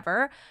or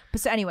whatever. But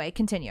so anyway,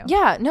 continue.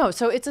 Yeah, no.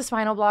 So it's a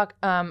spinal block.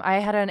 I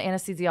had an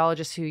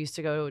anesthesiologist who used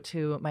to go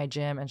to my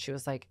gym, and she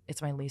was like,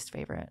 it's my least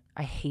favorite.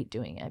 I hate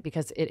doing it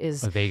because it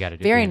is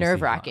very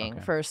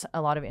nerve-wracking for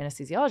a lot of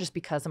anesthesiologists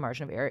because the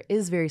margin of error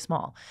is very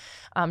small.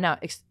 Now,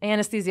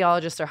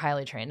 anesthesiologists are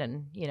highly trained,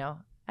 and, you know,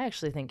 I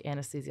actually think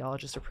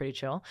anesthesiologists are pretty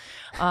chill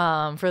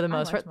for the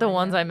most part. The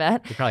ones I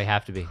met. They probably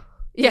have to be.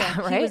 Yeah,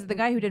 right? The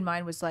guy who did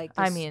mine was like,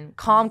 I mean,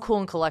 calm, cool,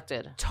 and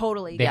collected.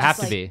 Totally. They have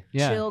to be.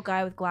 Yeah. Chill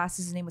guy with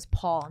glasses. His name was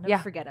Paul. I'll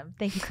never forget him.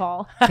 Thank you,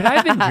 Paul. Could I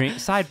have been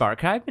sidebar?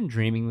 Could I have been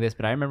dreaming this?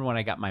 But I remember when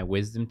I got my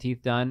wisdom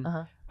teeth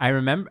done. I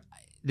remember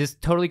this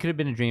totally could have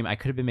been a dream. I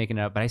could have been making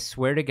it up, but I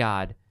swear to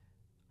God,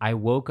 I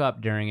woke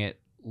up during it,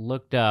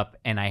 looked up,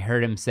 and I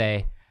heard him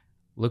say,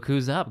 "Look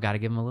who's up! Got to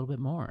give him a little bit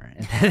more."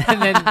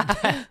 And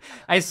then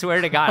I swear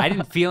to God, I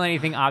didn't feel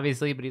anything,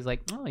 obviously, but he's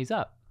like, "Oh, he's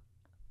up."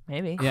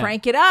 Maybe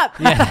crank it up.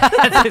 Yeah,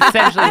 that's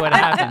essentially what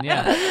happened.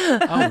 Yeah.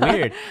 Oh,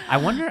 weird. I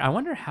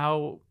wonder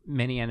how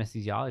many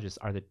anesthesiologists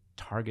are the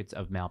targets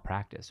of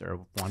malpractice,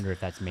 or wonder if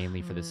that's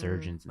mainly for the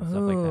surgeons and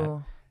stuff like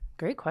that.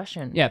 Great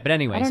question. Yeah, but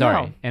anyway,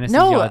 know.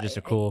 anesthesiologists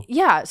are cool.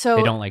 Yeah, so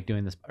they don't like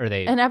doing this, or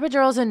they. An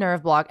epidural is a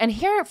nerve block, and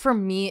here for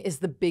me is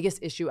the biggest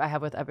issue I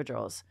have with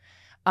epidurals.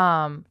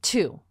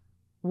 2,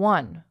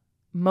 1.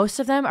 Most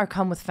of them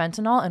come with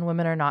fentanyl, and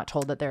women are not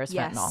told that there is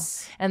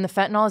fentanyl. And the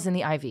fentanyl is in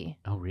the IV.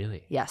 Oh,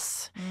 really?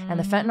 Yes. And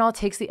the fentanyl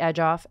takes the edge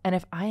off. And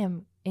if I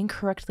am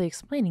incorrectly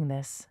explaining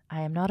this,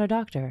 I am not a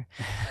doctor.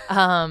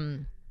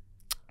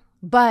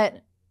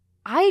 But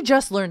I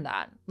just learned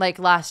that like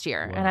last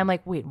year. Wow. And I'm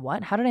like, wait,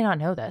 what? How did I not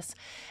know this?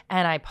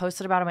 And I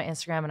posted about it on my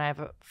Instagram, and I have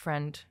a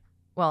friend.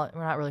 Well,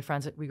 we're not really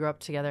friends. We grew up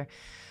together.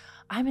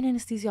 I'm an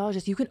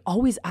anesthesiologist. You can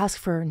always ask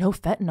for no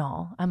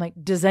fentanyl. I'm like,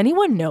 does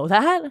anyone know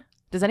that?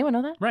 Does anyone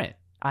know that? Right.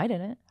 I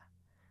didn't.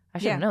 I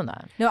should have known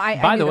that. No,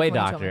 By the way,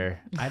 doctor,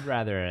 I'd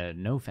rather a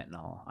no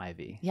fentanyl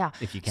IV. Yeah.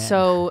 If you can.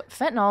 So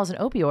fentanyl is an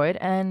opioid,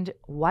 and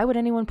why would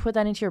anyone put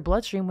that into your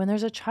bloodstream when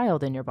there's a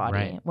child in your body?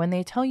 Right. When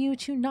they tell you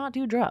to not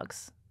do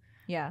drugs.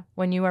 Yeah.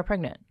 When you are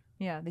pregnant.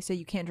 Yeah. They say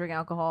you can't drink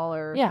alcohol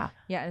or. Yeah.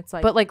 Yeah. It's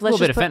like. But like, a little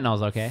bit of fentanyl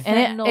is okay.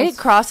 And it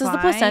crosses the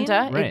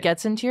placenta. Right. It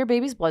gets into your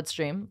baby's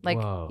bloodstream. Like,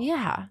 whoa.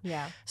 Yeah.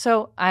 Yeah.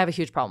 So I have a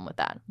huge problem with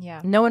that.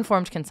 Yeah. No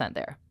informed consent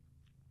there.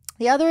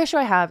 The other issue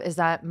I have is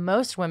that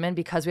most women,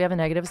 because we have a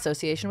negative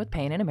association with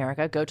pain in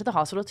America, go to the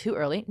hospital too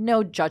early.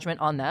 No judgment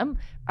on them.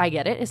 I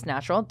get it. It's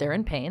natural. They're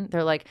in pain.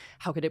 They're like,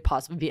 how could it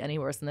possibly be any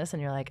worse than this?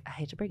 And you're like, I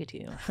hate to break it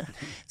to you.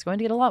 It's going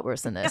to get a lot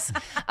worse than this.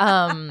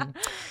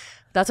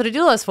 That's what a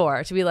doula is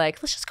for, to be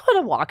like, let's just go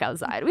on a walk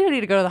outside. We don't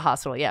need to go to the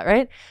hospital yet,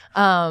 right?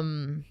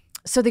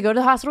 So they go to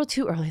the hospital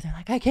too early. They're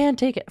like, I can't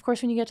take it. Of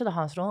course, when you get to the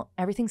hospital,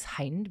 everything's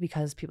heightened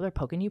because people are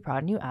poking you,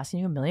 prodding you, asking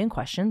you a million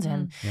questions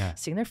and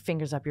sticking their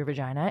fingers up your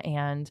vagina.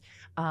 And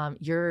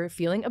you're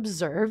feeling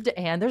observed,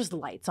 and there's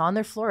lights on.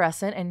 They're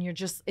fluorescent, and you're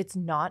just, it's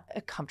not a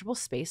comfortable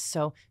space.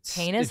 So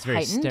pain is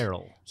heightened. It's very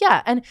sterile.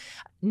 Yeah. And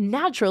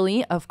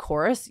naturally, of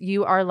course,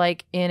 you are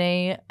like in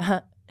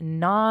a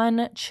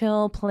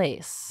non-chill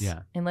place. Yeah.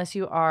 Unless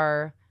you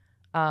are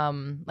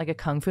like a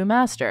kung fu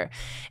master.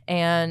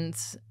 And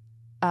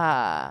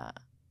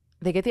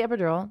they get the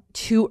epidural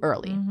too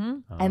early.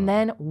 Mm-hmm. And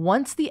then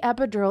once the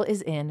epidural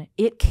is in,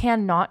 it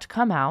cannot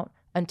come out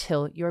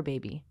until your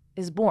baby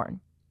is born.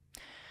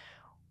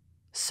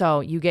 So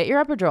you get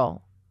your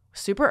epidural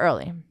super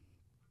early.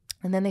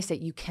 And then they say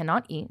you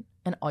cannot eat,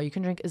 and all you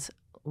can drink is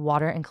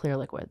water and clear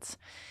liquids.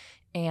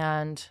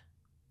 And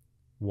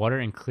Water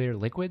and clear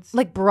liquids?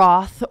 Like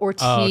broth or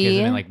tea. Oh, okay.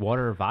 So then like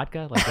water or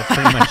vodka? Like that's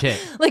pretty much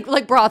it.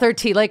 like broth or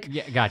tea. Like,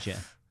 Yeah, gotcha.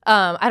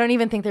 I don't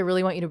even think they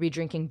really want you to be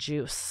drinking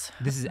juice.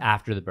 This is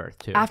after the birth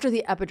too. After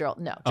the epidural.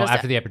 No. Oh,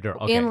 after the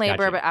epidural. Okay, in labor,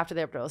 gotcha. but after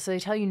the epidural. So they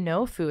tell you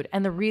no food.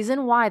 And the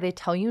reason why they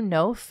tell you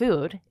no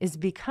food is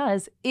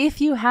because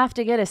if you have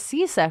to get a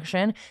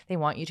C-section, they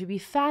want you to be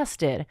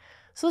fasted.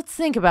 So let's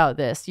think about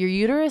this. Your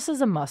uterus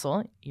is a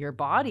muscle. Your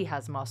body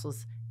has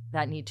muscles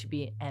that need to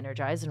be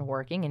energized and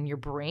working, and your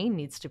brain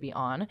needs to be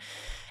on.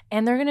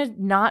 And they're going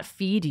to not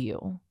feed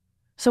you.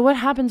 So what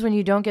happens when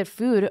you don't get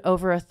food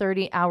over a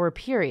 30-hour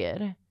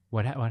period?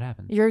 What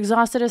happened? You're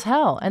exhausted as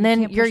hell. And then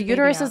can't your push the baby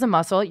uterus out. is a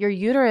muscle. Your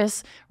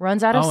uterus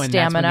runs out of and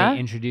stamina. that's when they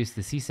introduced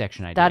the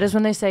C-section idea. That is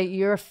when they say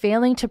you're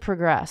failing to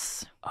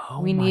progress. Oh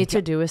We my need to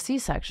God. do a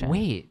C-section.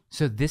 Wait,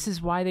 so this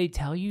is why they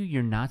tell you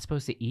you're not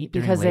supposed to eat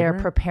during Because they are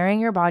labor?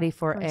 preparing your body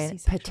for For a a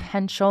C-section.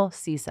 potential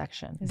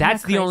C-section. Isn't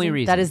That's that the only crazy?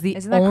 reason. That is the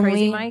Isn't that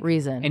crazy, only Mike?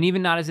 reason. And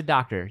even not as a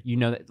doctor, you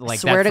know that, like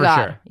Swear that to for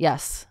God. sure.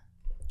 Yes.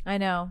 I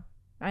know.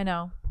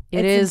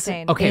 It It's is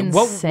insane. Okay,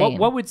 insane.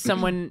 what would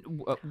someone?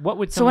 What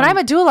would So someone? when I'm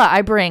a doula,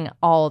 I bring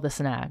all the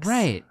snacks.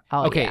 right.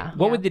 Oh, okay, yeah.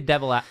 what Yeah. would the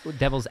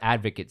devil's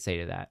advocate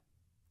say to that?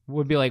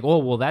 Would be like, oh,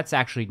 well, that's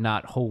actually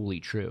not wholly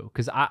true,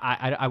 because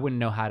I wouldn't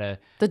know how to.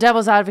 The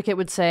devil's advocate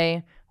would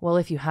say, well,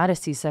 if you had a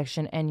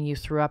C-section and you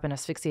threw up and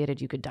asphyxiated,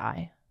 you could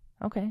die.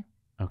 Okay.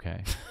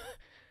 Okay.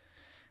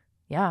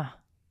 Yeah,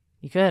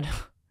 you could.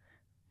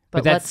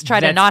 But that's- let's try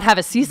to that's- not have a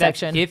That's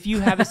C-section. if you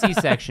have a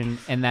C-section,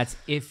 and that's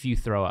if you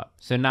throw up.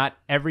 So not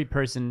every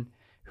person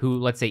who,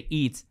 let's say,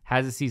 eats,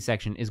 has a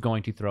C-section is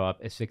going to throw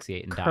up,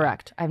 asphyxiate, and die.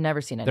 Correct. I've never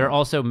seen it. There are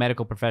also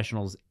medical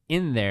professionals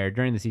in there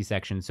during the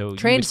C-section, so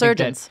Trained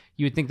surgeons.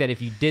 You would think that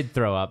if you did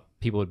throw up,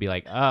 people would be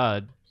like,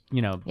 Yeah,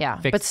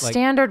 fix, but like,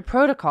 standard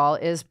protocol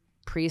is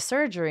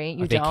pre-surgery.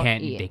 You they don't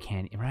can't, eat. they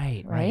can't,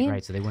 right.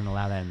 Right? So they wouldn't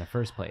allow that in the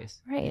first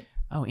place. Right.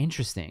 Oh,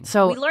 interesting.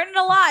 So We learned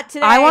a lot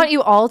today. I want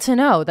you all to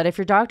know that if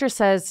your doctor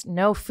says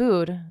no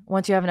food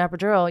once you have an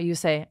epidural, you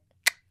say,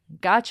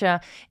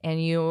 gotcha,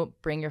 and you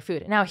bring your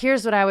food. Now,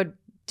 here's what I would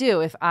do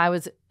if I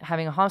was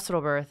having a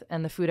hospital birth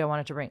and the food I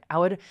wanted to bring. I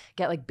would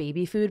get like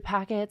baby food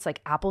packets,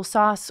 like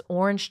applesauce,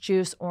 orange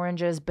juice,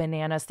 oranges,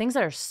 bananas, things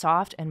that are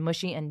soft and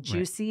mushy and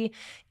juicy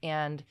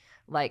and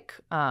like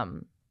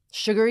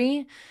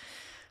sugary.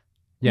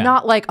 Yeah.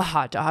 Not like a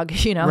hot dog,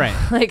 you know? Right.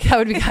 Like that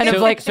would be kind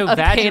of like a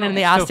pain in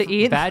the ass to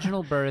eat.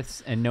 Vaginal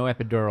births and no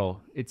epidural,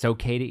 it's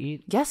okay to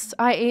eat? Yes,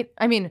 I ate.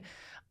 I mean,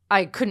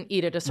 I couldn't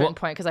eat at a certain Well-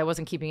 point because I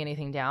wasn't keeping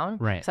anything down.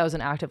 Right. Because I was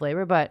in active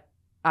labor. But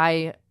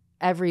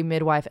every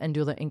midwife and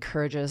doula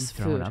encourages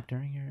Throwing food. up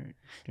during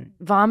your...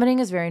 Vomiting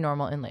is very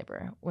normal in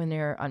labor when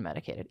you're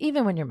unmedicated,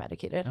 even when you're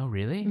medicated. Oh,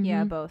 really?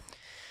 Yeah, Mhm. both.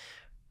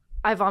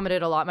 I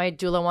vomited a lot. My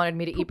doula wanted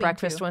me to eat Pooping,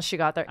 breakfast too. once she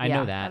got there. I yeah. know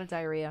A lot that. of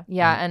diarrhea.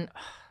 Yeah, and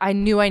I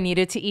knew I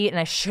needed to eat, and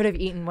I should have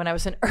eaten when I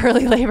was in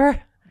early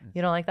labor.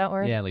 You don't like that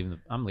word? Yeah,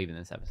 I'm leaving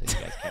this episode. You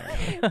guys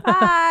carry on.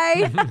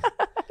 Bye.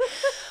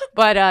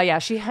 But yeah,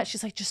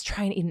 she's like, just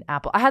try and eat an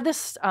apple. I had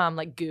this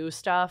like goo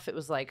stuff. It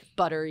was like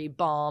buttery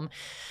balm.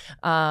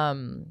 I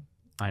know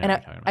And what you're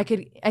talking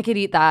about. I could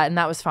eat that, and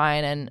that was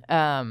fine.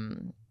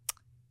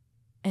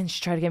 And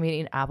she tried to get me to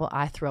eat an apple.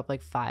 I threw up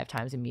like 5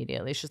 times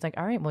immediately. She's like,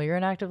 all right, well, you're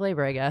in active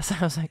labor, I guess. I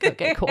was like,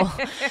 okay, cool.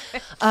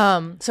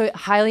 So I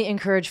highly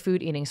encourage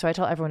food eating. So I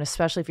tell everyone,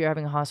 especially if you're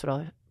having a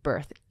hospital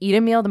birth, eat a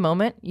meal the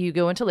moment you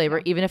go into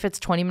labor, even if it's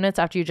 20 minutes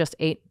after you just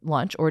ate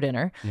lunch or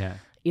dinner. Yeah.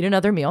 Eat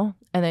another meal,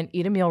 and then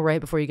eat a meal right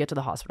before you get to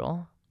the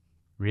hospital.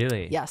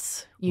 Really?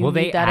 Yes. You Will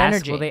need they that ask?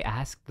 energy. Will they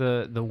ask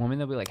the woman?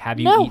 They'll be like, "Have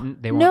you No, eaten?"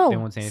 They no.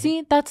 won't say anything.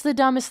 See, that's the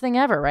dumbest thing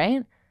ever,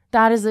 right?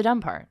 That is the dumb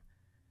part.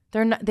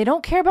 They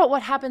don't care about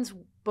what happens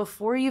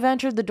before you've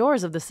entered the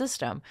doors of the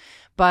system,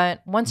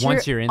 but once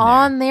you're in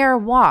on their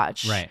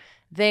watch, Right.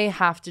 they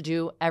have to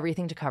do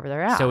everything to cover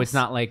their ass. So it's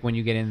not like when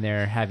you get in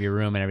there, have your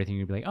room and everything.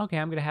 You'd be like, "Okay,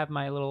 I'm gonna have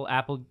my little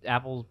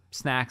apple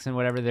snacks and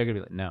whatever." They're gonna be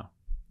like, "No."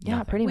 Yeah,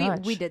 nothing." pretty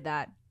much. We did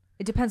that.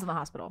 It depends on the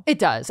hospital. It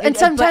does, It- and but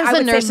sometimes I the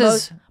would say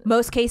nurses.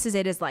 most cases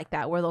it is like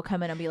that, where they'll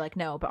come in and be like,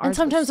 no, but ours And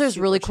sometimes was there's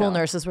super really cool chill.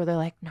 nurses where they're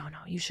like, no,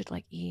 you should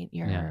like eat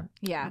your Yeah.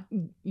 Yeah,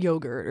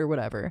 yogurt or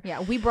whatever.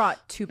 yeah. We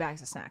brought 2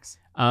 bags of snacks.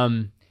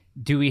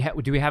 Do we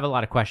have a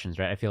lot of questions?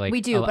 Right. I feel like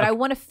We do, but I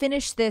want to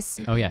finish this.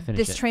 Oh yeah, finish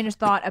This it. train of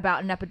thought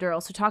about an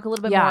epidural. So talk a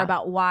little bit Yeah. more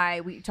about why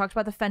we talked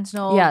about the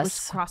fentanyl, Yes.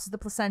 which crosses the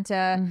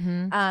placenta.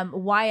 Mhm.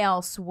 Why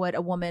else would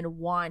a woman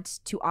want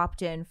to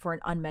opt in for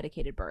an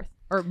unmedicated birth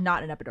or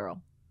not an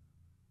epidural?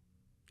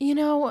 You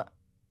know,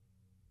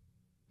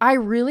 I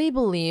really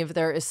believe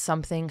there is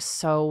something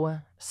so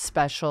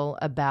special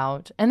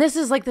about, and this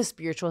is like the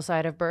spiritual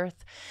side of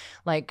birth,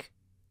 like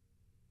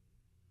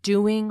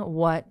doing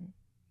what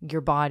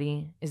your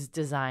body is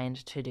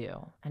designed to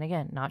do. And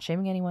again, not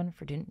shaming anyone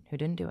who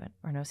didn't do it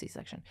or no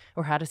C-section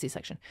or had a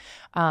C-section.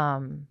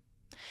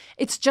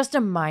 It's just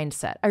a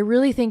mindset. I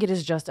really think it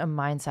is just a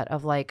mindset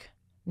of like,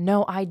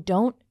 no, I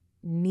don't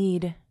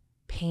need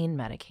pain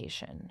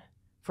medication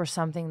for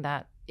something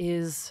that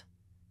is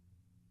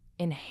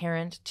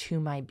inherent to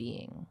my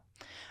being.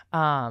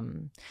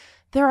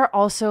 There are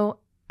also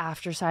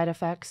after side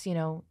effects,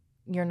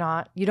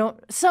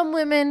 some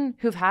women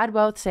who've had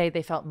both say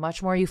they felt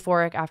much more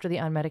euphoric after the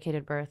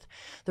unmedicated birth.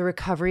 The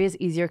recovery is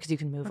easier because you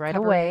can move right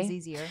away. Is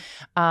easier.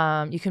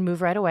 You can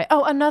move right away.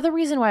 Oh, another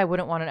reason why I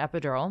wouldn't want an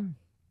epidural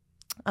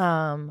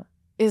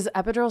is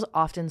epidurals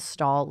often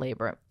stall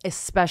labor,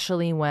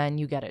 especially when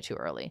you get it too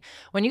early.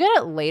 When you get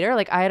it later,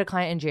 like I had a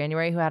client in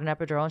January who had an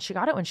epidural and she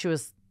got it when she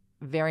was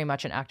very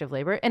much in active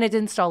labor, and it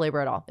didn't stall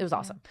labor at all. It was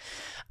awesome.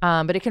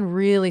 But it can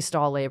really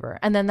stall labor.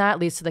 And then that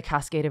leads to the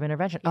cascade of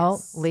intervention.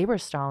 Yes. Oh, labor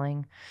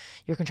stalling.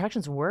 Your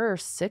contractions were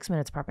 6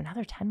 minutes apart, but now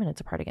they're 10 minutes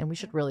apart again. We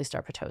should really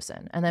start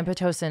Pitocin. And then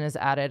Pitocin is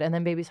added, and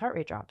then baby's heart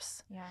rate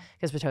drops. Yeah.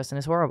 Because Pitocin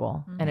is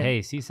horrible. And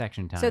Hey,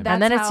 C-section time. So that's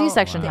And then it's how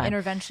C-section the time.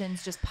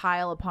 interventions just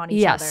pile upon each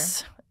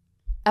yes.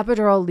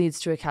 Epidural leads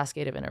to a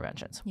cascade of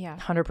interventions. Yeah.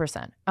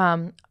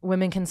 100%.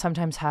 Women can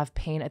sometimes have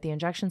pain at the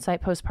injection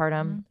site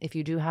postpartum. If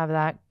you do have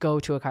that, go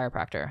to a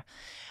chiropractor.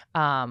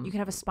 other. You could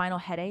have a spinal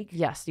headache.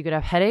 Yes, you could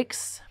have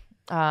headaches.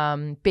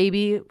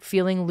 Baby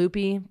feeling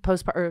loopy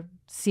postpartum, or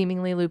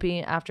seemingly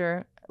loopy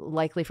after,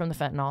 likely from the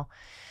fentanyl.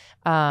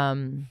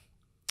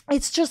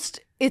 It's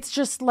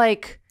just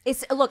like,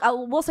 Look,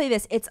 we'll say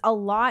this. It's a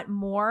lot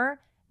more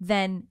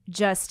than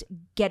just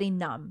getting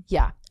numb.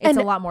 yeah. It's And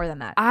a lot more than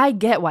that. I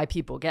get why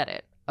people get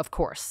it. Of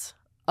course.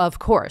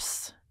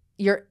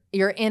 You're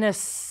in a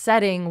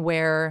setting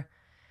where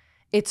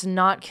it's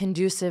not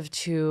conducive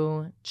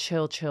to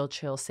chill,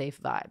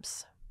 safe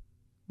vibes.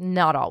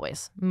 Not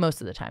always,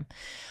 most of the time.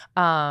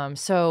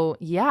 So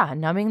yeah,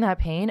 numbing that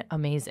pain,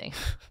 amazing.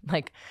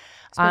 Like,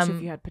 Especially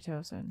if you had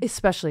Pitocin.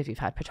 especially if you've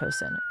had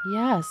Pitocin.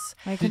 Yes.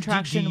 My do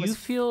contraction you was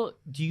feel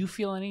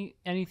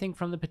anything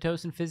from the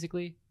Pitocin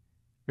physically?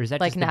 Or is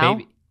that Like just now? the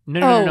baby?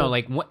 No. Oh.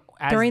 Like what,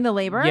 during the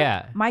labor.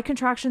 Yeah. My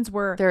contractions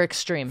were They're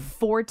extreme.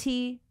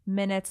 40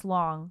 minutes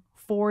long.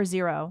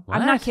 40. I'm What?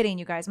 not kidding,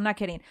 you guys. I'm not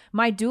kidding.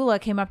 My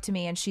doula came up to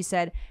me and she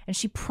said, and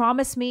she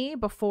promised me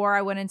before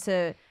I went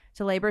into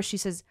labor, she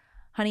says,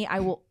 honey, I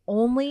will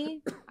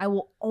only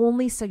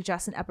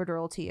suggest an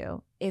epidural to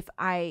you if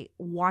I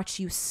watch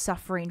you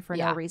suffering for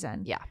no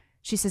reason. Yeah.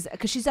 She says,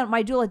 because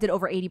my doula did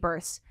over 80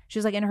 births. She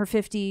was like in her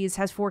 50s,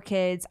 has 4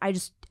 kids. I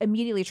just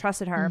immediately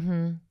trusted her.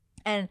 Mm-hmm.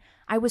 And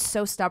I was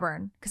so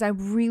stubborn because I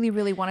really,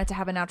 really wanted to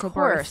have a natural Of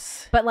course.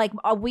 birth. But like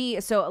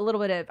so a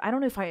little bit of, I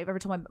don't know if I ever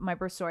told my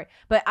birth story,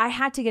 but I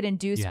had to get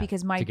induced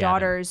because my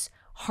daughter's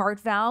heart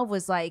valve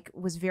was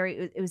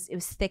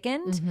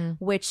thickened,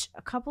 which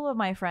a couple of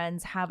my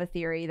friends have a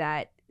theory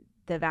that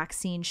the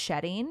vaccine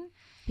shedding,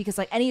 because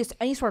like any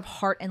sort of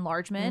heart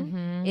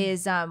enlargement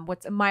is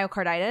what's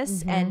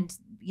myocarditis, and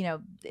you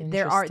know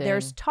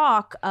there's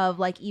talk of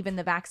like even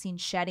the vaccine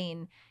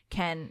shedding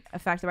can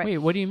affect the right. Wait,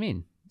 what do you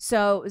mean?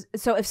 So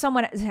if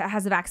someone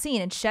has a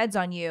vaccine and sheds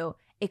on you,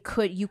 you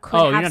could Oh,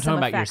 have you're not some talking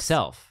about effects.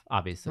 yourself,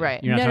 obviously.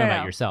 Right. You're not No, talking no,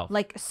 about no. yourself.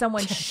 Like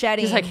someone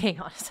shedding. He's like,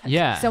 hang on a second.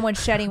 yeah. Someone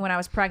shedding when I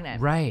was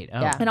pregnant. Right.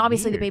 Oh, Yeah. And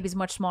obviously weird. the baby's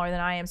much smaller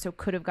than I am, so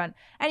could have gone.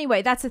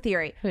 Anyway, that's the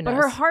theory. Who But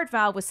her knows? heart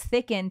valve was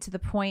thickened to the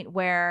point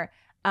where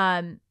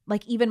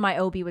like even my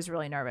OB was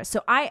really nervous.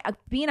 So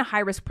being a high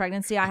risk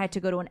pregnancy, I had to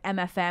go to an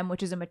MFM,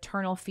 which is a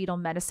maternal fetal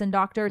medicine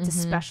doctor. It's a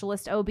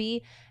specialist OB.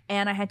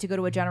 And I had to go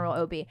to a general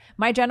OB.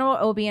 My general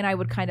OB and I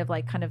would kind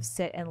of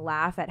sit and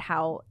laugh at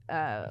how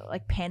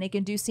like panic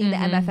inducing the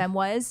MFM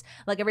was.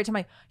 Like every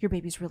time your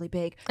baby's really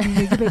big,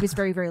 your baby's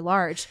very, very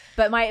large.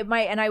 But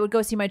and I would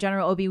go see my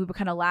general OB, we would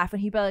kind of laugh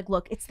and he'd be like,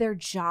 look, it's their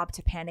job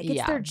to panic.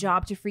 It's their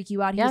job to freak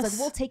you out. He was like,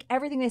 we'll take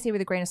everything they say with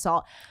a grain of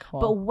salt.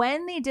 Cool. But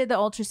when they did the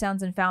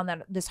ultrasounds and found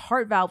that this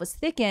heart valve was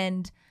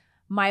thickened,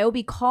 my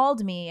OB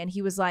called me and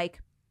he was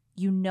like,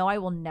 I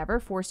will never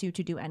force you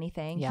to do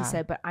anything. Yeah. He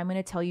said, but I'm going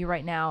to tell you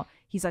right now,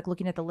 he's like,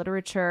 looking at the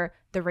literature,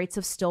 the rates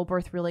of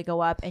stillbirth really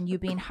go up, and you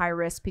being high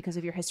risk because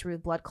of your history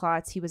with blood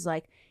clots, he was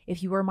like,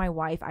 if you were my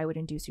wife, I would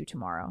induce you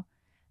tomorrow.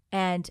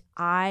 And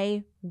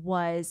I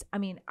was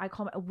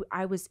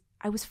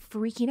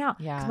freaking out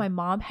because my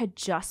mom had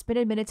just been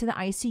admitted to the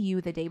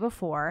ICU the day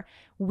before.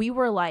 We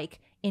were like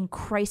in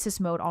crisis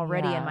mode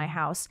already in my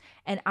house.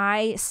 And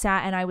I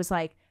sat and I was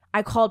like,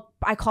 I called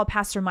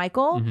Pastor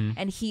Michael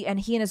and he and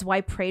his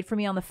wife prayed for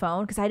me on the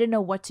phone because I didn't know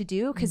what to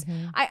do. Because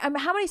I'm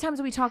how many times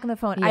did we talk on the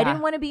phone? Yeah. I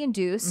didn't want to be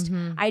induced.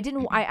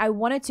 I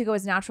wanted to go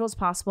as natural as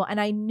possible. And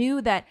I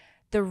knew that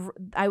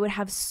I would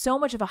have so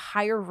much of a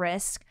higher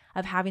risk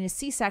of having a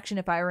C-section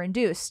if I were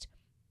induced.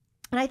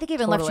 And I think I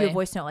even left you a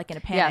voice note like in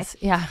a panic. Yes.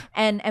 Yeah.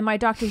 And my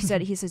doctor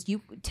he says,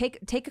 you take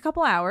a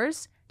couple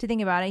hours to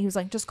think about it. He was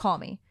like, just call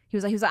me. He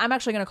was like, I'm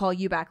actually going to call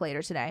you back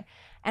later today.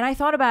 And I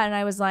thought about it and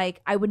I was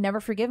like, I would never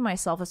forgive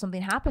myself if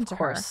something happened to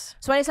her.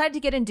 So I decided to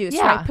get induced.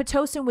 Yeah. Right?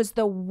 Pitocin was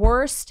the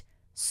worst,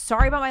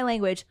 sorry about my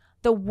language,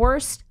 the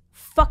worst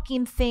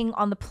fucking thing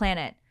on the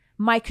planet.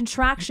 My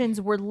contractions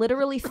were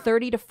literally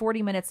 30 to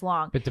 40 minutes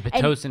long. But the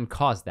Pitocin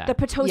caused that. The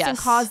Pitocin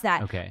caused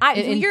that. Okay.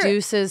 It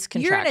induces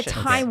contractions. You're in a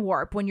time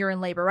warp when you're in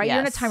labor, right? Yes.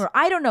 You're in a time warp.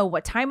 I don't know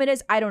what time it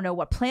is. I don't know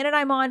what planet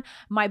I'm on.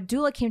 My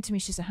doula came to me.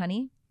 She said,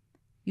 honey,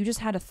 you just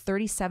had a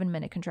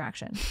 37-minute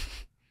contraction.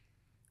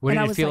 What And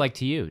I did it was feel like- like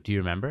to you? Do you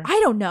remember? I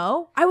don't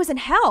know. I was in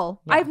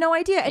hell. Yeah. I have no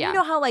idea. And Yeah. you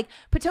know how like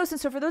Pitocin,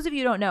 so for those of you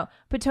who don't know,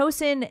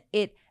 Pitocin,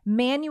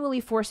 manually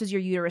forces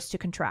your uterus to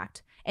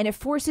contract. And it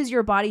forces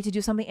your body to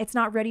do something it's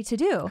not ready to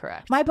do.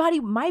 Correct. My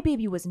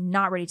baby was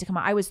not ready to come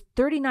out. I was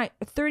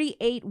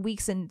 38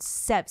 weeks and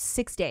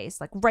 6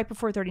 days, like right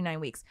before 39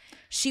 weeks.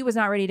 She was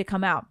not ready to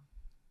come out.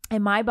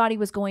 And my body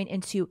was going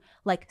into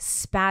like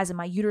spasm.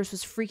 My uterus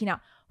was freaking out.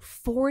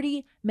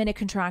 40-minute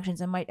contractions.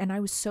 And I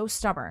was so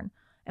stubborn.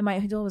 And my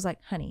doula was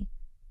like, honey,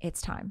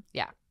 it's time.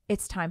 Yeah.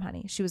 It's time,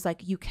 honey. She was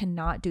like, you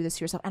cannot do this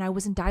to yourself. And I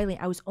wasn't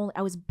dilating.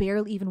 I was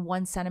barely even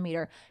 1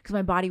 centimeter because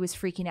my body was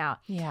freaking out.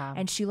 Yeah.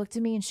 And she looked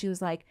at me and she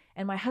was like,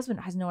 and my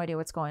husband has no idea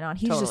what's going on.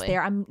 He's just Totally.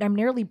 there. I'm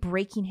nearly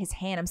breaking his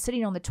hand. I'm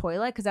sitting on the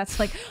toilet because that's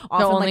like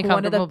often only like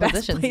one of the comfortable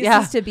best positions. places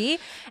Yeah. to be.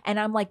 And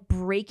I'm like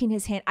breaking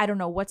his hand. I don't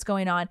know what's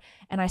going on.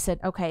 And I said,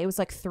 okay, it was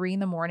like 3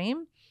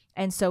 a.m.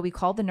 And so we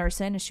called the nurse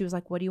in and she was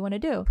like, what do you want to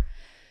do?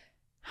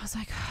 I was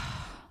like,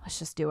 let's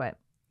just do it.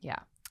 Yeah.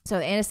 So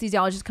the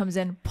anesthesiologist comes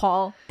in,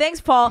 Paul,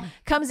 thanks Paul,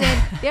 comes in.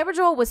 The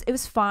epidural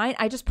was fine.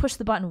 I just pushed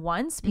the button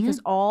once because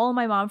all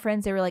my mom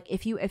friends, they were like,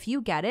 if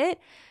you get it,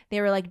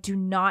 they were like, do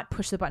not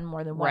push the button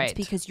more than once Right.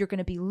 because you're going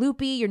to be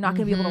loopy. You're not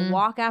going to be able to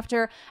walk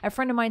after. A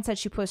friend of mine said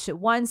she pushed it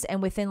once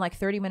and within like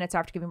 30 minutes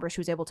after giving birth, she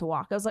was able to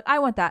walk. I was like, I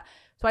want that.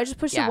 So I just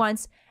pushed it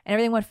once and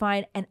everything went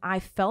fine. And I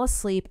fell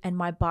asleep and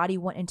my body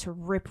went into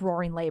rip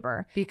roaring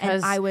labor.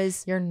 Because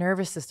and your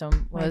nervous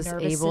system was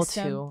nervous able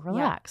system, to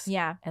relax.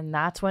 Yeah. And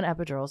that's when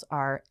epidurals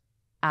are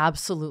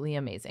absolutely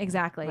amazing.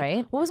 Exactly.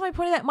 Right? What was my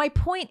point of that? My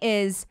point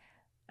is,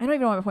 I don't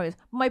even know what my point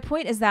is. My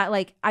point is that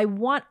like I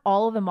want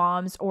all of the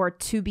moms or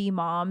to-be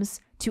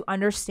moms to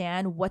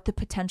understand what the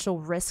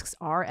potential risks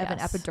are of an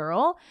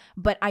epidural.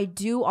 But I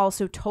do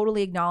also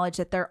totally acknowledge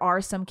that there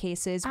are some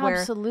cases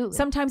where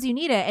sometimes you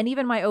need it. And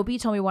even my OB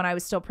told me when I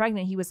was still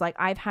pregnant, he was like,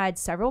 I've had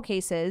several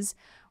cases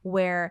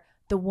where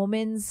the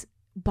woman's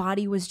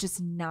body was just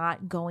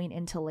not going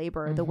into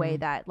labor the way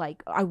that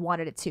like I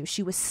wanted it to.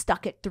 She was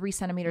stuck at 3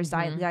 centimeters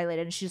dilated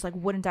and she just like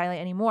wouldn't dilate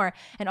anymore.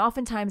 And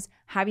oftentimes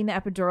having the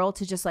epidural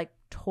to just like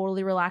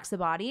totally relax the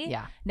body.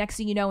 Yeah. Next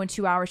thing you know, in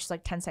 2 hours, she's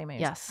like 10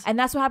 centimeters. Yes. And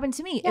that's what happened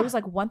to me. Yeah. It was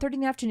like 1:30 in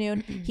the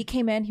afternoon. He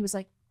came in. He was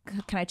like,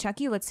 can I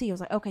check you? Let's see. I was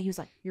like, okay. He was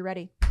like, you're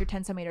ready. You're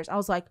 10 centimeters. I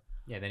was like,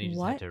 Yeah, then you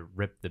just have to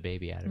rip the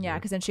baby out of yeah, your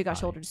because then she got body.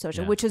 shoulder dystocia,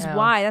 Yeah. which is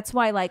that's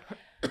why like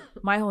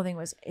my whole thing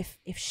was if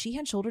she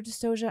had shoulder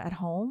dystocia at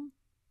home.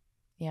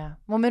 Yeah.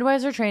 Well,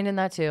 midwives are trained in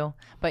that too.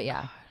 But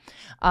yeah.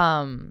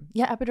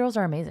 Epidurals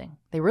are amazing.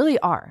 They really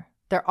are.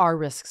 There are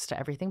risks to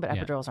everything, but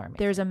epidurals are amazing.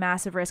 There's a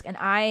massive risk. And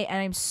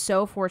I'm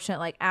so fortunate.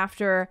 Like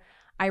after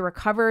I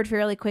recovered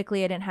fairly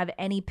quickly, I didn't have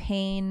any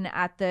pain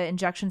at the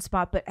injection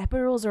spot, but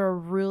epidurals are a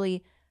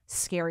really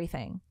scary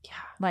thing. Yeah.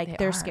 Like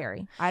they're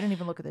scary. I don't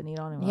even look at the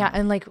needle anymore. Yeah.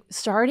 And like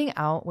starting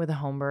out with a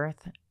home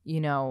birth,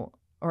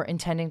 or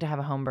intending to have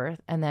a home birth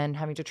and then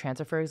having to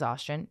transfer for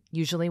exhaustion.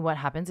 Usually what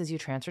happens is you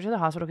transfer to the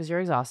hospital because you're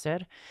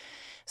exhausted.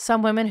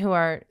 Some women who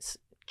are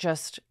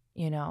just,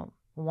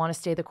 want to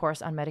stay the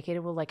course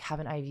unmedicated will like have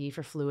an IV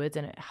for fluids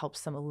and it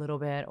helps them a little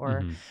bit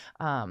or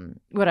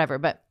whatever.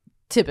 But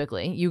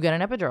typically you get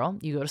an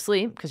epidural, you go to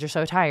sleep because you're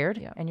so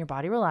tired and your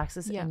body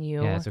relaxes and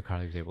you. Yeah, so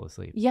Carly was able to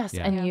sleep. Yes.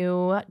 Yeah. And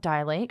you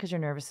dilate because your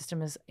nervous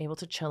system is able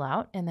to chill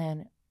out. And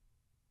then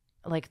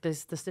like the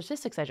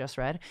statistics I just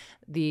read,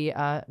 the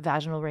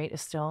vaginal rate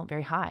is still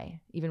very high,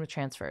 even with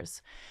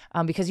transfers,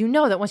 because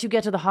that once you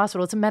get to the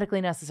hospital, it's a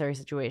medically necessary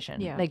situation.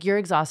 Yeah. Like you're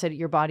exhausted,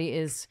 your body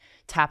is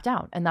tapped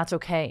out, and that's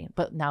okay.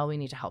 But now we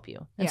need to help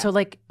you. And so,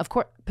 like, of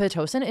course,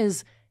 Pitocin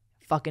is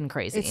fucking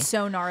crazy. It's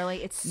so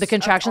gnarly. The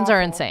contractions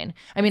are insane.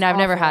 I mean, I've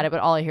never had it, but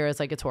all I hear is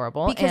like it's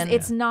horrible because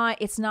it's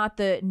not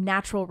the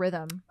natural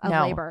rhythm of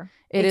labor.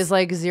 It is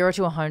like 0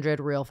 to 100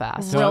 real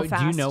fast. So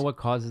do you know what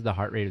causes the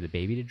heart rate of the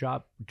baby to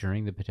drop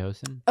during the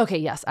Pitocin? Okay,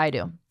 yes, I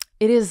do.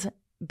 It is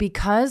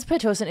because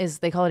Pitocin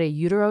they call it a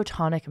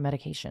uterotonic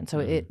medication. So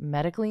it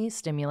medically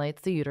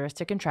stimulates the uterus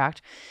to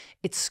contract.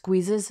 It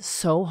squeezes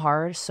so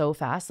hard, so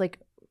fast. Like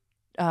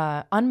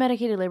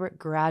unmedicated labor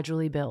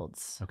gradually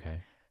builds.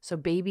 Okay. So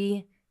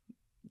baby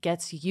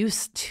gets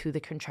used to the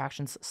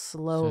contractions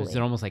slowly. So is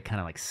it almost like kind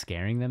of like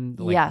scaring them?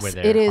 Like, yes,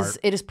 where it is.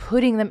 It is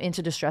putting them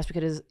into distress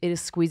because it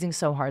is squeezing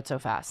so hard so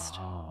fast.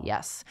 Oh.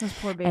 Yes. Those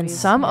poor babies. And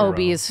some Poor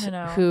OBs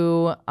Rose.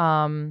 who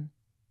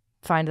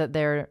find that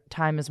their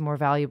time is more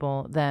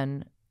valuable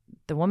than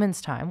the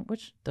woman's time,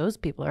 which those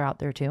people are out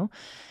there too,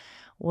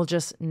 will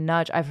just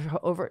nudge.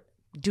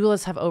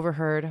 Doulas have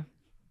overheard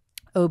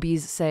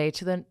OBs say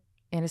to the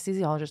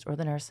anesthesiologist or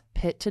the nurse,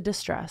 pit to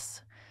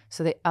distress.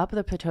 So they up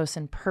the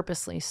Pitocin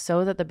purposely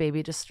so that the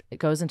baby just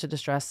goes into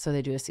distress. So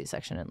they do a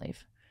C-section and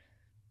leave.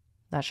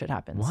 That shit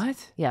happens.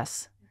 What?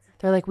 Yes.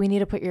 They're like, we need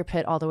to put your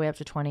pit all the way up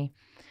to 20.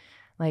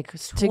 Like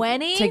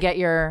 20? to get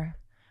your,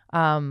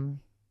 to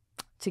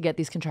get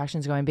these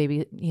contractions going,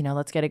 baby,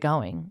 let's get it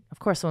going. Of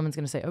course, the woman's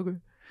going to say, okay.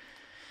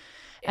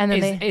 And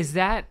then is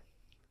that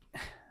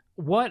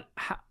what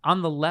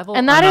on the level?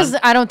 And that is,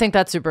 I don't think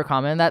that's super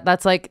common.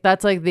 That's like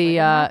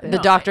the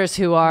doctors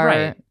who are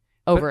right.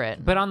 over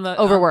it. But on the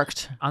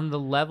overworked. On the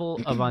level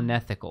of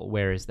unethical,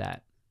 where is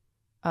that?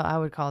 I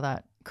would call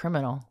that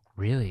criminal.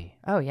 Really?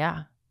 Oh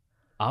yeah.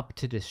 Up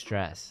to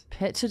distress.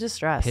 Pit to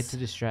distress. Pit to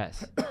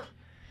distress.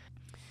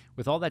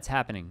 With all that's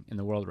happening in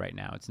the world right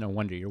now, it's no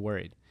wonder you're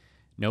worried.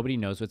 Nobody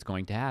knows what's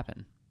going to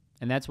happen.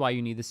 And that's why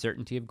you need the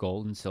certainty of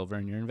gold and silver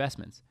in your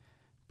investments.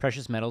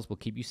 Precious metals will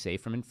keep you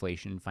safe from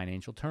inflation and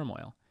financial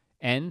turmoil.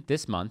 And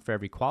this month, for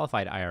every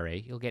qualified IRA,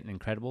 you'll get an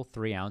incredible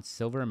 3-ounce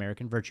silver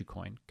American Virtue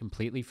coin,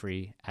 completely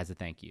free as a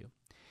thank you.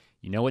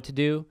 You know what to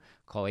do.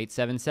 Call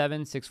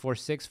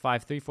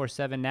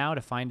 877-646-5347 now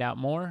to find out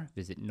more.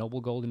 Visit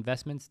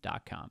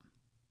noblegoldinvestments.com.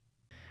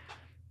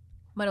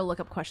 I'm going to look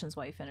up questions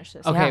while you finish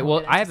this. Okay, Yeah. well, We'll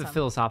get I into have a some.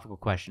 philosophical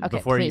question Okay,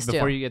 before please you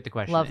do. get the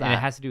question. Love And it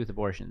that. has to do with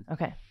abortion.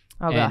 Okay.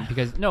 Oh, And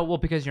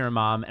God. because you're a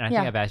mom, and I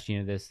think Yeah. I've asked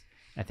Gina this.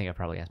 I think I've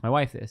probably asked my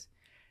wife this.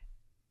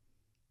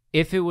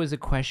 If it was a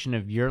question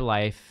of your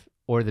life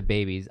or the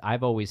baby's,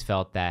 I've always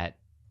felt that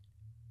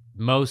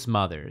most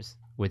mothers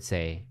would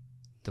say,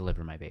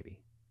 deliver my baby.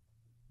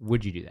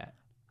 Would you do that?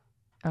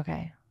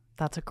 Okay.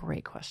 That's a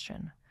great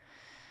question.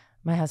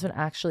 My husband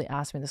actually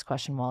asked me this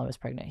question while I was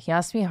pregnant. He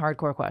asked me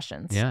hardcore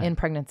questions in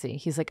pregnancy.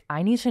 He's like,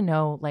 I need to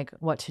know like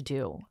what to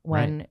do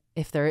when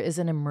if there is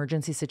an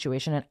emergency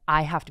situation and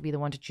I have to be the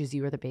one to choose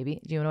you or the baby.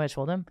 Do you know what I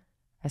told him?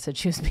 I said,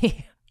 choose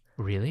me.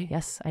 Really?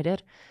 Yes, I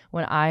did.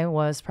 When I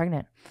was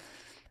pregnant.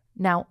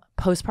 Now,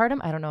 postpartum,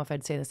 I don't know if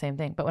I'd say the same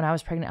thing, but when I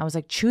was pregnant, I was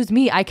like, choose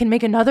me. I can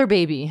make another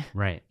baby.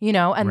 Right. You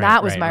know, and Right,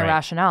 that was right, my right.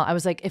 rationale. I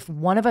was like, if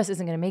one of us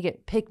isn't going to make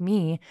it, pick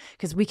me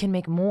because we can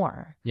make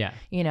more, Yeah.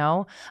 you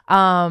know?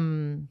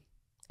 And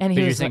he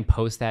But you're was saying like,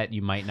 post that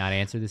you might not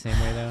answer the same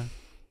way though?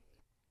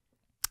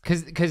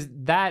 Because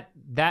that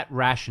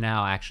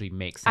rationale actually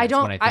makes sense. I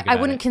don't, When I, think I about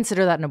wouldn't it.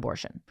 consider that an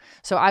abortion.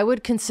 So I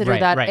would consider Right,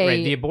 that right, a,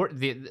 right.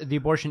 The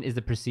abortion is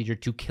the procedure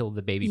to kill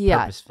the baby Yeah,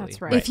 purposefully.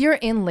 that's right. if you're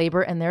in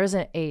labor and there is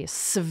a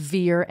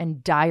severe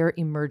and dire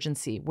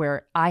emergency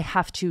where I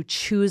have to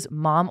choose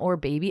mom or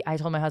baby, I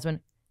told my husband,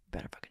 you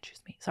better fucking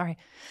choose me. Sorry.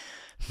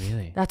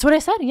 Really? That's what I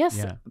said. Yes.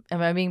 Yeah.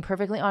 Am I being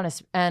perfectly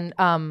honest? And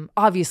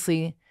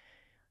obviously,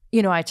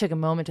 you know, I took a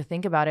moment to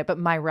think about it, but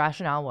my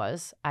rationale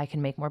was I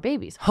can make more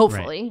babies.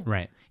 Hopefully.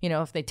 Right. You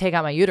know, if they take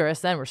out my uterus,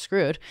 then we're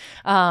screwed.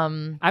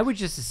 I would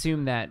just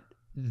assume that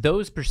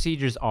those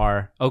procedures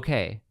are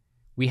okay.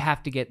 We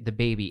have to get the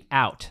baby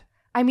out,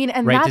 I mean,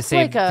 and right? that's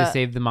To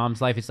save the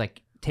mom's life. It's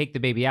like, take the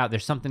baby out.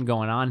 There's something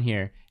going on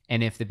here.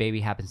 And if the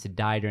baby happens to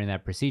die during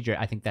that procedure,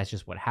 I think that's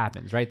just what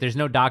happens, right? There's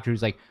no doctor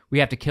who's like, we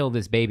have to kill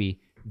this baby,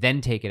 then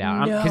take it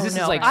out. No, Because this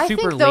is like I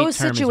super think late those term is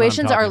what I'm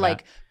situations are talking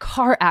like about.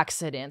 car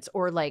accidents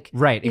or like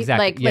Right,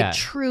 exactly, yeah. like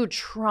true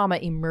trauma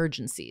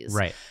emergencies.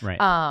 Right.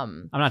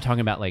 Um, I'm not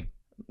talking about like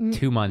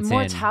 2 months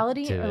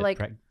mortality in to, or like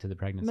to the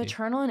pregnancy.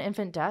 maternal and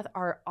infant death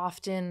are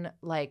often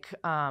like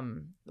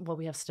well,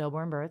 we have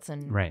stillborn births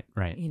and Right.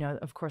 you know,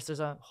 of course there's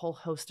a whole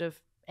host of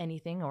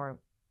anything or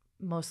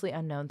mostly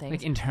unknown things.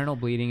 Like internal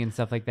bleeding and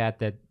stuff like that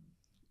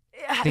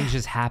things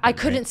just happen. I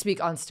couldn't right?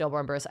 speak on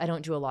stillborn births. I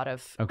don't do a lot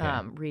of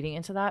reading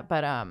into that,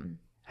 but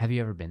Have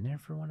you ever been there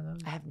for one of those?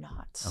 I have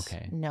not.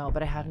 Okay. No,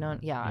 but I have known.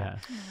 Yeah.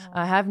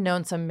 I have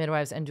known some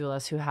midwives and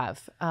doulas who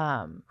have.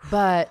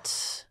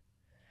 But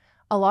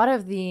a lot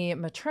of the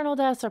maternal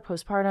deaths are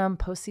postpartum,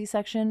 post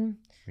C-section.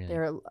 Really?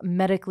 They're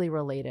medically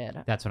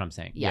related. That's what I'm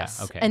saying. Yes.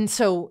 Yeah. Okay. And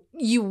so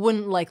you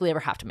wouldn't likely ever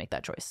have to make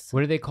that choice.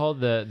 What are they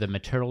called? The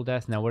maternal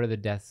death? Now, what are the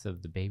deaths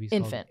of the babies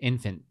called?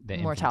 Infant. The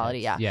infant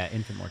Mortality, deaths. yeah. Yeah,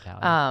 infant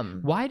mortality.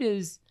 Why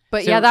does...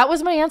 But so- yeah, that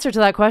was my answer to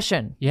that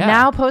question. Yeah.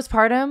 Now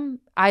postpartum,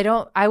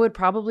 I would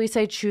probably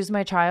say choose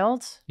my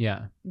child.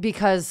 Yeah.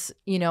 Because,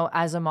 you know,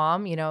 as a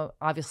mom, you know,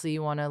 obviously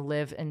you want to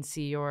live and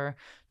see your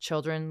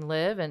children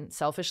live and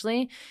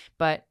selfishly.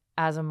 But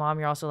as a mom,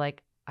 you're also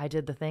like, I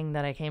did the thing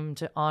that I came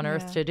to on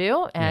earth to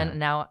do. And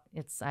now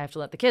I have to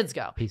let the kids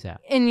go. Peace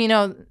out. And, you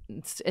know,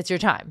 it's your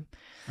time.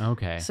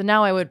 Okay. So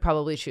now I would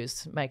probably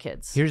choose my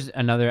kids.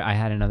 I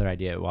had another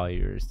idea while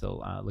you were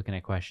still looking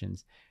at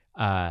questions.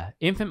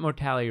 Infant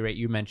mortality rate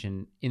you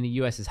mentioned in the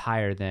U.S. is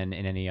higher than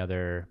in any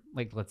other,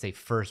 like, let's say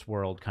first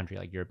world country,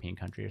 like European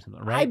country or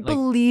something, right? I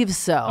believe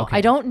so. Okay.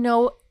 I don't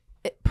know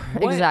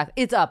What?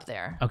 exactly. It's up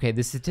there. Okay,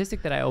 the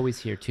statistic that I always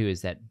hear too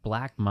is that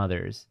Black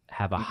mothers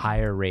have a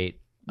higher rate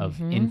of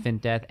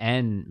infant death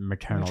and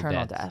maternal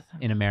death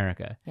in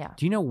America. Yeah.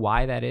 Do you know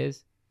why that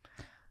is?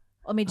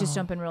 Let me just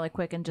jump in really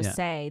quick and just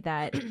say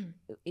that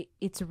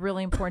it's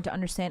really important to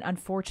understand,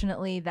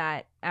 unfortunately,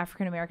 that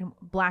African American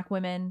Black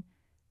women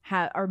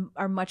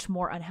are much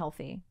more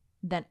unhealthy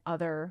than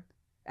other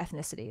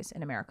ethnicities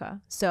in America.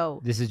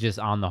 So This is just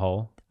on the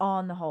whole.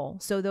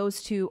 So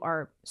those two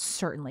are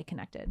certainly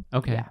connected.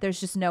 Okay. Yeah. There's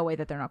just no way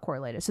that they're not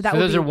correlated. So So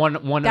would those be are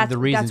one of the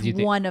reasons that's you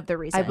think. one of the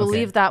reasons. I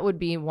believe that would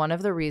be one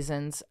of the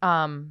reasons.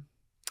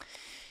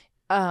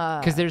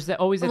 Because there's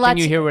always a thing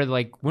you hear where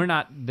like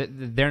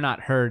they're not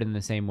heard in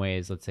the same way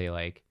as, let's say,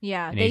 like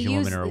an Asian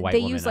woman or a white they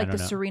woman. use I like don't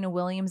the know. Serena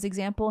Williams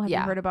example. Have you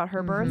heard about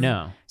her birth?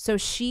 No. So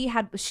she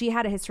had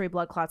a history of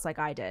blood clots like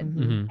I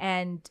did,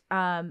 and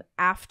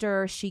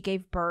after she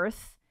gave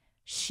birth,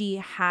 she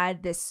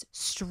had this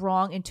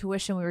strong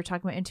intuition. We were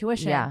talking about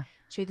intuition. Yeah.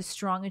 She had the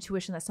strong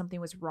intuition that something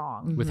was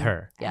wrong. With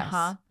her. Yes.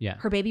 Uh-huh. Yeah.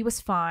 Her baby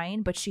was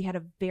fine, but she had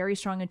a very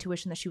strong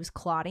intuition that she was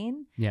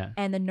clotting. Yeah.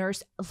 And the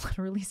nurse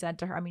literally said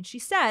to her,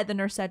 the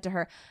nurse said to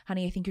her,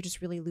 honey, I think you're just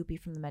really loopy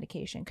from the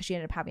medication, because she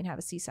ended up having to have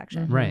a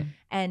C-section. Right.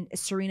 And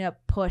Serena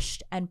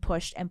pushed and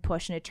pushed and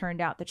pushed, and it turned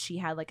out that she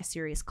had like a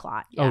serious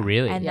clot. Oh,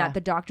 really? And Yeah. that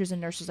the doctors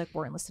and nurses like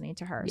weren't listening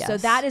to her. Yes. So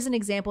that is an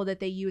example that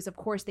they use. Of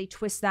course, they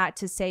twist that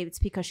to say it's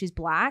because she's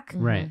black.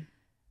 Right.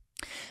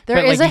 There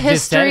But is like a you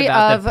just said history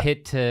about of the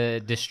pit to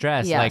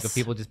distress, like Yes. of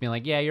people just being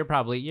like, yeah, Yeah.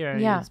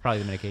 it's probably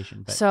the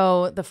medication. But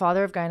So the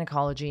father of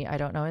gynecology, I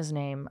don't know his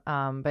name,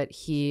 but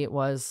he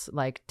was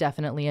like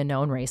definitely a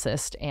known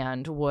racist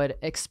and would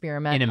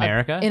experiment in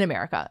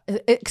America?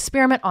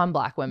 experiment on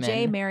black women.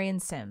 J. Marion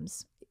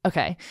Sims.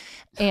 Okay,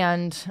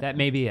 and That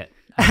may be it.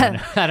 I don't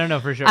know, I don't know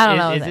for sure. I don't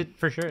know Is then. it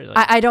for sure?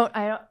 Like, I don't.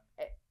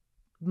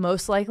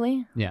 Most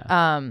likely,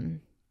 yeah.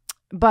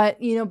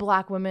 But you know,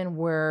 black women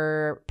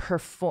were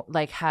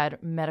had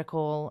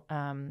medical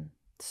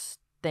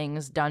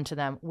things done to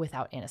them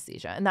without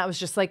anesthesia, and that was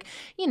just like,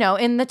 you know,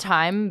 in the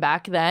time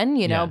back then,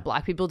 you know, Yeah.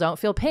 black people don't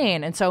feel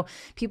pain, and so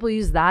people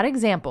use that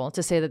example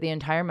to say that the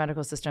entire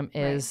medical system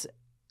is.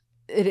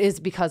 It is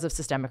because of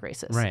systemic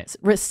racism.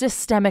 Right.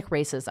 Systemic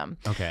racism.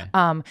 Okay.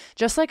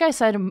 Just like I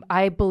said,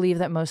 I believe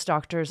that most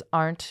doctors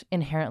aren't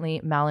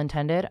inherently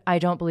malintended. I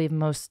don't believe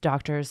most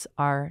doctors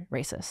are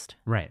racist.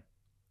 Right.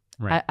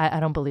 Right. I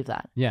don't believe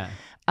that. Yeah.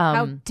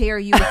 How dare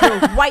you with your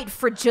white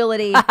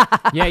fragility?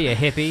 Yeah, you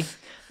hippie.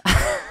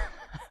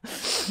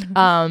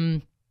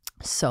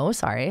 So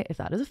sorry if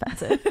that is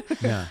offensive.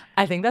 Yeah.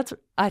 I think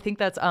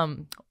that's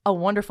a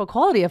wonderful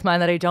quality of mine,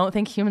 that I don't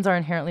think humans are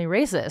inherently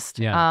racist.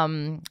 Yeah.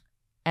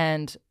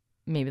 And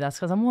maybe that's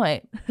because I'm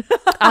white.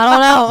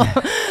 I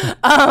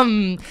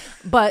don't know.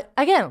 But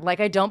again, like,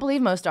 I don't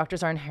believe most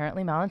doctors are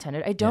inherently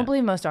malintended. I don't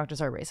believe most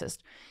doctors are racist.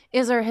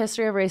 Is there a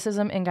history of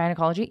racism in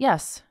gynecology?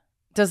 Yes.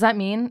 Does that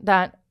mean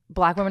that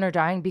black women are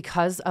dying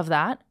because of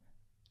that?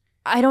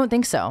 I don't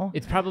think so.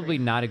 It's probably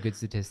not a good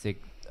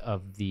statistic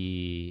of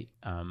the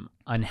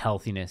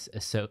unhealthiness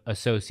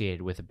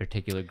associated with a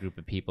particular group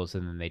of people. So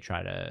then they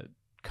try to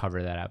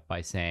cover that up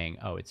by saying,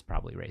 oh, it's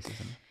probably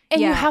racism. And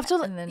Yeah, you have to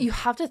and then- you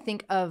have to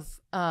think of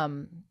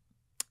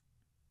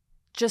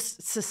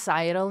just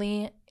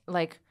societally,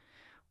 like,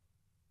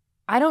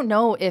 I don't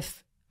know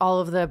if all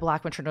of the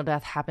black maternal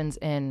death happens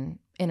in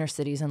inner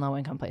cities and low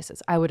income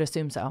places. I would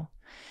assume so.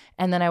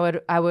 And then I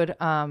would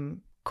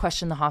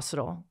question the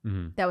hospital.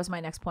 Mm-hmm. That was my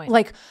next point.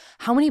 Like,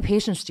 how many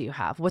patients do you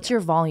have? What's your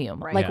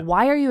volume? Right. Like, Yeah.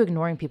 why are you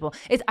ignoring people?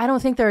 I don't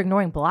think they're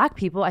ignoring black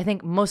people. I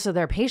think most of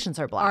their patients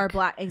are black. Are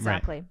black,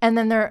 exactly. And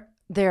then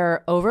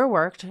they're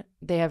overworked.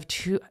 They have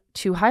too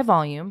high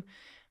volume.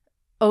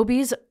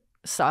 OBs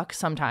suck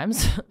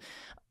sometimes,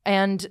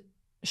 and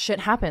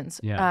shit happens.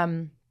 Yeah.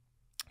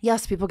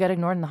 Yes, people get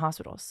ignored in the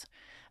hospitals.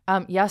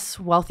 Yes,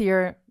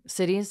 wealthier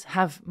cities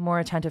have more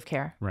attentive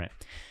care. Right.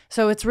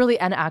 So it's really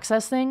an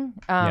access thing.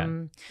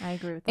 I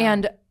agree with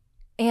that.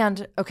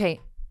 And okay,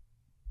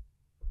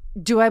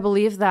 do I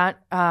believe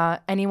that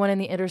anyone in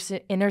the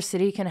inner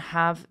city can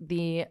have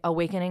the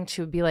awakening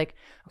to be like,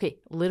 okay,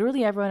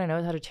 literally everyone I know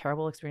has had a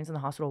terrible experience in the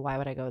hospital. Why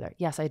would I go there?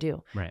 Yes, I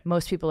do. Right.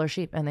 Most people are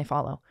sheep and they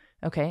follow.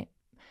 Okay.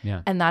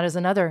 Yeah. And that is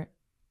another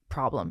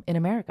problem in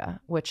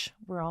America, which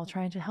we're all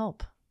trying to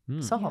help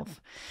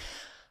solve.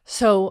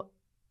 So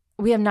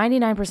we have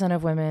 99%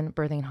 of women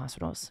birthing in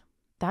hospitals.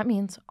 That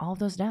means all of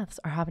those deaths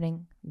are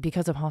happening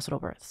because of hospital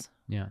births.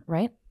 Yeah.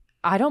 Right?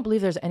 I don't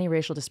believe there's any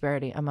racial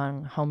disparity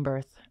among home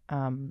birth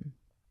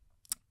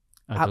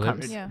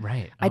outcomes. Yeah.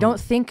 Right. I don't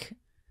think,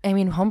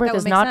 home birth That would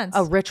is make not sense.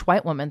 a rich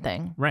white woman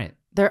thing. Right.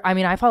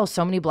 I follow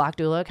so many black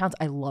doula accounts.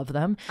 I love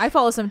them. I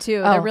follow some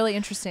too. Oh, They're really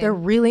interesting. They're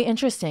really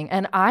interesting.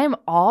 And I'm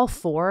all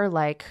for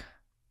like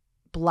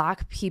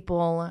black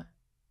people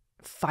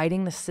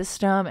fighting the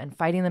system and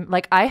fighting them.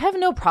 Like, I have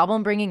no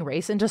problem bringing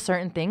race into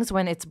certain things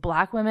when it's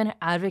black women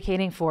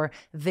advocating for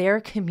their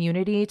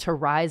community to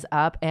rise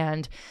up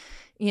and,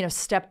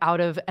 step out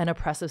of an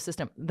oppressive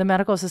system. The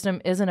medical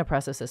system is an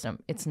oppressive system.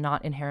 It's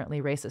not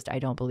inherently racist, I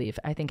don't believe.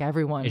 I think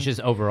everyone... It's just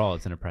overall,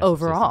 it's an oppressive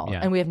overall. system.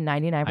 Yeah. And we have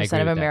 99% of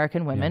that.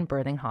 American women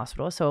birthing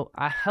hospitals. So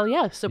hell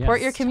yeah, support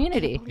Yes. your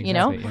community, Exactly,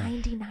 yeah.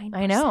 99%.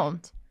 I know.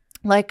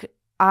 Like,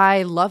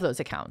 I love those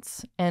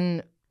accounts.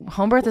 And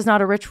home birth is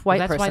not a rich white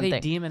Well, that's person why they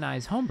thing.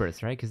 demonize home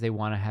births, right? Because they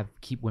want to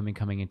keep women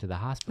coming into the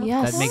hospital.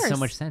 Yes. That makes so Of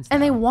much course. sense.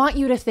 And now. they want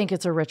you to think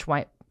it's a rich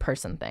white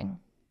person thing.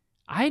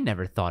 I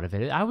never thought of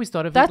it. I always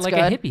thought of That's it like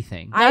good. a hippie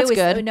thing. I That's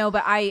always good. no,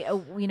 but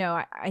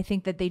I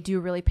think that they do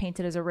really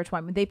paint it as a rich white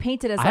woman. They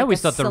paint it as like I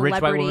always a thought the rich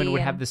white woman celebrity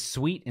would have and- the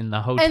suite in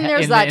the hotel, And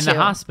there's in that the too.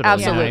 hospital.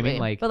 You know what I Absolutely. mean?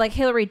 Like, But like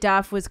Hillary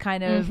Duff was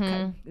kind of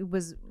Mm-hmm.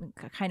 was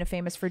kind of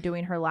famous for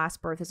doing her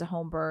last birth as a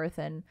home birth,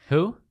 and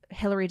who?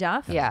 Hillary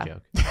Duff. That was Yeah. a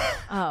joke.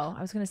 Oh,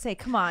 I was gonna say,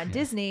 come on,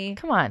 Disney.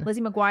 Come on.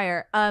 Lizzie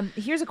McGuire.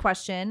 Here's a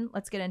question.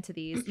 Let's get into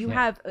these. You Yeah.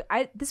 have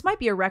this might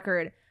be a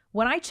record.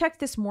 When I checked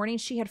this morning,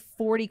 she had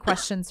 40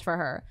 questions for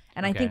her.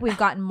 And I Okay. think we've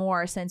gotten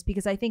more since,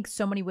 because I think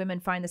so many women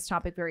find this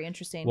topic very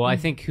interesting. Well, I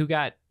think who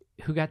got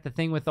the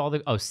thing with all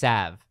the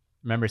Sav.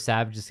 Remember,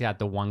 Sav just got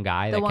the one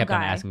guy The that one kept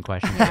on guy. asking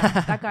questions.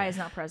 Yeah, that guy is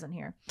not present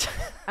here.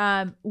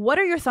 What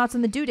are your thoughts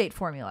on the due date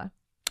formula?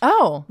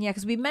 Oh, Yeah,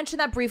 because we mentioned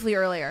that briefly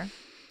earlier.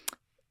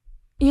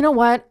 you know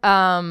what?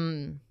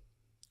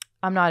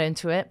 I'm not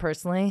into it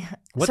personally.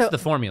 What's the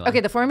formula? Okay,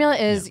 the formula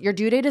is your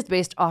due date is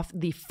based off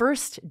the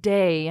first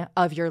day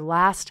of your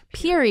last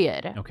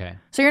period. Okay.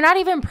 So you're not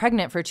even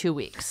pregnant for 2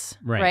 weeks,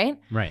 right?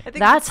 Right. I think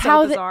That's it's so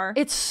how bizarre.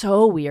 it's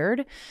so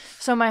weird.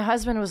 So my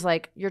husband was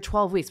like, "You're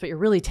 12 weeks, but you're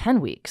really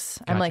 10 weeks."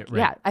 I'm Gotcha, like, right.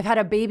 "Yeah, I've had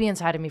a baby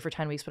inside of me for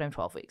 10 weeks, but I'm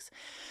 12 weeks."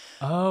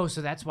 Oh, so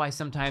that's why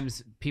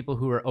sometimes people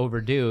who are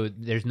overdue,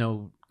 there's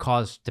no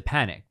cause to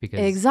panic because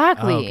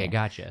Exactly. Oh, okay,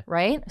 gotcha.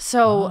 Right?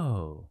 So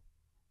Oh.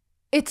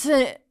 it's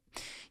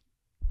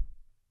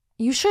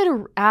you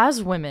should,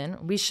 as women,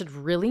 we should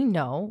really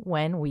know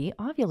when we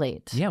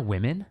ovulate. Yeah,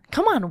 women.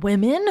 Come on,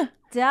 women.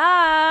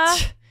 Duh.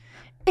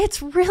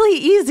 It's really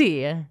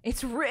easy.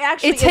 It's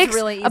actually It takes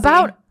really easy.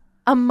 about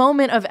a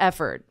moment of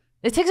effort.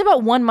 It takes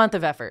about 1 month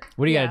of effort.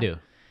 What do you Yeah. got to do?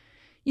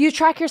 You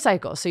track your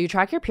cycle. So you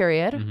track your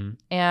period, Mhm.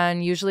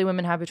 and usually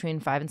women have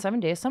between 5 and 7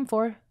 days, some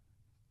 4,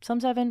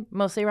 some 7,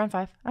 mostly around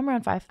 5. I'm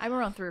around 5. I'm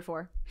around 3 or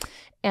 4.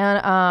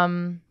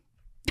 And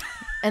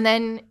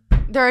then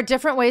there are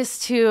different ways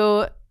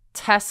to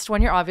test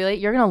when you're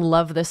ovulate. You're going to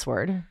love this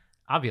word.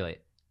 Ovulate.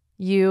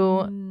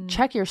 You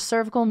check your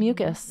cervical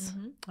mucus.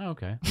 Oh,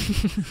 okay.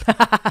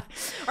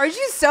 Are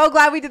you so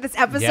glad we did this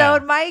episode, Yeah.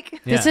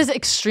 Mike? This Yeah. is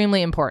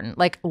extremely important.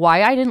 Like,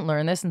 why I didn't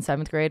learn this in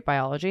 7th grade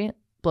biology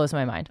blows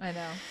my mind. I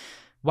know.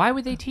 Why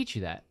would they teach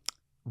you that?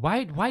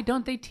 Why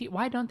don't they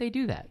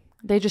do that?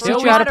 They just For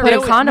teach you how to put a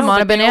lottery. condom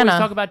on a They always banana.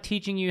 talk about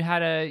teaching you how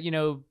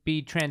to,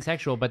 be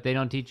transsexual, but they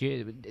don't teach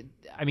you.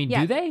 I mean,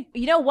 Yeah. do they?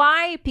 You know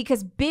why?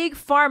 Because Big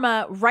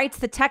Pharma writes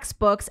the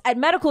textbooks at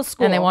medical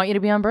school. And they want you to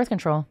be on birth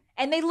control.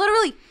 And they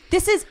literally,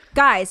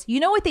 guys, you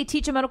know what they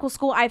teach in medical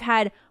school? I've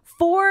had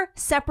 4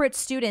 separate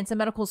students in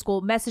medical school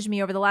message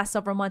me over the last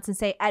several months and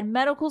say, at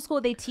medical school,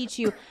 they teach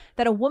you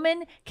that a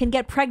woman can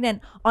get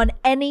pregnant on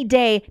any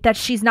day that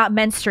she's not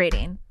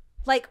menstruating.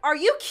 Like, are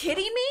you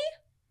kidding me?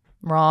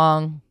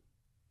 Wrong.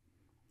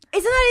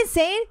 Isn't that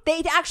insane?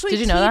 They actually Did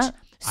you teach know that?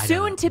 I soon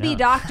don't to be know.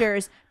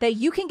 doctors that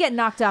you can get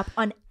knocked up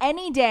on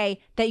any day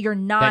that you're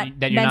not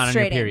That you're not on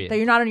your menstruating, period. that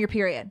you're not on your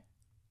period.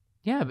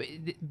 Yeah,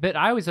 but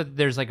I always thought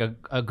there's like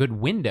a good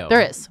window.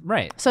 There is.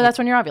 Right. So that's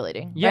when you're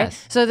ovulating. Right?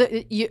 Yes. So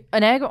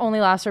an egg only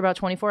lasts for about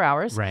 24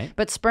 hours. Right.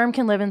 But sperm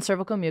can live in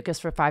cervical mucus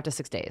for 5 to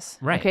 6 days.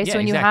 Right. Okay. Yeah, So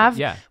when you exactly. have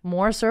Yeah.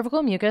 more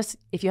cervical mucus,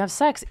 if you have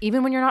sex,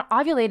 even when you're not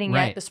ovulating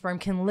Right. yet, the sperm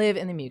can live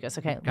in the mucus.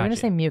 Okay. We're going to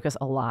Gotcha. say mucus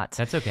a lot.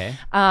 That's okay.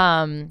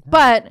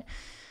 But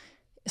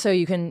so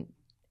you can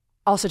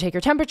also take your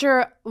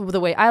temperature. The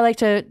way I like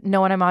to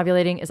know when I'm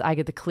ovulating is I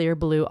get the clear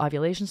blue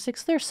ovulation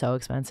sticks. They're so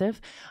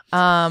expensive.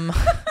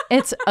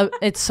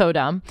 It's so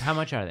dumb. How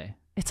much are they?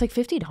 It's like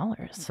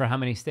 $50. For how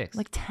many sticks?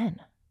 Like 10.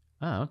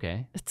 Oh,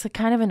 okay. It's like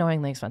kind of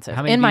annoyingly expensive.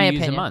 How many in do my you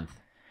use opinion. a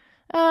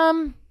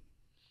month?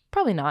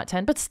 Probably not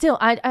 10, but still,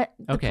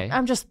 Okay.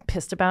 I'm just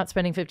pissed about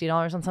spending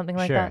 $50 on something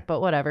like Sure. that. But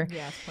whatever,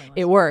 Yeah, it's pointless.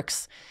 it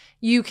works.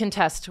 You can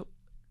test,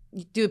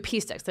 do a pee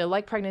sticks. They're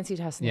like pregnancy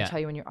tests, and Yeah. they tell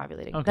you when you're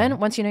ovulating. Okay. Then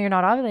once you know you're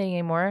not ovulating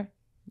anymore,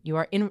 you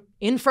are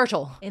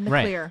infertile. in the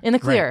Right. clear. In the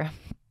clear.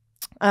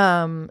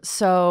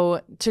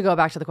 So to go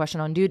back to the question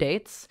on due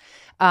dates,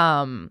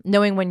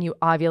 knowing when you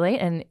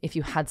ovulate and if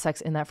you had sex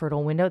in that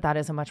fertile window, that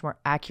is a much more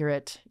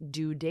accurate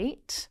due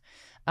date.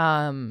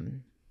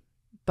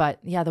 But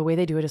yeah, the way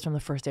they do it is from the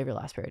first day of your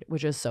last period,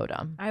 which is so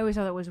dumb. I always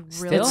thought that was really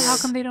Still, weird. how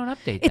come they don't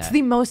update It's that?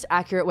 the most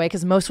accurate way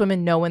because most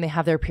women know when they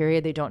have their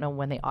period, they don't know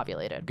when they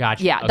ovulated.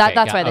 Gotcha. Yeah, Okay,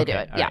 that's why they do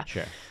okay, it. all Yeah. right,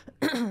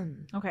 sure.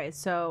 Okay,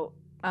 so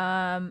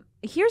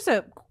here's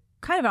a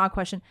kind of an odd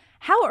question.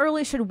 How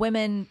early should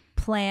women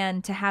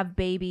plan to have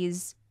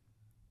babies?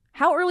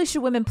 How early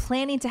should women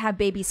planning to have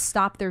babies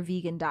stop their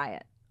vegan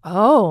diet?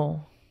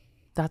 Oh,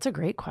 that's a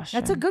great question.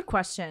 That's a good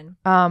question.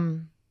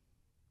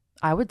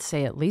 I would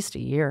say at least a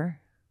year.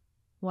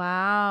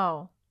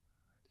 Wow.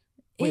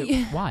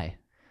 Wait, why?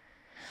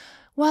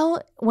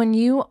 Well, when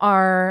you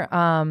are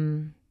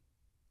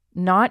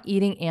not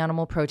eating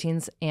animal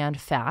proteins and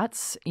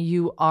fats,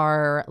 you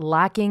are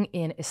lacking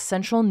in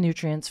essential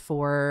nutrients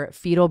for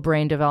fetal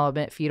brain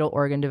development, fetal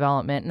organ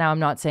development. Now, I'm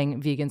not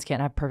saying vegans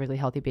can't have perfectly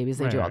healthy babies.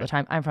 They Right, do all right. the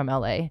time. I'm from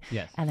LA.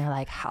 Yes. And they're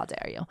like, how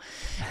dare you?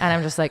 And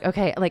I'm just like,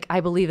 okay, like I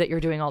believe that you're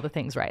doing all the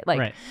things right. Like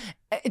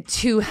Right.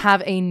 to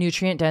have a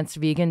nutrient dense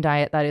vegan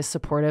diet that is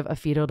supportive of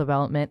fetal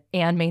development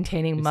and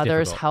maintaining It's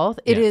mother's difficult. health,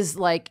 it Yeah. is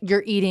like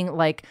you're eating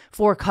like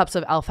 4 cups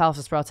of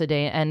alfalfa sprouts a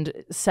day and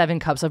 7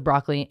 cups of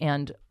broccoli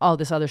and all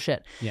this other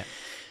shit. Yeah.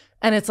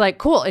 And it's like,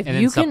 cool. If And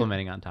then you can,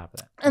 supplementing on top of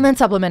that. and then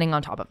supplementing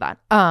on top of that.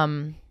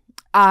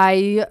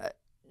 I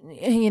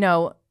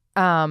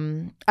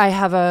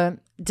have a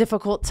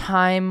difficult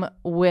time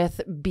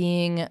with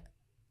being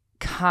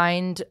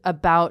kind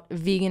about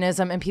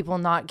veganism and people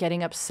not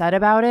getting upset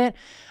about it.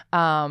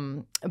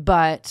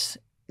 But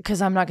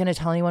because I'm not going to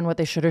tell anyone what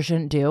they should or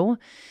shouldn't do.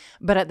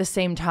 But at the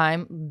same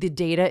time, the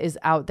data is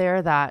out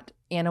there that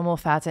animal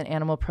fats and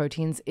animal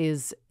proteins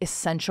is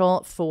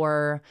essential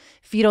for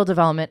fetal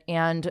development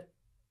and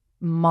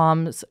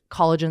mom's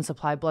collagen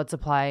supply, blood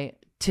supply,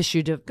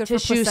 tissue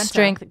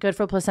strength, good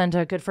for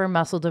placenta, good for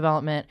muscle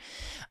development.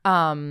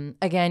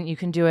 Again, you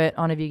can do it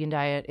on a vegan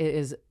diet. It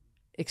is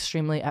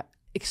extreme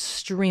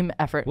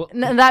effort. Well,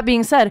 and that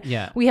being said,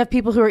 we have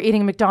people who are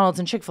eating McDonald's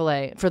and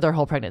Chick-fil-A for their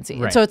whole pregnancy.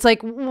 Right. And so it's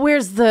like,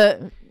 where's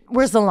the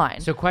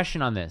line? So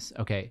question on this.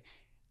 Okay.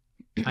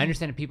 I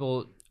understand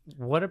people,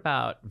 what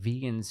about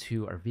vegans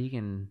who are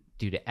vegan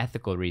due to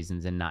ethical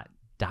reasons and not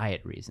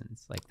diet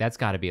reasons? Like that's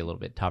got to be a little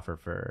bit tougher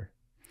for...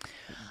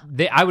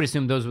 I would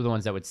assume those were the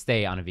ones that would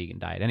stay on a vegan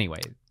diet anyway.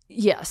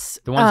 Yes.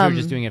 The ones who are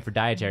just doing it for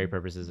dietary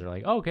purposes are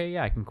like, oh, okay,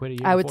 yeah, I can quit a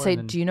year I would say,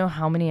 do you know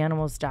how many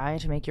animals die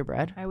to make your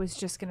bread? I was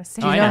just going to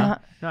say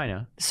that. I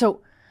know.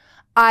 So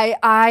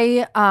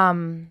I'm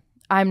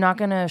not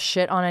going to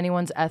shit on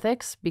anyone's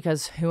ethics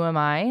because who am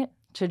I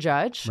to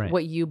judge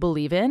what you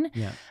believe in?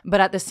 Yeah.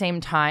 But at the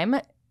same time,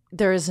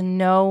 there is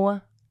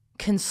no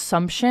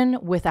consumption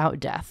without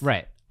death.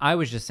 Right. I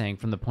was just saying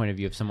from the point of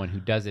view of someone who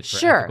does it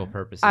for ethical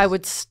purposes. I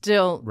would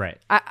still,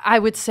 I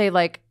would say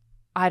like,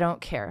 I don't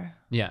care.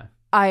 Yeah.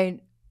 I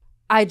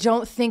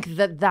don't think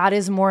that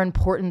is more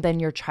important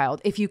than your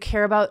child. If you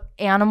care about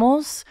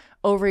animals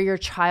over your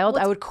child,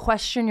 I would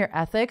question your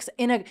ethics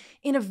in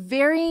a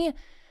very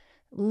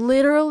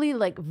literally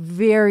like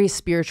very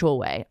spiritual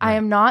way. Right. I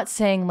am not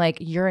saying like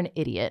you're an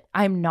idiot.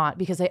 I'm not,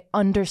 because I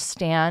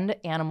understand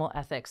animal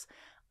ethics.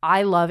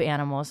 I love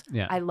animals.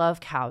 Yeah. I love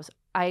cows.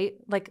 I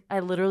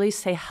literally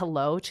say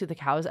hello to the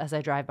cows as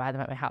I drive by them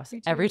at my house.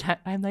 Every time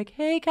I'm like,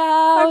 hey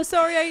cows. I'm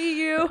sorry I eat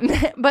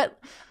you. But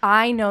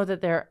I know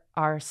that there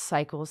are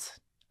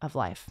cycles of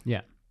life.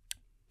 Yeah.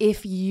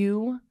 If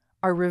you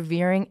are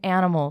revering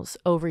animals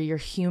over your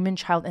human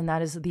child and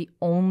that is the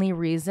only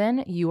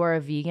reason you are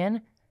a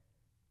vegan,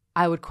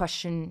 I would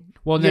question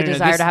your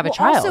desire to have a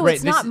child. Also,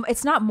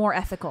 it's not more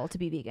ethical to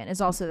be vegan.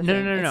 Is also the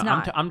thing.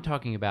 No. I'm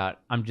talking about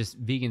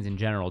just vegans in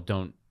general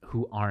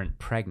who aren't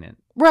pregnant.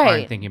 Right.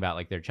 Aren't thinking about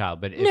like their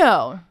child, but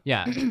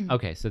yeah.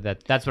 Okay. So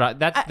that's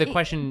the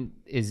question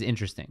is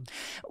interesting.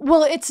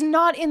 Well, it's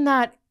not in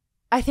that.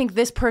 I think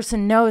this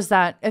person knows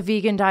that a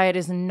vegan diet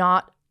is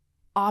not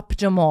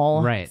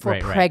optimal for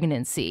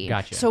pregnancy.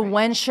 Gotcha. So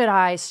when should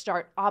I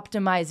start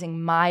optimizing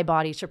my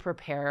body to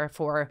prepare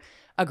for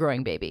a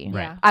growing baby?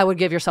 Right. Yeah. I would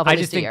give yourself at I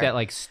least just think a year. that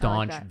like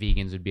staunch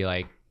vegans would be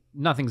like,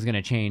 nothing's going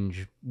to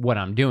change what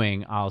I'm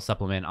doing. I'll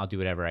supplement. I'll do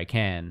whatever I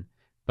can.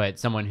 But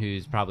someone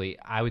who's probably,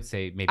 I would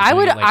say maybe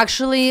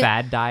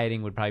fad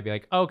dieting would probably be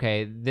like,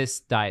 okay, this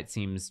diet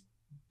seems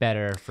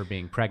better for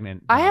being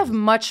pregnant. I have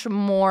much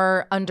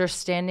more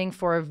understanding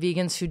for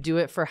vegans who do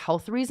it for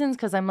health reasons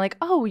because I'm like,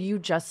 oh, you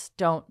just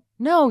don't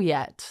know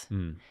yet.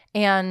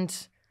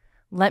 And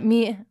let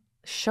me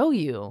show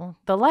you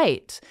the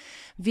light.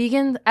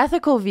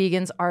 Ethical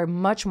vegans are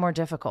much more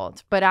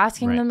difficult, but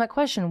asking them that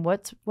question,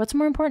 what's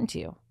more important to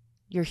you?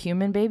 Your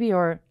human baby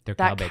or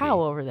that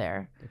cow over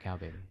there? The cow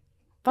baby.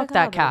 Fuck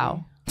that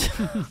cow.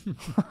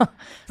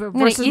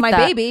 Versus my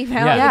baby.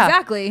 Yeah.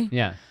 Exactly.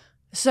 Yeah.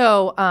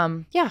 So,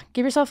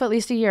 give yourself at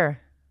least a year.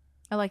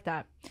 I like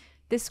that.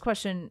 This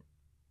question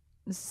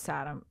is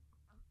sad.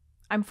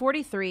 I'm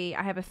 43.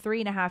 I have a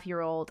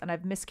 3.5-year-old and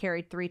I've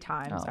miscarried 3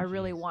 times. I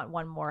really want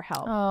one more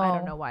help. I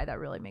don't know why that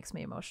really makes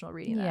me emotional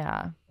reading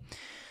that.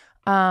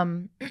 Yeah.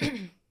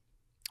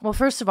 Well,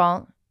 first of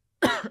all,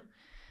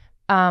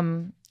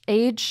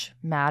 age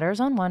matters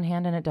on one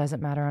hand and it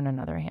doesn't matter on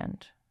another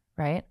hand,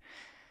 right?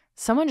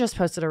 Someone just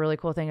posted a really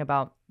cool thing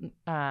about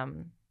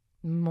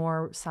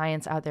more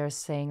science out there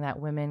saying that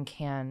women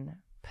can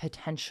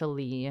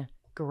potentially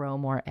grow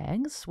more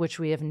eggs, which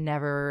we have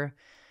never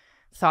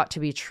thought to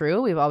be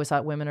true. We've always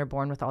thought women are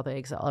born with all the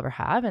eggs they'll ever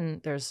have.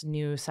 And there's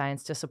new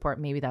science to support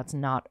maybe that's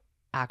not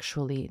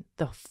actually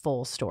the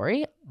full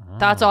story. Oh.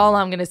 That's all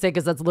I'm going to say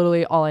because that's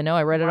literally all I know.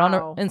 I read it on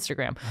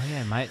Instagram. Oh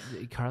yeah,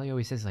 Carly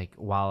always says like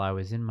while I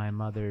was in my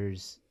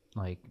mother's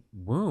like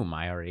womb,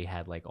 I already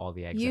had like all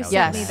the eggs. You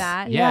sent me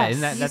that. Yeah,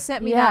 you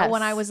sent me that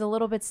when I was a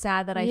little bit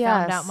sad that I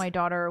found out my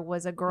daughter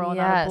was a girl,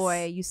 not a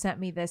boy. You sent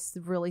me this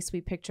really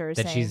sweet picture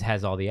that she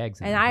has all the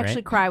eggs. And I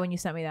actually cried when you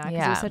sent me that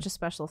because it was such a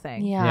special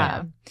thing.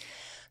 Yeah.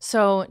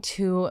 So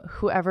to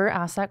whoever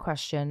asked that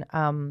question,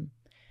 I'm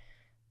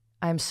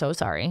so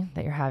sorry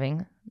that you're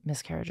having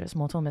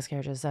multiple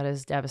miscarriages. That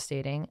is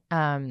devastating.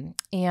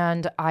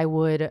 And I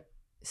would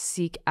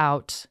seek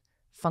out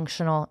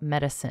functional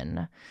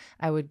medicine.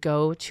 I would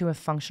go to a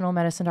functional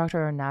medicine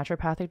doctor or a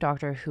naturopathic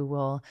doctor who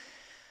will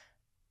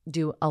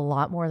do a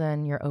lot more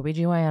than your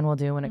OBGYN will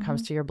do when it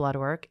comes to your blood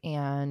work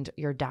and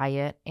your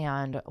diet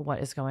and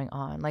what is going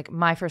on. Like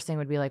my first thing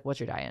would be like,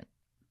 what's your diet?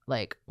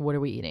 Like, what are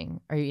we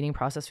eating? Are you eating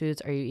processed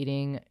foods? Are you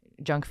eating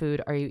junk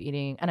food? Are you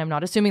eating, and I'm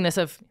not assuming this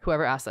of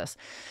whoever asked this,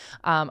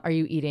 are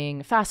you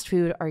eating fast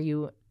food? Are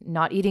you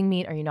not eating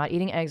meat? Are you not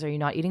eating eggs? Are you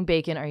not eating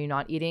bacon? Are you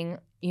not eating,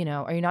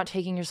 are you not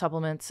taking your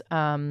supplements?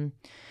 And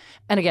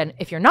again,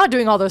 if you're not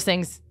doing all those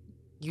things,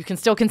 you can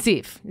still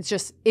conceive. It's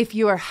just, if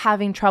you are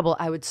having trouble,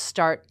 I would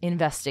start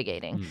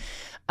investigating.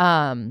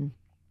 And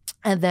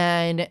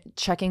then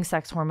checking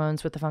sex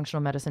hormones with the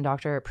functional medicine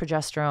doctor,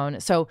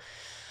 progesterone. So,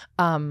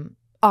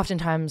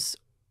 oftentimes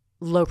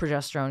low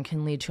progesterone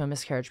can lead to a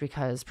miscarriage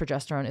because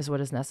progesterone is what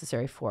is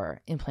necessary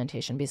for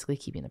implantation, basically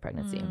keeping the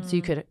pregnancy. So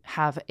you could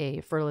have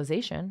a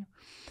fertilization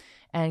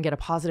and get a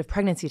positive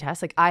pregnancy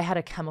test. Like I had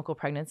a chemical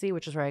pregnancy,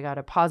 which is where I got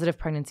a positive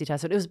pregnancy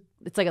test. So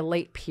it's like a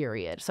late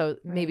period. So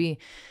maybe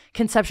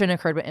conception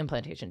occurred, but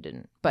implantation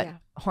didn't. But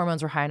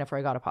hormones were high enough where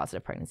I got a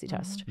positive pregnancy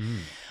test.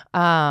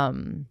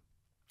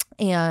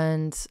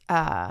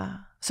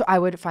 So I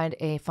would find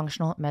a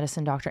functional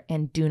medicine doctor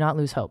and do not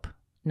lose hope.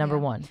 Number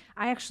one.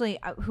 I actually,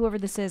 whoever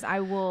this is,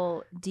 I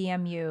will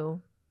DM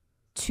you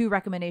 2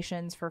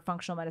 recommendations for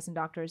functional medicine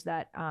doctors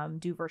that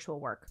do virtual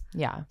work.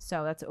 Yeah.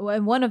 So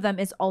and one of them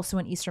is also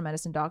an Eastern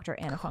medicine doctor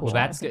and a functional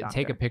medicine doctor.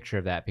 Take a picture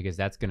of that because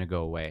that's going to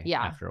go away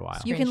after a while.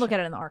 So you can look at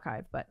it in the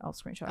archive, but I'll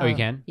screenshot it. Oh, you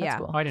can? Yeah. That's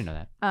cool. Oh, I didn't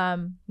know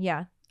that.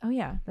 Yeah. Oh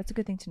yeah, that's a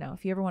good thing to know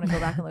if you ever want to go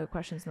back and look at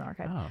questions in the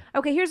archive. Oh.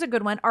 Okay, here's a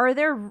good one. Are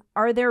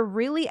there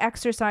really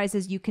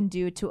exercises you can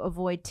do to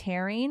avoid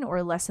tearing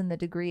or lessen the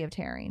degree of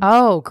tearing?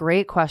 Oh,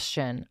 great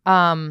question.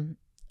 Yes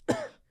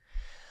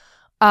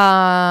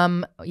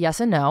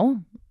and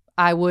no.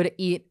 I would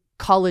eat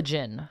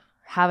collagen,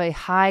 have a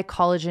high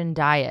collagen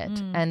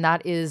diet, and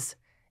that is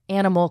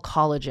animal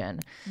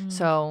collagen.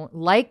 So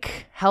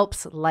like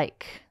helps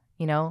like,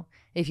 you know,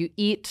 if you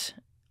eat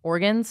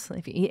organs,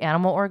 if you eat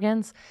animal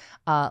organs,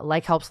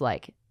 like helps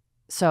like.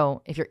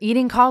 So if you're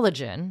eating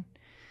collagen,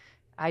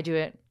 I do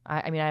it.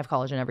 I mean, I have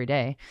collagen every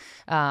day,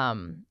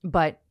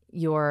 but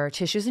your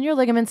tissues and your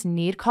ligaments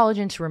need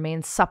collagen to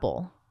remain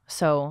supple.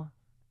 So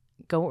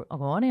go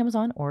on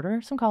Amazon,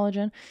 order some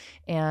collagen,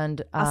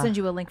 and I'll send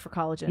you a link for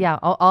collagen. Yeah,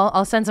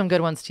 I'll send some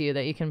good ones to you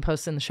that you can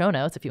post in the show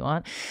notes if you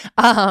want.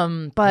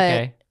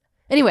 But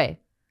anyway,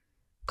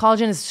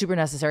 collagen is super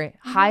necessary.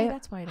 High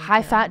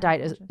fat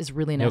diet is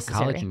really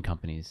necessary. Collagen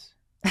companies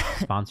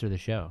sponsor the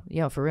show.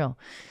 Yeah, for real.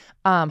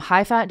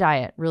 High fat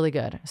diet, really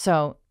good.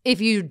 So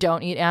if you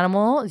don't eat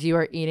animals, you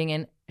are eating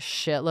a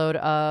shitload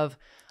of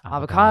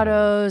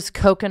avocados,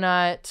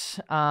 coconut,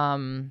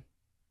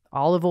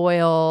 olive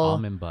oil,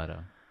 almond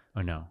butter.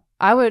 Oh no,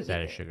 I would. Is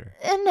that a sugar?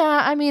 Nah,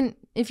 I mean,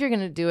 if you're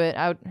gonna do it,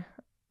 I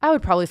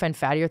would probably find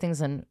fattier things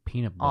than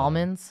peanut butter.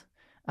 Almonds.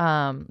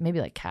 Maybe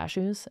like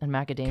cashews and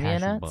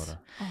macadamia nuts. Butter.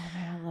 Oh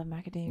man, I love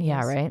macadamia.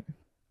 Yeah, right.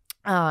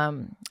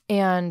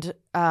 And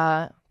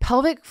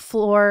pelvic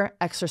floor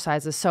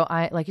exercises. So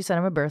like you said,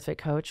 I'm a BirthFit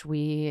coach.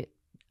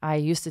 I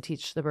used to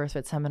teach the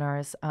BirthFit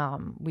seminars.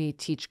 We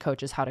teach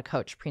coaches how to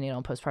coach prenatal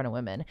and postpartum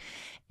women,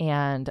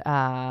 and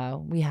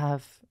we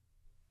have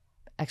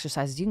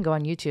exercises. You can go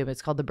on YouTube.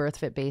 It's called the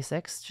BirthFit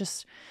Basics.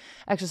 Just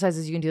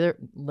exercises you can do. They're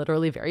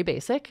literally very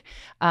basic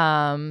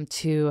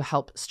to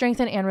help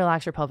strengthen and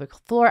relax your pelvic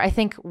floor. I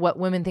think what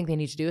women think they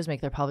need to do is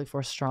make their pelvic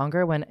floor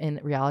stronger, when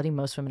in reality,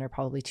 most women are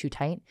probably too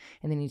tight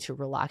and they need to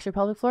relax your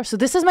pelvic floor. So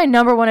this is my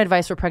number one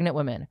advice for pregnant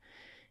women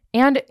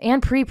and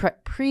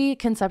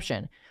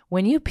preconception.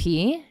 When you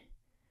pee,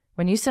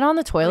 when you sit on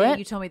the toilet,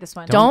 you told me this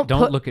one. Don't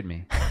look at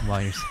me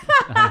while you're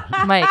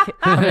Mike,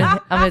 I'm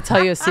gonna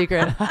tell you a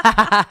secret.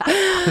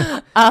 Because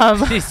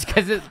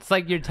it's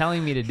like you're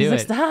telling me to do it.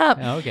 Stop.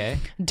 Oh, okay.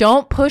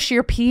 Don't push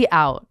your pee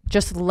out.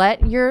 Just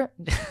let your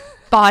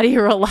body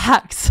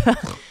relax.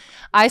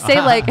 I say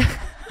don't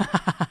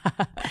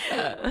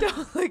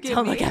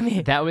look at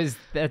me.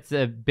 That's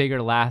a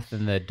bigger laugh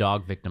than the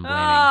dog victim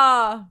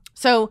blaming.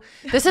 So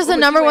this is the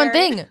number one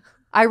thing.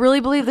 I really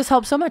believe this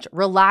helps so much.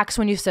 Relax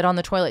when you sit on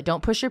the toilet.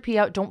 Don't push your pee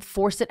out. Don't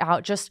force it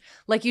out. Just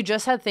like you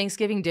just had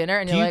Thanksgiving dinner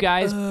and Do you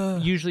guys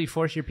usually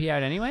force your pee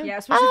out anyway? Yeah,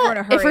 especially if we're in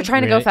a hurry. If we're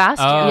trying to go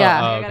fast. Oh,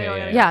 yeah.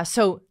 Okay, Yeah.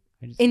 So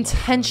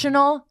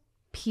intentional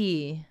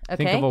pee.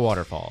 Okay. Think of a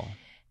waterfall.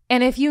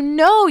 And if you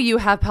know you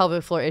have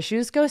pelvic floor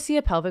issues, go see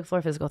a pelvic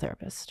floor physical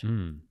therapist.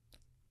 Are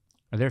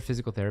there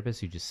physical therapists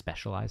who just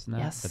specialize in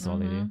that? Yes. That's all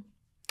they do?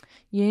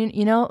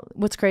 You know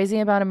what's crazy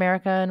about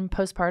America and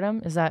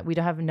postpartum is that we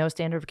don't have no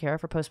standard of care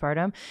for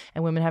postpartum,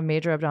 and women have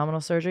major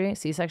abdominal surgery,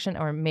 C-section,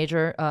 or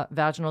major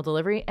vaginal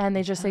delivery, and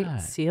they just say,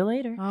 see you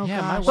later. Oh,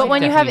 yeah, but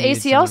when you have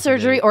ACL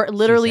surgery or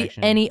literally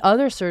any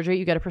other surgery,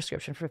 you get a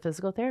prescription for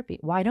physical therapy.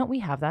 Why don't we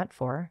have that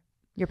for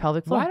your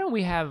pelvic floor? Why don't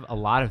we have a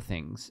lot of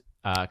things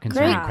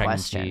concerning Great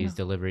pregnancies, question.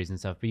 deliveries and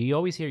stuff? But you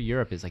always hear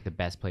Europe is like the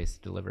best place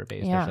to deliver,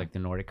 especially like the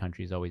Nordic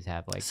countries always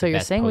have like So the you're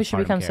best saying we should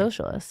postpartum become care.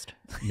 socialist?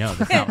 No,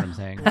 that's not what I'm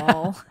saying.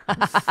 Lol.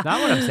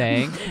 Not what I'm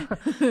saying.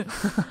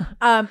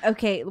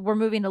 Okay, we're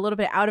moving a little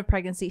bit out of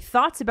pregnancy.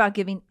 Thoughts about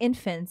giving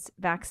infants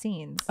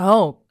vaccines?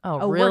 Oh,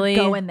 really?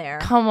 We're going there.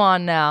 Come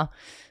on now.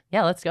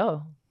 Yeah, let's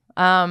go.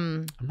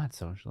 I'm not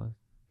socialist.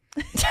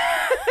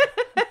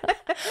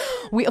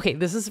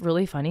 This is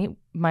really funny.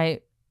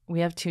 We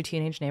have 2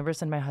 teenage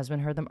neighbors, and my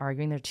husband heard them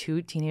arguing. They're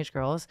 2 teenage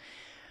girls.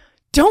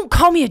 Don't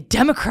call me a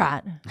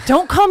Democrat.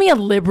 Don't call me a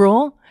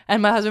liberal.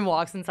 And my husband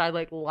walks inside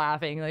like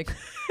laughing, like,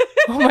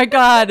 oh my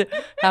God.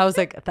 I was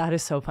like, that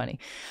is so funny.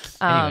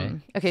 Anyway.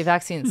 Okay,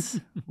 vaccines.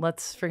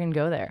 Let's friggin'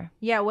 go there.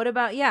 Yeah. What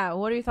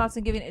are your thoughts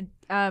on giving it?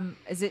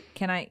 Is it,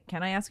 can I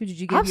ask you, did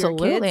you give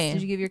Absolutely. your kids?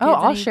 Did you give your kids Oh,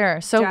 I'll any share.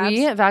 So jabs?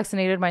 we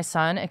vaccinated my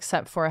son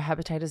except for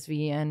hepatitis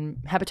V and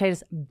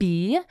hepatitis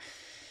B.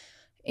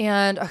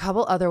 and a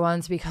couple other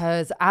ones,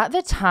 because at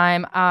the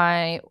time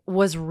I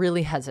was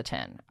really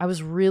hesitant. I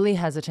was really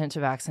hesitant to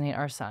vaccinate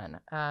our son.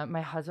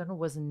 My husband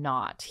was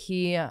not.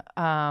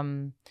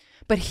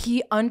 But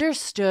he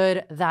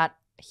understood that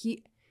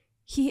he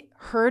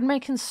heard my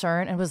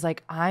concern and was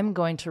like, I'm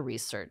going to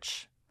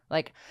research.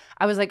 Like,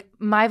 I was like,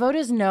 my vote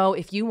is no.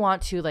 If you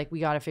want to, like, we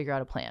got to figure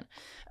out a plan.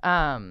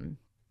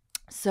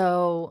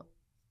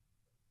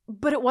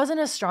 But it wasn't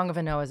as strong of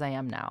a no as I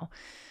am now.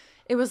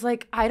 It was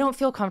like, I don't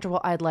feel comfortable.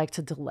 I'd like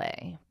to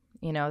delay.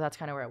 You know, that's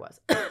kind of where I was.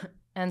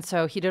 And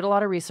so he did a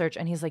lot of research,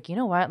 and he's like, you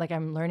know what? Like,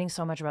 I'm learning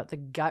so much about the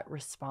gut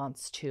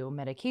response to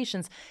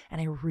medications.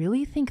 And I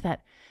really think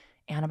that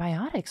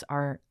antibiotics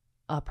are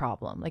a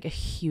problem, like a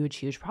huge,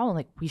 huge problem.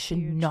 Like, we should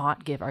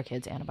not give our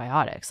kids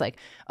antibiotics, like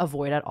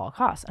avoid at all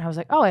costs. And I was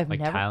like, oh, I've Like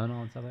never.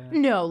 Tylenol and stuff like that?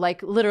 No,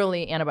 like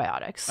literally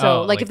antibiotics.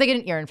 So like if they get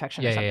an ear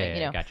infection or something, you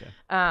know. Gotcha.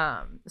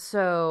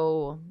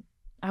 So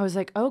I was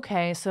like,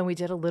 okay. So we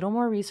did a little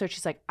more research.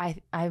 He's like,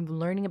 I'm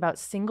learning about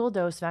single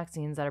dose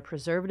vaccines that are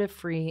preservative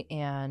free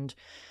and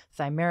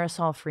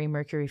thimerosal free,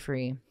 mercury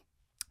free.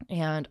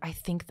 And I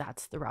think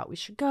that's the route we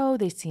should go.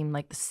 They seem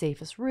like the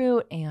safest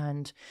route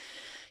and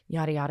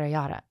yada, yada,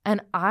 yada.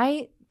 And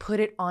I put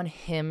it on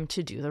him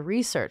to do the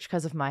research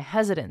because of my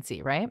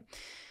hesitancy, right?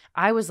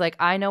 I was like,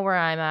 I know where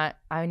I'm at.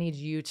 I need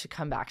you to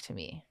come back to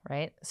me,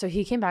 right? So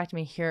he came back to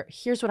me,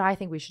 here's what I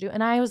think we should do.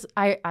 And I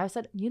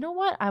said, you know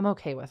what? I'm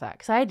okay with that,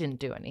 because I didn't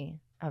do any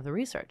of the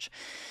research.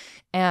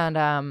 And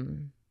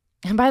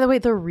by the way,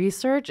 the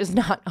research is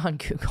not on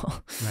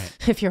Google, right?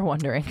 If you're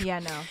wondering.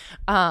 Yeah,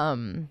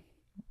 no.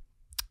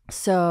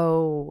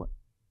 So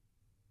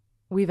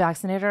we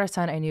vaccinated our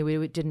son. I knew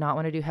we did not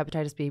want to do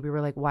hepatitis B. We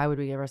were like, why would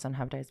we give our son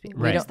hepatitis B?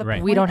 We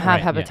don't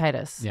have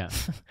hepatitis. Yeah.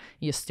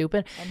 You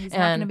stupid. And he's not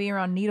going to be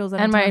around needles.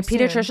 And my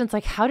pediatrician's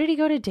like, how did he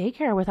go to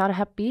daycare without a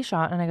hep B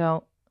shot? And I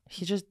go,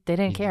 they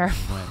didn't care.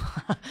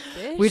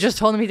 We just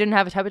told him he didn't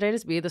have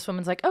hepatitis B. This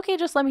woman's like, okay,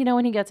 just let me know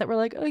when he gets it. We're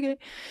like, okay.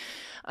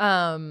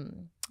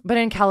 But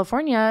in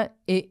California,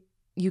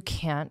 you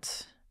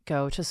can't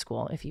go to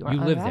school if you are unvaxxed.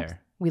 You live there.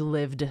 We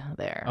lived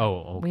there.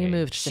 Oh, okay. We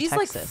moved to Texas. She's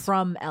like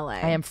from LA.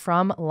 I am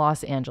from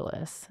Los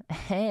Angeles.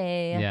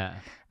 Hey. Yeah.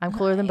 I'm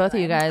cooler than both of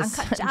you guys.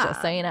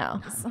 Just so you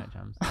know.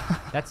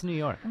 That's New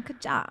York.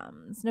 Uncut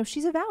Jams. No,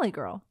 she's a Valley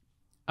girl.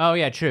 Oh,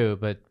 yeah, true.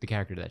 But the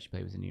character that she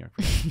played was in New York.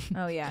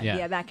 Oh, yeah.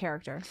 Yeah, that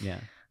character. Yeah.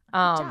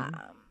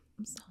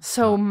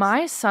 So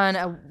my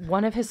son,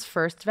 one of his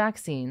first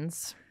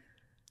vaccines,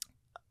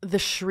 the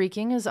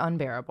shrieking is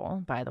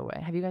unbearable, by the way.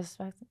 Have you guys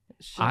vaccinated?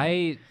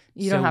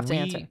 You don't have to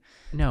answer.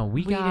 No,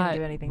 we didn't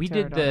do anything. We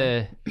did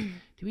did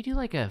we do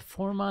like a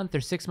 4-month or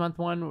 6-month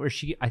one where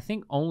she, I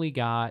think, only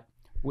got,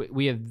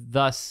 we have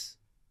thus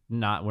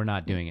not, we're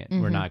not doing it.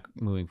 Mm-hmm. We're not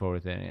moving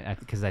forward with it.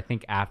 Because I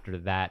think after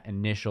that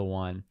initial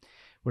one,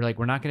 we're like,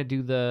 we're not going to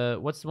do the,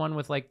 what's the one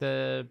with like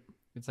the,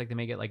 it's like they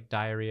make it like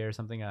diarrhea or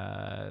something.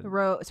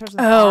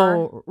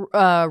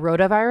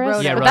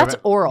 Rotavirus? Yeah, but that's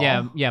oral.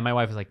 Yeah, my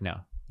wife was like, no.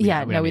 We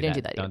didn't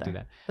do that Don't either. do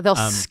that. They'll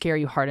scare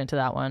you hard into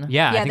that one.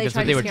 Yeah, I think that's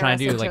what they were trying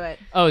to do. Like, it.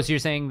 oh, so you're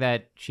saying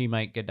that she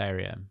might get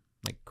diarrhea?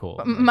 Like,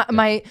 cool.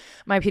 My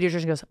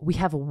pediatrician goes, we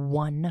have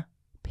one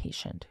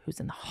patient who's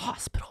in the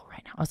hospital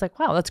right now. I was like,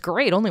 wow, that's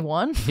great. Only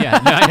one? Yeah,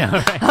 no, I know,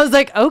 right? I was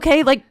like,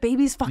 okay, like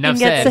babies fucking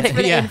get sick.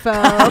 For the info.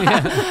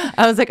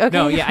 I was like, okay.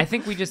 No, yeah, I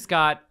think we just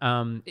got,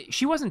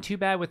 she wasn't too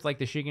bad with like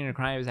the shrieking and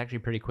crying. It was actually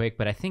pretty quick,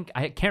 but I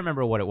can't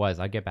remember what it was.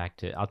 I'll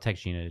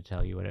text Gina to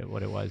tell you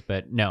what it was.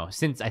 But no,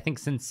 since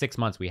 6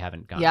 months, we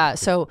haven't gone. Yeah,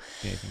 so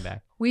anything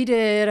back. We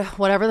did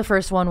whatever the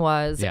first one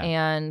was. Yeah.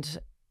 And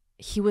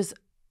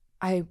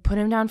I put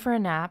him down for a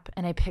nap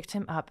and I picked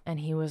him up and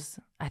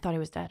I thought he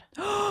was dead.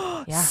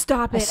 Yeah.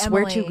 Stop it, I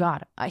swear Emily. to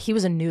God. He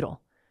was a noodle.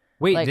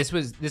 Wait, like, this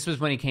was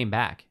when he came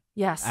back.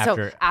 Yes.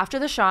 So after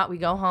the shot, we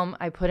go home.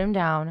 I put him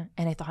down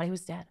and I thought he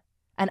was dead.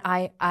 And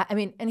I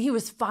mean, and he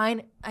was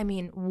fine. I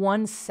mean,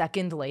 1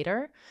 second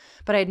later,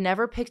 but I'd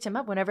never picked him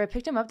up. Whenever I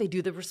picked him up, they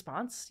do the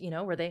response,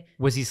 where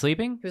Was he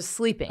sleeping? He was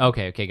sleeping.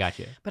 Okay,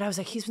 gotcha. But I was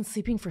like, he's been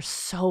sleeping for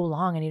so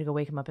long. I need to go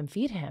wake him up and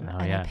feed him.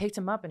 I picked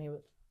him up and he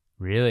was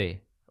really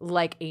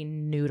like a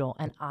noodle,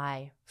 and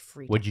I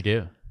freaked out. What'd you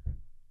do?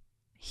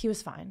 He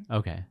was fine.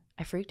 Okay.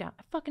 I freaked out.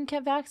 I fucking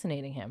kept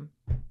vaccinating him.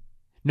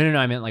 No.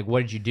 I meant like,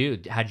 what did you do?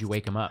 How'd you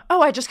wake him up?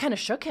 Oh, I just kind of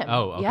shook him.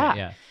 Oh, okay,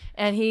 yeah.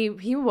 And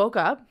he woke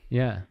up.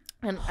 Yeah.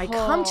 And I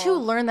come to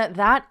learn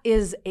that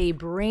is a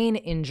brain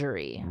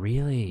injury.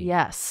 Really?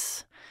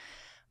 Yes.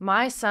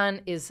 My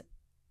son is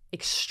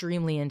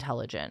extremely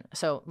intelligent.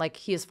 So like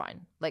he is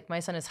fine. Like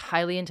my son is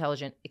highly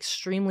intelligent,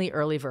 extremely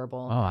early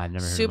verbal. Oh, I've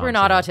never heard super of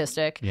not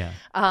autistic. Yeah.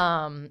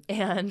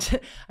 And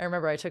I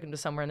remember I took him to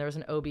somewhere and there was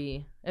an OB.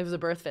 It was a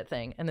BirthFit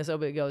thing. And this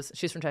OB goes,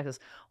 she's from Texas.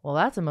 Well,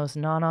 that's the most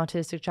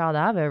non-autistic child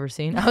I've ever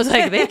seen. I was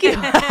like, thank you.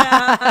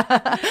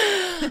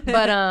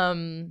 But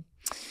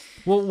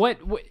well, what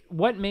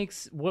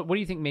do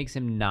you think makes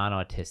him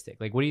non-autistic?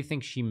 Like, what do you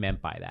think she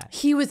meant by that?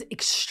 He was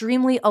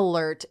extremely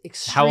alert,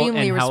 How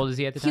old is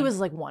he at the time? He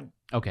was like 1.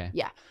 Okay.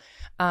 Yeah.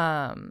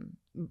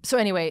 So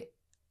anyway,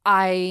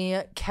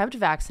 I kept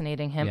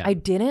vaccinating him. Yeah. I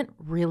didn't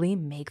really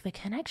make the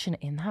connection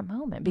in that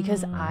moment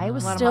because I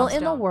was A lot of still moms in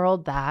the don't.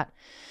 world that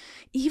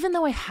even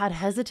though I had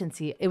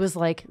hesitancy, it was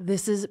like,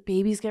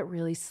 babies get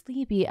really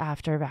sleepy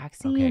after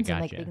vaccines and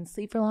like gotcha. they can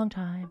sleep for a long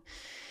time.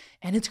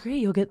 And it's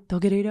great. They'll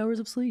get 8 hours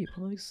of sleep.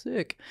 I'm like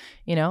sick,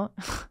 you know?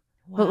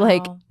 But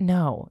like, Wow.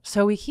 no.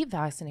 So we keep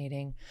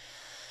vaccinating.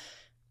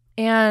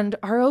 And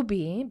our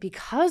OB,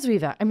 because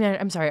our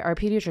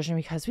pediatrician,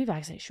 because we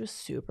vaccinated, she was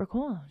super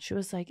cool. She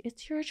was like,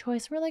 it's your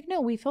choice. We're like,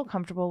 no, we feel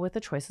comfortable with the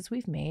choices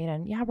we've made.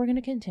 And yeah, we're going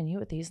to continue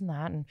with these and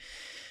that and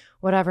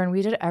whatever. And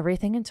we did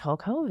everything until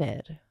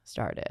COVID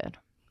started.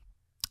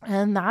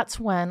 And that's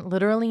when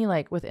literally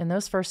like within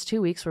those first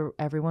 2 weeks where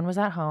everyone was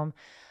at home,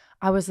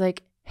 I was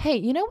like, hey,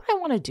 you know what I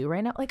want to do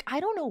right now? Like, I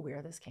don't know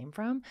where this came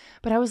from,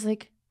 but I was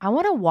like, I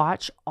want to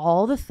watch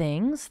all the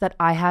things that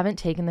I haven't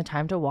taken the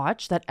time to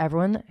watch that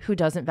everyone who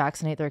doesn't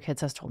vaccinate their kids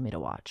has told me to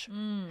watch.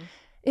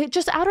 It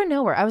just out of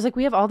nowhere. I was like,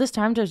 we have all this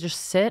time to just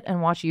sit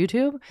and watch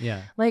YouTube.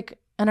 Yeah. Like,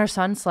 and our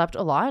son slept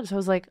a lot. So I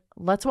was like,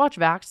 let's watch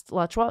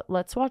let's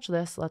watch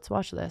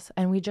this.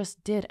 And we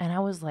just did. And I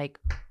was like,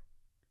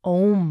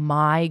 oh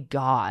my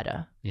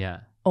God. Yeah.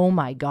 Oh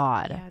my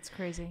God. Yeah, it's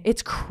crazy.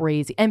 It's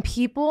crazy. And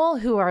people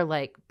who are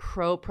like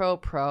pro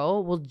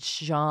will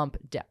jump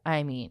down.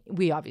 I mean,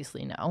 we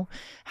obviously know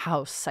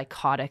how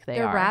psychotic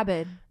They're are.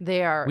 rabid.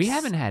 They are. We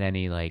haven't had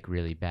any like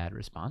really bad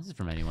responses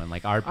from anyone.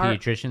 Like our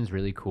pediatrician's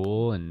really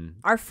cool, and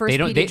Our first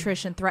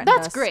pediatrician threatened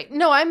us. That's great.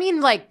 No, I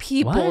mean like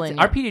people. what?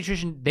 Our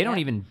pediatrician, they don't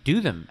even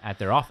do them at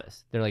their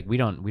office. They're like, we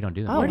don't do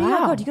them. Oh, Where do you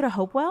wow. go? Do you go to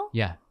Hopewell?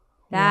 Yeah.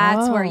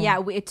 That's where, Whoa. yeah,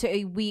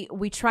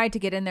 we tried to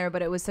get in there,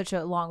 but it was such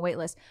a long wait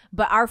list.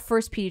 But our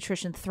first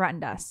pediatrician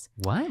threatened us.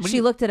 What? She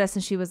looked at us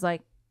and she was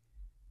like,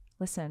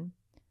 listen,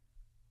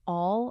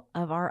 all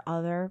of our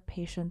other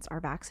patients are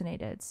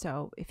vaccinated.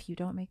 So if you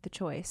don't make the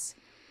choice,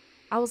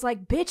 I was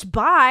like, bitch,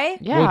 bye.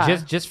 Yeah. Well,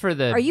 just for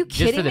the Are you just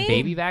for kidding the me?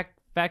 baby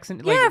vaccine,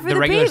 like Yeah, for the the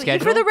regular baby,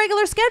 schedule. for the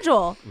regular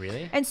schedule.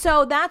 Really? And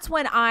so that's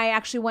when I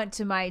actually went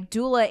to my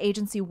doula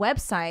agency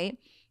website,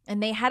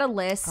 and they had a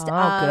list of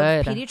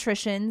good.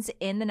 pediatricians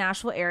in the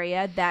Nashville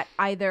area that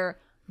either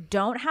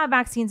don't have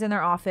vaccines in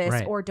their office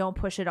Right. or don't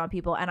push it on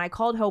people. And I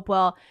called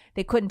Hopewell.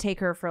 They couldn't take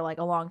her for like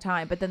a long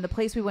time. But then the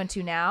place we went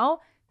to now,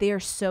 they are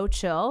so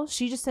chill.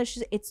 She just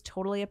says it's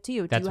totally up to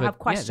you. Do you have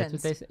questions? Yeah, that's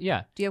what they say.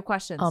 Yeah. Do you have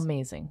questions?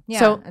 Amazing. Yeah,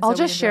 So and I'll so we just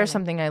didn't do share anything.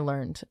 something I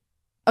learned.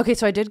 Okay,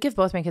 so I did give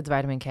both my kids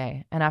vitamin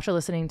K. And after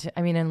listening to,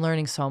 and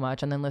learning so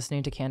much and then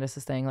listening to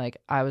Candace's thing, like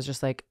I was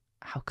just like,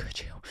 how could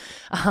you?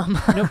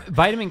 No,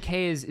 vitamin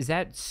K is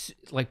that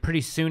like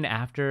pretty soon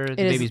after the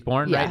is, baby's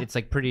born, yeah. right? It's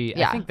like pretty.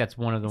 Yeah. I think that's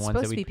one of the It's ones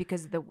supposed that to be we.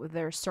 because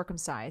they're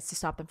circumcised to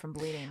stop them from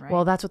bleeding, right?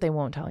 Well, that's what they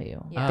won't tell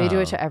you. Yeah. They do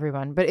it Oh. to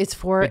everyone, but it's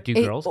for. But do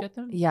girls get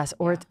them? Yes,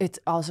 or Yeah. it's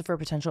also for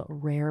potential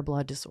rare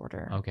blood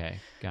disorder. Okay,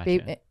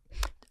 gotcha.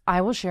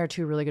 I will share one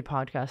really good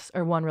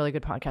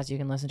podcast you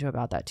can listen to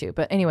about that too.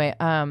 But anyway,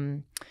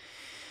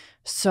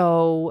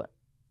 so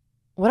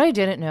what I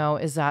didn't know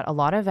is that a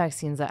lot of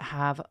vaccines that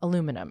have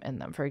aluminum in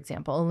them, for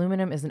example,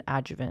 aluminum is an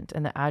adjuvant,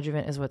 and the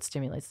adjuvant is what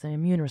stimulates the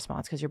immune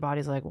response because your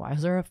body's like, why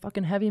is there a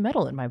fucking heavy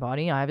metal in my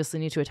body? I obviously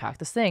need to attack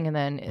this thing. And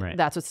then Right.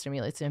 that's what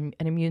stimulates an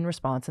immune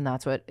response. And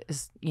that's what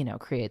is,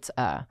 creates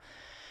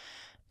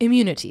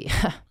immunity.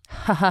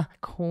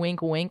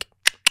 Wink, wink.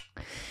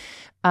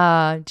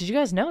 Did you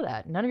guys know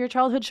that? None of your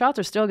childhood shots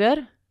are still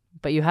good,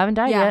 but you haven't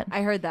died yeah, yet.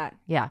 I heard that.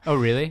 Yeah. Oh,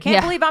 really? Can't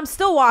Yeah. believe I'm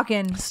still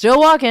walking. Still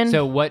walking.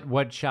 So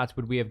what shots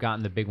would we have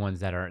gotten? The big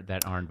ones that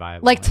aren't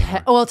viable. like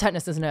anymore?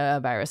 tetanus isn't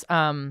a virus.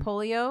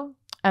 Polio.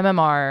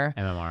 MMR,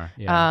 MMR.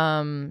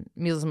 Yeah.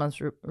 measles, mumps,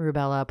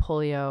 rubella,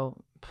 polio.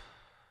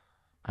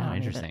 Oh,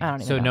 interesting. I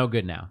don't even So know. no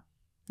good now.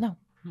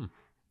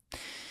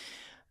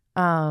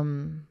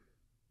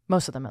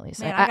 Most of them at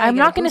least. Man, I gotta I'm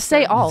get a not going to say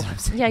booster. all. That's what I'm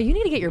saying. Yeah, you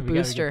need to get your We gotta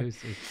get booster.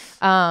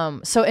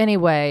 boosters. So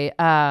anyway,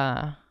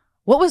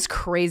 what was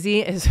crazy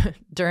is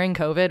during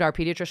COVID, our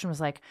pediatrician was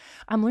like,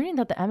 I'm learning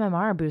that the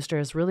MMR booster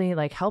is really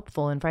like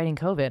helpful in fighting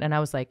COVID. And I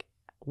was like,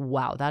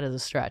 wow, that is a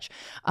stretch.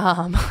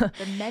 The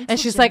mental And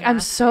she's like, I'm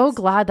so gymnastics.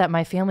 glad that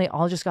my family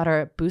all just got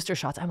our booster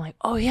shots. I'm like,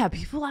 oh yeah,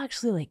 people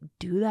actually like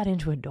do that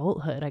into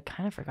adulthood. I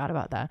kind of forgot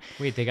about that.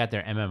 Wait, they got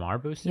their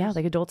MMR boosters? Yeah,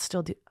 like adults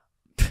still do.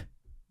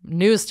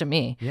 News to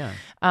me. Yeah.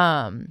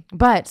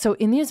 But so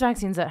in these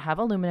vaccines that have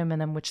aluminum in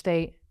them, which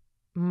they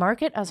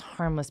market as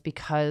harmless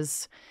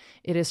because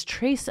it is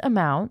trace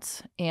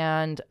amounts,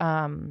 and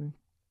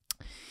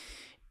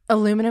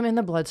aluminum in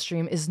the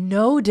bloodstream is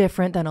no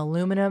different than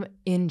aluminum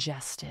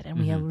ingested. And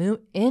we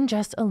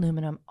ingest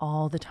aluminum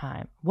all the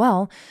time.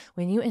 Well,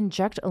 when you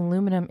inject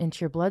aluminum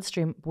into your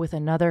bloodstream with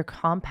another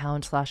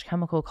compound /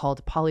 chemical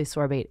called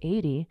polysorbate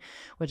 80,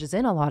 which is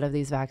in a lot of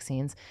these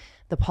vaccines,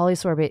 the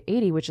polysorbate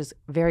 80, which is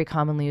very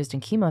commonly used in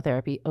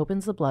chemotherapy,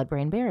 opens the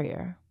blood-brain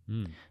barrier.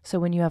 So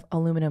when you have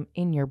aluminum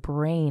in your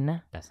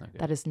brain, That's not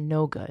good. that is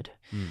no good.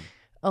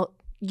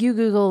 You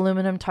Google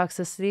aluminum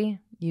toxicity,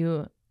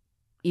 you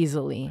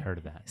easily Heard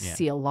of that. Yeah.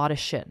 see a lot of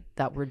shit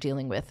that we're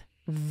dealing with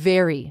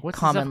very What's the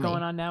commonly. stuff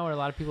going on now where a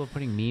lot of people are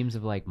putting memes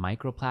of like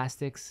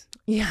microplastics?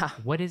 Yeah.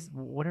 What are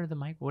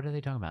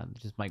they talking about?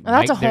 Just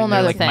That's a whole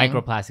nother like thing.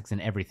 Microplastics in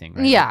everything,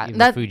 right? Yeah, Like, even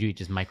that- the food you eat,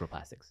 just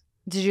microplastics.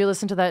 Did you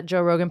listen to that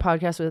Joe Rogan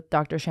podcast with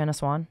Dr. Shanna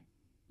Swan?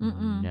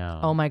 No.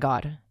 Oh my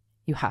God.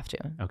 You have to.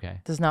 Okay.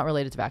 This is not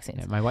related to vaccines.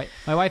 Yeah, my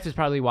wife is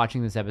probably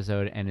watching this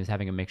episode and is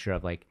having a mixture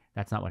of like,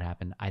 that's not what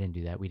happened. I didn't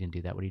do that. We didn't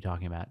do that. What are you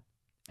talking about?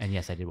 And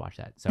yes, I did watch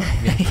that. So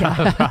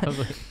yeah,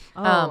 probably.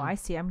 Oh, I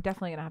see. I'm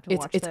definitely gonna have to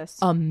watch it's this.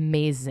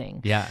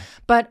 amazing. Yeah.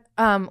 But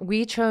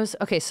we chose,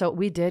 okay, so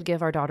we did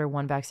give our daughter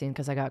one vaccine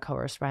because I got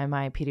coerced by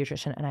my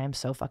pediatrician and I am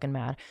so fucking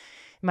mad.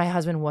 My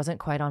husband wasn't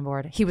quite on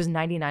board. He was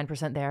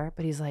 99% there,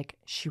 but he's like,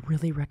 she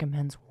really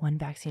recommends one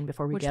vaccine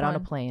before we Which get on a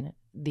one? plane.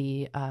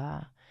 The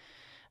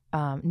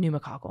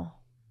pneumococcal,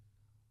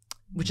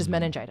 which is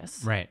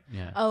meningitis. Right.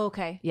 Yeah. Oh,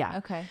 okay. Yeah.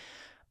 Okay.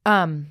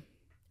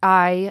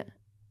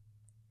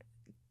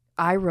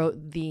 I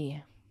wrote the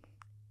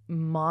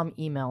mom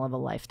email of a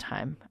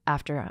lifetime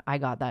after I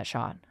got that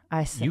shot.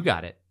 I said, You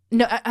got it.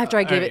 no, after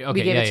I gave it, okay,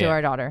 we gave yeah, it to yeah.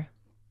 our daughter.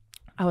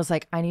 I was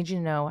like, I need you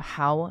to know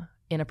how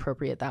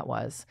inappropriate that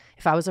was.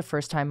 If I was a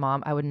first time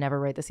mom, I would never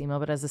write this email,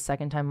 but as a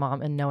second time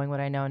mom and knowing what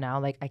I know now,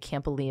 like I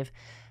can't believe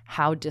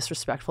how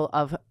disrespectful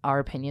of our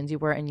opinions you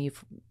were, and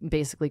you've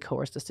basically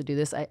coerced us to do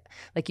this.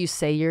 Like you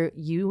say,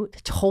 you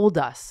told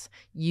us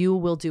you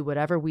will do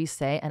whatever we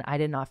say, and I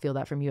did not feel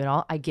that from you at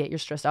all. I get you're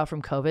stressed out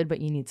from COVID,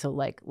 but you need to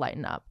like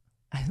lighten up.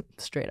 I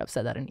straight up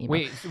said that in email.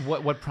 Wait, so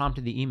what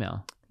prompted the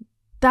email?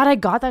 That I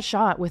got that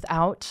shot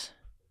without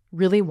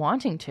really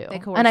wanting They to,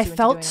 coerced and I you into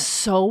felt doing it.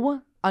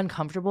 so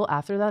uncomfortable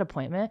after that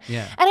appointment.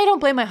 Yeah. And I don't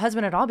blame my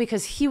husband at all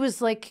because he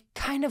was like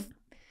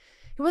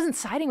he wasn't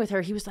siding with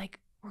her. He was like,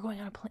 we're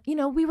going on a plane. You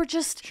know, we were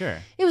just, Sure.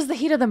 it was the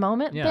heat of the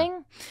moment Yeah.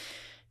 thing.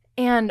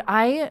 And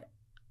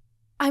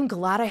I'm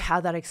glad I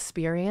had that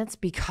experience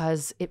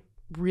because it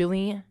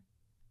really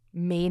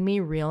made me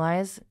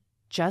realize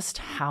just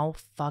how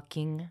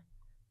fucking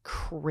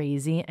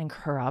crazy and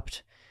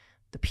corrupt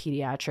the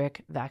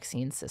pediatric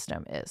vaccine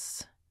system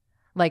is.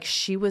 Like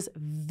she was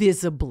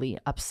visibly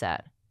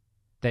upset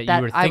That you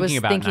that were I was thinking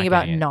about thinking not about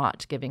getting it.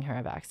 not giving her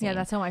a vaccine. Yeah,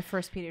 that's how my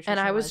first pediatrician and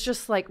I was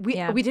just like, we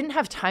didn't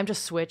have time to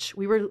switch.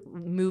 We were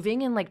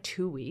moving in like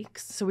 2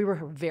 weeks. So we were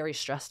very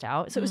stressed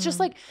out. So it was just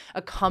like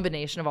a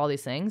combination of all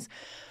these things.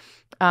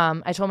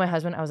 I told my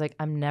husband, I was like,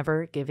 I'm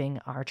never giving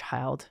our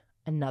child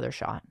another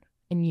shot.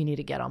 And you need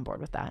to get on board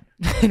with that.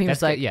 And he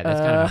was like, yeah, that's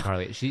kind of how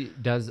Carly. She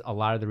does a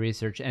lot of the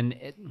research, and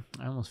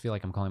I almost feel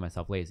like I'm calling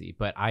myself lazy,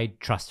 but I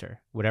trust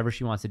her. Whatever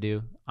she wants to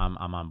do, I'm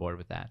on board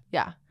with that.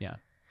 yeah. Yeah.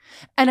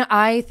 And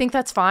I think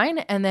that's fine.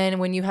 And then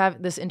when you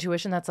have this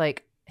intuition that's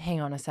like, hang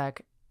on a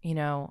sec, you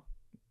know,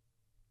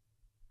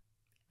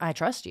 I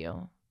trust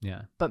you,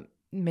 Yeah. but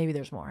maybe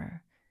there's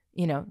more,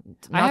 you know.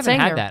 I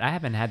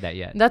haven't had that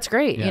yet. That's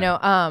great, Yeah. you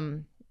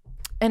know,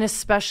 and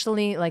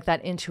especially like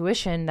that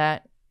intuition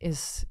that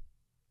is,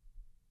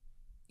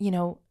 you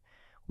know,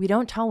 we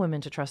don't tell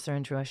women to trust their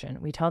intuition.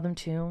 We tell them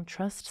to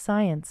trust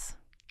science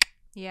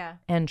yeah,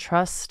 and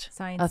trust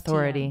science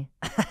authority.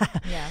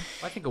 yeah.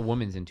 I think a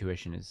woman's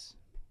intuition is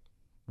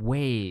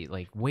way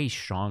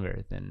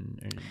stronger than.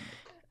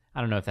 I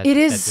don't know if that's It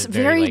is that's a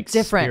very like,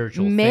 different.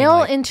 spiritual thing, Male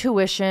like,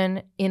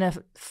 intuition in a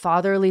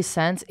fatherly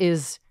sense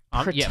is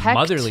protect yeah,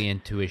 motherly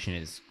intuition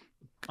is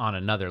on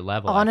another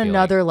level. on I feel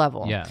another like.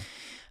 level.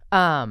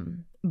 Yeah.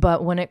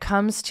 But when it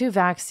comes to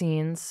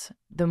vaccines,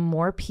 the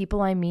more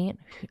people I meet,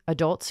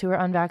 adults who are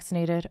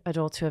unvaccinated,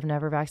 adults who have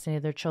never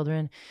vaccinated their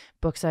children,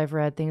 books I've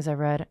read, things I've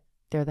read,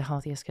 they're the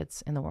healthiest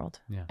kids in the world.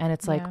 Yeah. And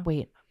it's Yeah. like,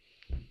 wait,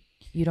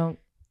 you don't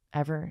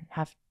ever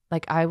have,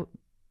 like,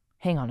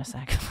 hang on a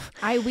sec.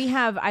 We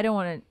have, I don't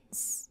want to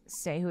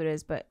say who it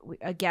is, but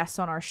a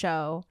guest on our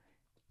show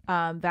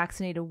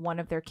vaccinated one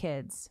of their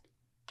kids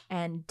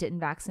and didn't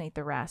vaccinate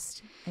the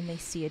rest, and they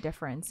see a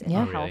difference in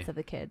Yeah. the Oh, health really? of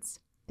the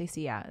kids. They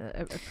see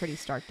a pretty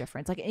stark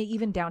difference, like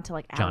even down to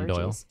like John allergies.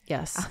 Doyle.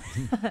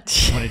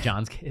 Yes. One of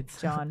John's kids.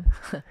 John.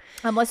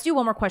 Let's do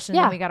one more question,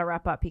 Yeah. then we got to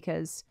wrap up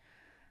because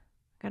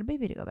I got a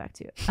baby to go back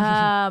to.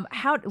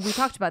 How we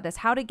talked about this?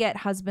 How to get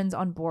husbands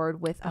on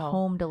board with a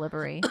home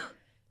delivery?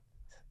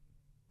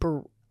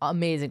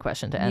 Amazing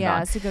question to end Yeah,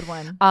 on. it's a good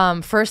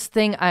one. First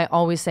thing I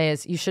always say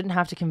is you shouldn't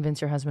have to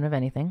convince your husband of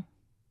anything.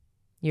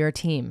 You're a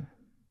team.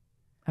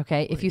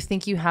 Okay. If you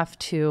think you have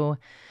to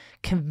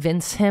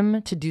convince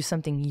him to do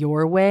something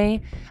your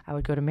way, I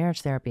would go to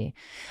marriage therapy.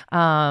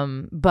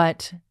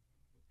 But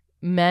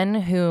men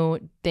who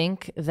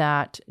think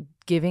that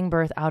giving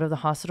birth out of the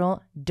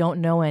hospital don't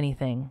know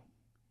anything,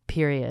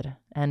 period.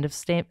 End of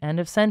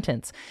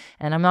sentence.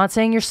 And I'm not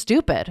saying you're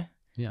stupid.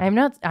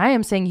 Yeah. I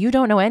am saying you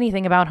don't know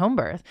anything about home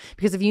birth,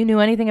 because if you knew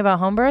anything about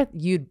home birth,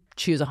 you'd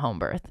choose a home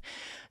birth.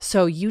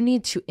 So you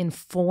need to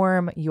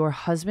inform your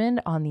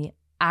husband on the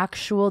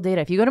actual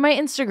data. If you go to my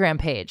Instagram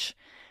page,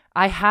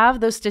 I have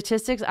those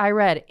statistics I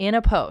read in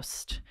a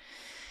post,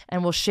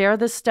 and we'll share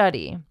the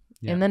study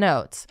in the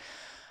notes.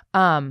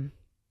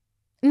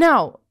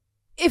 Now,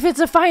 if it's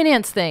a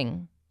finance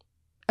thing,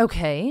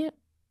 okay,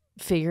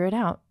 figure it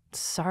out.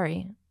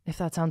 Sorry. if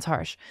that sounds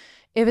harsh.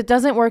 If it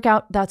doesn't work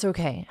out, that's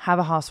okay. Have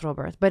a hospital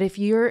birth. But if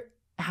you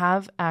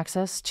have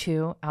access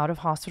to out of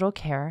hospital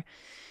care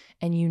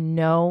and you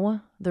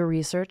know the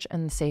research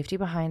and the safety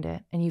behind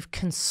it, and you've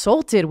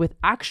consulted with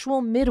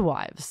actual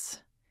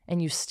midwives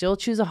and you still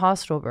choose a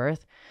hospital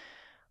birth,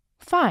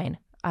 fine.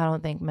 I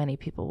don't think many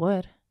people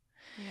would.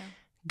 Yeah.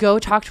 Go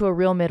talk to a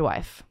real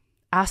midwife.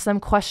 Ask them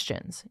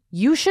questions.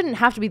 You shouldn't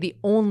have to be the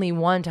only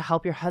one to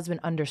help your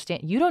husband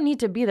understand. You don't need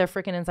to be their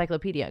freaking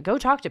encyclopedia. Go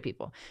talk to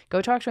people. Go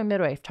talk to a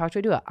midwife. Talk to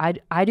a doula.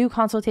 I do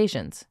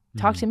consultations.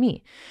 Talk to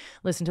me.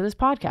 Listen to this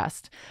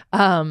podcast.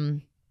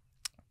 I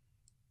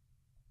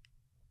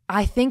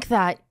think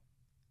that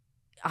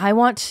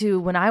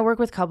when I work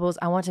with couples,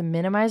 I want to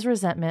minimize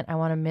resentment. I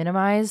want to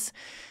minimize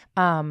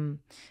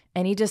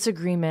any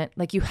disagreement.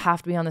 Like, you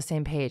have to be on the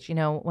same page. You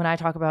know, when I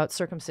talk about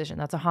circumcision,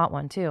 that's a hot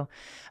one too.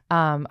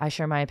 I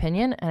share my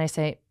opinion and I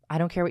say, I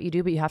don't care what you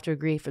do, but you have to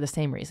agree for the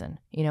same reason.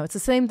 You know, it's the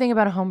same thing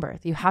about a home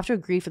birth. You have to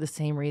agree for the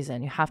same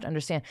reason. You have to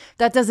understand.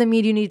 That doesn't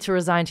mean you need to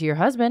resign to your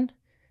husband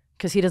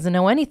because he doesn't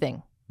know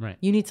anything. Right.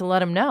 You need to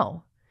let him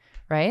know,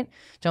 right?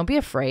 Don't be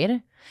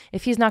afraid.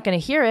 If he's not going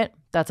to hear it,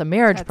 that's a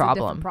marriage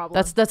problem.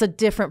 That's a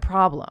different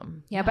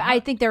problem. Yeah, but I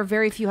think there are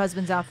very few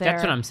husbands out there.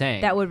 That's what I'm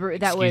saying.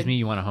 Excuse me,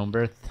 you want a home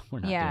birth? We're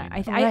not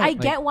doing that. I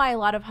get why a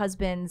lot of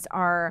husbands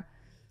are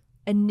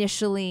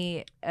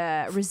initially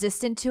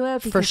resistant to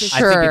it because for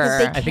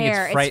sure. they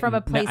care. It's from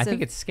a place I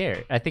think it's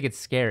scary. I think it's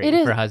scary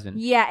for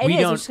husbands. Yeah, it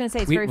is. I was just going to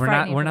say it's very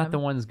frightening. We're not the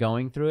ones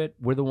going through it.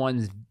 We're the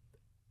ones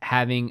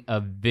having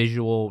a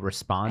visual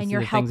response to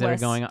the things that are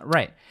going on.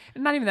 Right.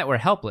 And not even that we're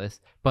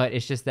helpless, but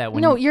it's just that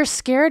you're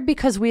scared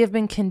because we have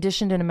been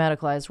conditioned in a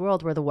medicalized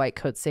world where the white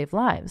coats save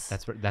lives.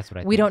 That's what I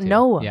think. We don't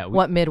know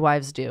what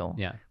midwives do.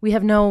 Yeah. We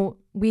have no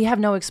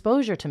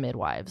exposure to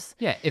midwives.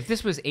 Yeah. If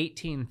this was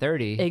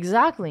 1830,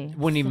 exactly,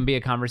 wouldn't even be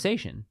a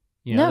conversation.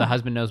 You know, the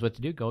husband knows what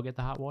to do. Go get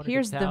the hot water.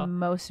 Here's the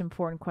most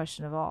important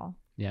question of all.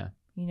 Yeah.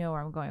 You know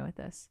where I'm going with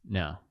this.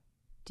 No.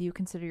 Do you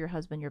consider your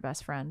husband your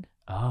best friend?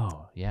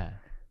 Oh, yeah.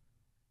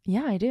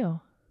 Yeah, I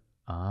do.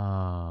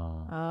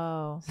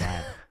 Oh.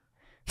 Sad.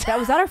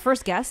 Was that our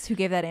first guest who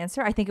gave that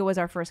answer? I think it was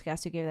our first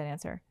guest who gave that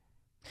answer.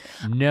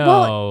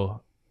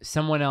 No.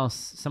 Someone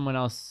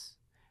else.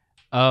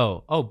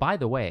 Oh, by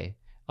the way,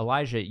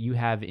 Elijah, you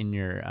have in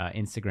your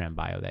Instagram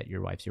bio that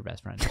your wife's your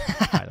best friend,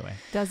 by the way.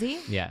 Does he?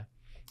 Yeah.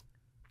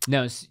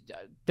 No,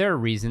 there are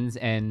reasons,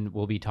 and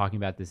we'll be talking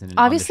about this in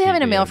obviously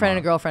having a male friend and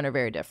a girlfriend are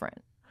very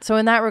different. So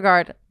in that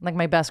regard, like,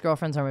 my best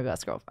girlfriends are my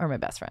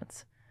best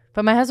friends.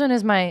 But my husband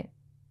is my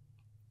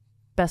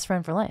best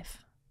friend for life.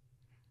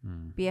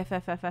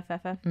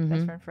 BFFFFFF,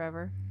 best friend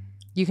forever.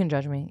 You can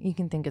judge me. You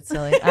can think it's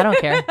silly. I don't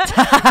care.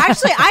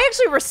 I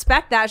actually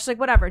respect that. She's like,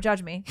 whatever,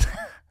 judge me.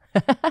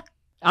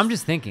 I'm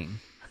just thinking.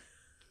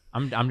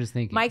 I'm just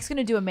thinking. Mike's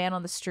gonna do a man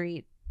on the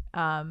street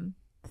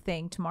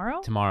thing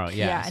tomorrow.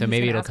 Yeah. So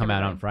maybe it'll come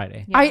out on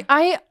Friday.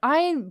 Yeah.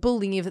 I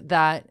believe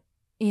that,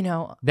 you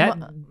know, that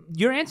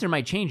your answer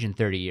might change in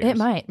 30 years. It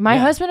might. My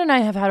husband and I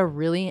have had a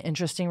really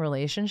interesting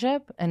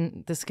relationship,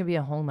 and this could be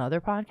a whole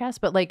nother podcast,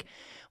 but like,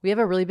 we have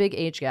a really big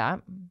age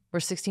gap. We're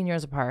 16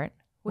 years apart.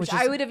 Which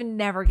I would have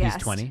never guessed.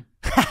 He's 20.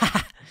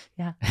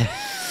 Yeah.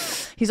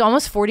 He's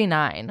almost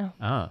 49.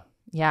 Oh.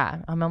 Yeah.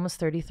 I'm almost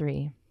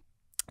 33.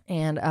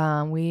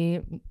 And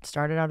we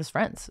started out as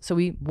friends. So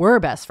we were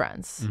best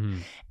friends. Mm-hmm.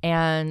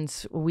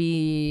 And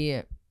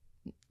we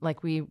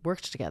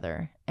worked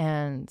together,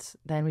 and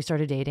then we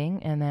started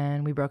dating, and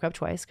then we broke up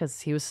twice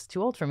because he was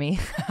too old for me.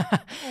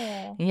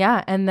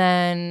 Yeah. And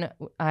then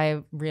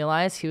I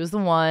realized he was the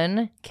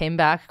one, came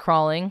back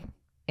crawling,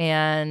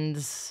 and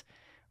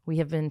we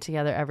have been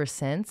together ever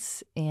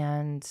since.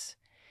 And,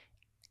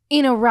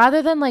 you know,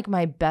 rather than like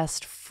my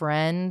best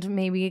friend,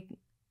 maybe,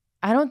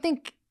 I don't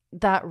think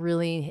that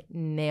really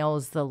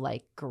nails the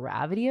like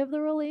gravity of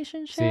the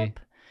relationship.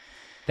 See?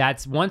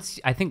 That's once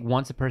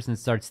a person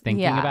starts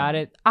thinking about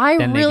it, I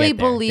really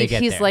believe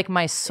he's like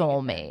my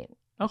soulmate.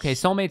 Okay,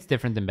 soulmate's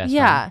different than best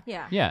friend.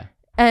 Yeah.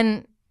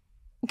 And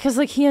because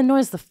like he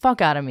annoys the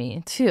fuck out of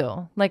me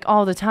too, like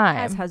all the time,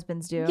 as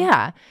husbands do.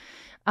 Yeah.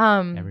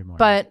 Every morning.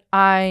 But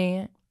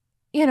I,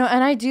 you know,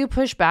 and I do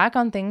push back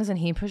on things, and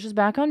he pushes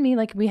back on me.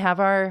 Like, we have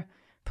our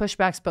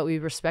pushbacks, but we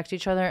respect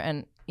each other.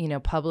 And, you know,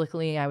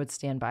 publicly, I would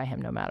stand by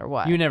him no matter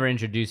what. You never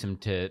introduce him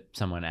to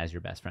someone as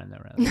your best friend,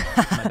 though, really.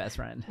 My best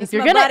friend.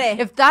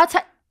 If that's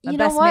how, you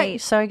know what?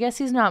 Mate. So I guess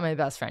he's not my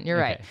best friend. You're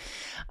right.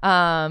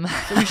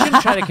 So we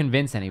shouldn't try to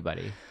convince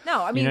anybody.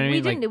 No, I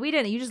mean, we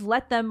didn't. You just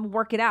let them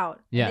work it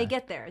out. Yeah. They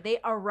get there. They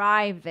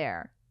arrive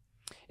there.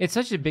 It's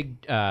such a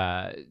big,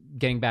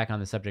 getting back on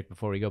the subject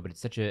before we go, but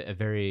it's such a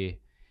very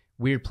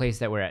weird place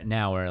that we're at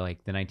now, where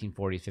like the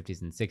 1940s,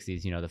 50s, and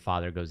 60s, you know, the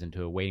father goes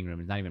into a waiting room.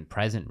 It's not even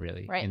present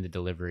really in the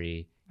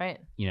delivery,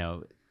 you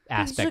know,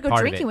 aspect part of it.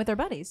 Go drinking with their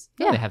buddies.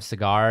 Yeah. They have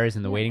cigars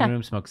in the waiting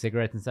room, smoke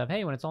cigarettes and stuff.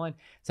 Hey, when it's all in.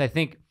 So I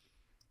think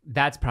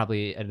that's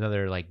probably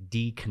another like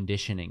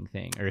deconditioning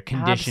thing, or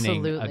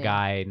conditioning a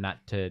guy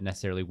not to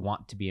necessarily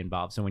want to be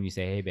involved. So when you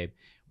say, hey, babe,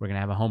 we're going to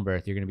have a home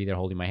birth. You're going to be there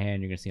holding my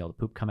hand. You're going to see all the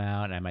poop come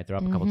out, and I might throw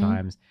up a couple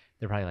times.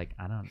 They're probably like,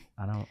 I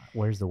don't,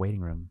 where's the waiting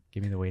room?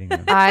 Give me the waiting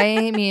room.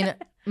 I mean, it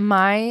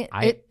I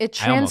almost passed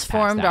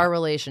transformed out. our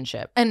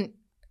relationship. And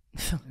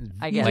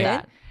I get Like,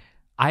 that.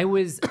 I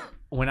was,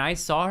 when I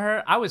saw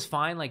her, I was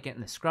fine, like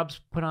getting the scrubs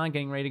put on,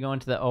 getting ready to go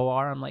into the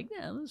OR. I'm like,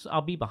 yeah,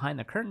 I'll be behind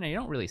the curtain. You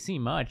don't really see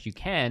much. You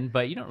can,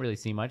 but you don't really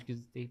see much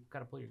because they've got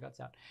to pull your guts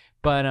out.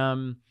 But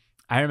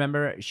I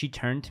remember she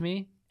turned to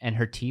me and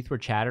her teeth were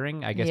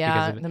chattering, I guess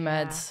because of the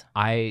meds.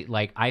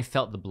 I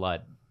felt the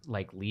blood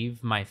like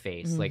leave my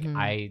face. Like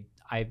I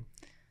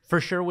for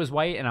sure was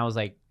white, and I was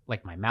like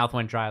my mouth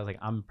went dry. I was like,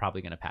 I'm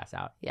probably gonna pass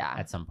out. Yeah.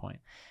 At some point.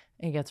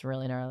 It gets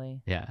really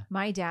gnarly. Yeah.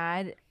 My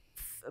dad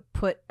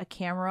put a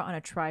camera on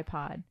a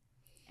tripod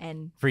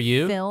and For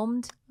you?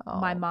 filmed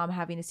my mom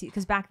having to see,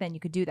 because back then you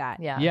could do that.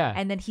 Yeah. Yeah.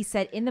 And then he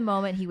said in the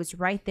moment he was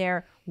right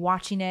there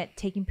watching it,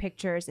 taking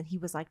pictures, and he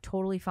was like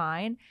totally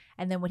fine.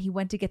 And then when he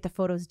went to get the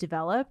photos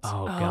developed,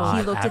 Oh God.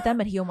 he looked at them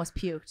and he almost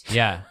puked.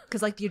 Yeah.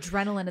 Because like the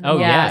adrenaline in the Oh,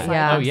 moment yeah, was like,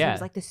 yeah. Oh, he yeah.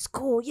 was like, this is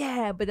cool,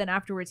 yeah. But then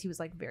afterwards he was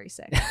like very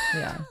sick.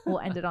 Yeah. We'll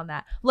end it on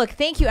that. Look,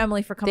 thank you,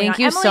 Emily, for coming Thank on.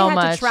 you Emily so had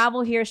much. to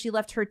travel here. She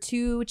left her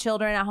 2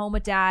 children at home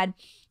with dad.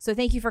 So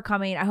thank you for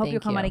coming. I hope Thank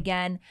you'll come you. on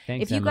again.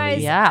 Thanks, If you Emily.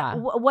 guys, Yeah.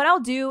 what I'll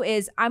do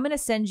is I'm going to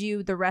send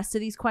you the rest of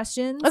these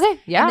questions.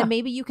 Okay. Yeah. And then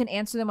maybe you can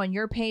answer them on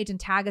your page and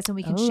tag us and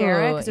we can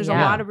share it, because there's a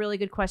yeah. lot of really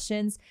good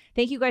questions.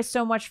 Thank you guys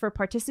so much for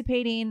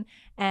participating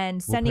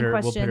and sending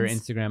questions. We'll put her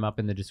Instagram up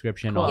in the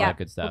description, Cool. all Yeah, that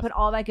good stuff. We'll put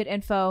all that good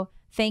info.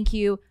 Thank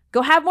you.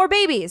 Go have more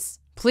babies.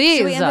 Please.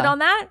 Should we end it on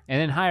that? And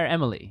then hire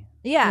Emily.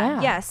 Yeah.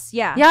 Yeah. Yes.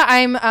 Yeah. Yeah,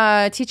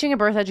 I'm teaching a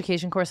birth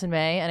education course in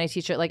May, and I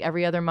teach it like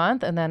every other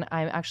month, and then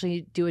I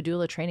actually do a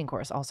doula training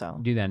course also.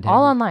 Do that in Texas.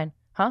 All online.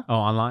 Huh? Oh,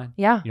 online?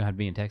 Yeah. You don't have to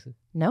be in Texas?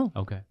 No.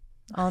 Okay.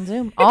 On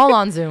Zoom. All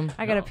on Zoom.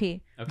 I gotta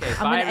pee. Okay. I'm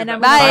gonna, and I'm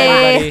Bye. gonna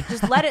Bye, everybody.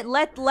 just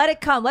let it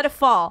come, let it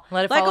fall,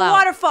 Let it like fall a out.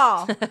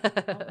 waterfall. Oh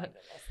my goodness.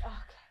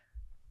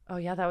 Oh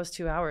yeah, that was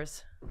 2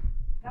 hours.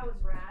 That was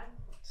rad.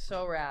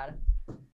 So rad.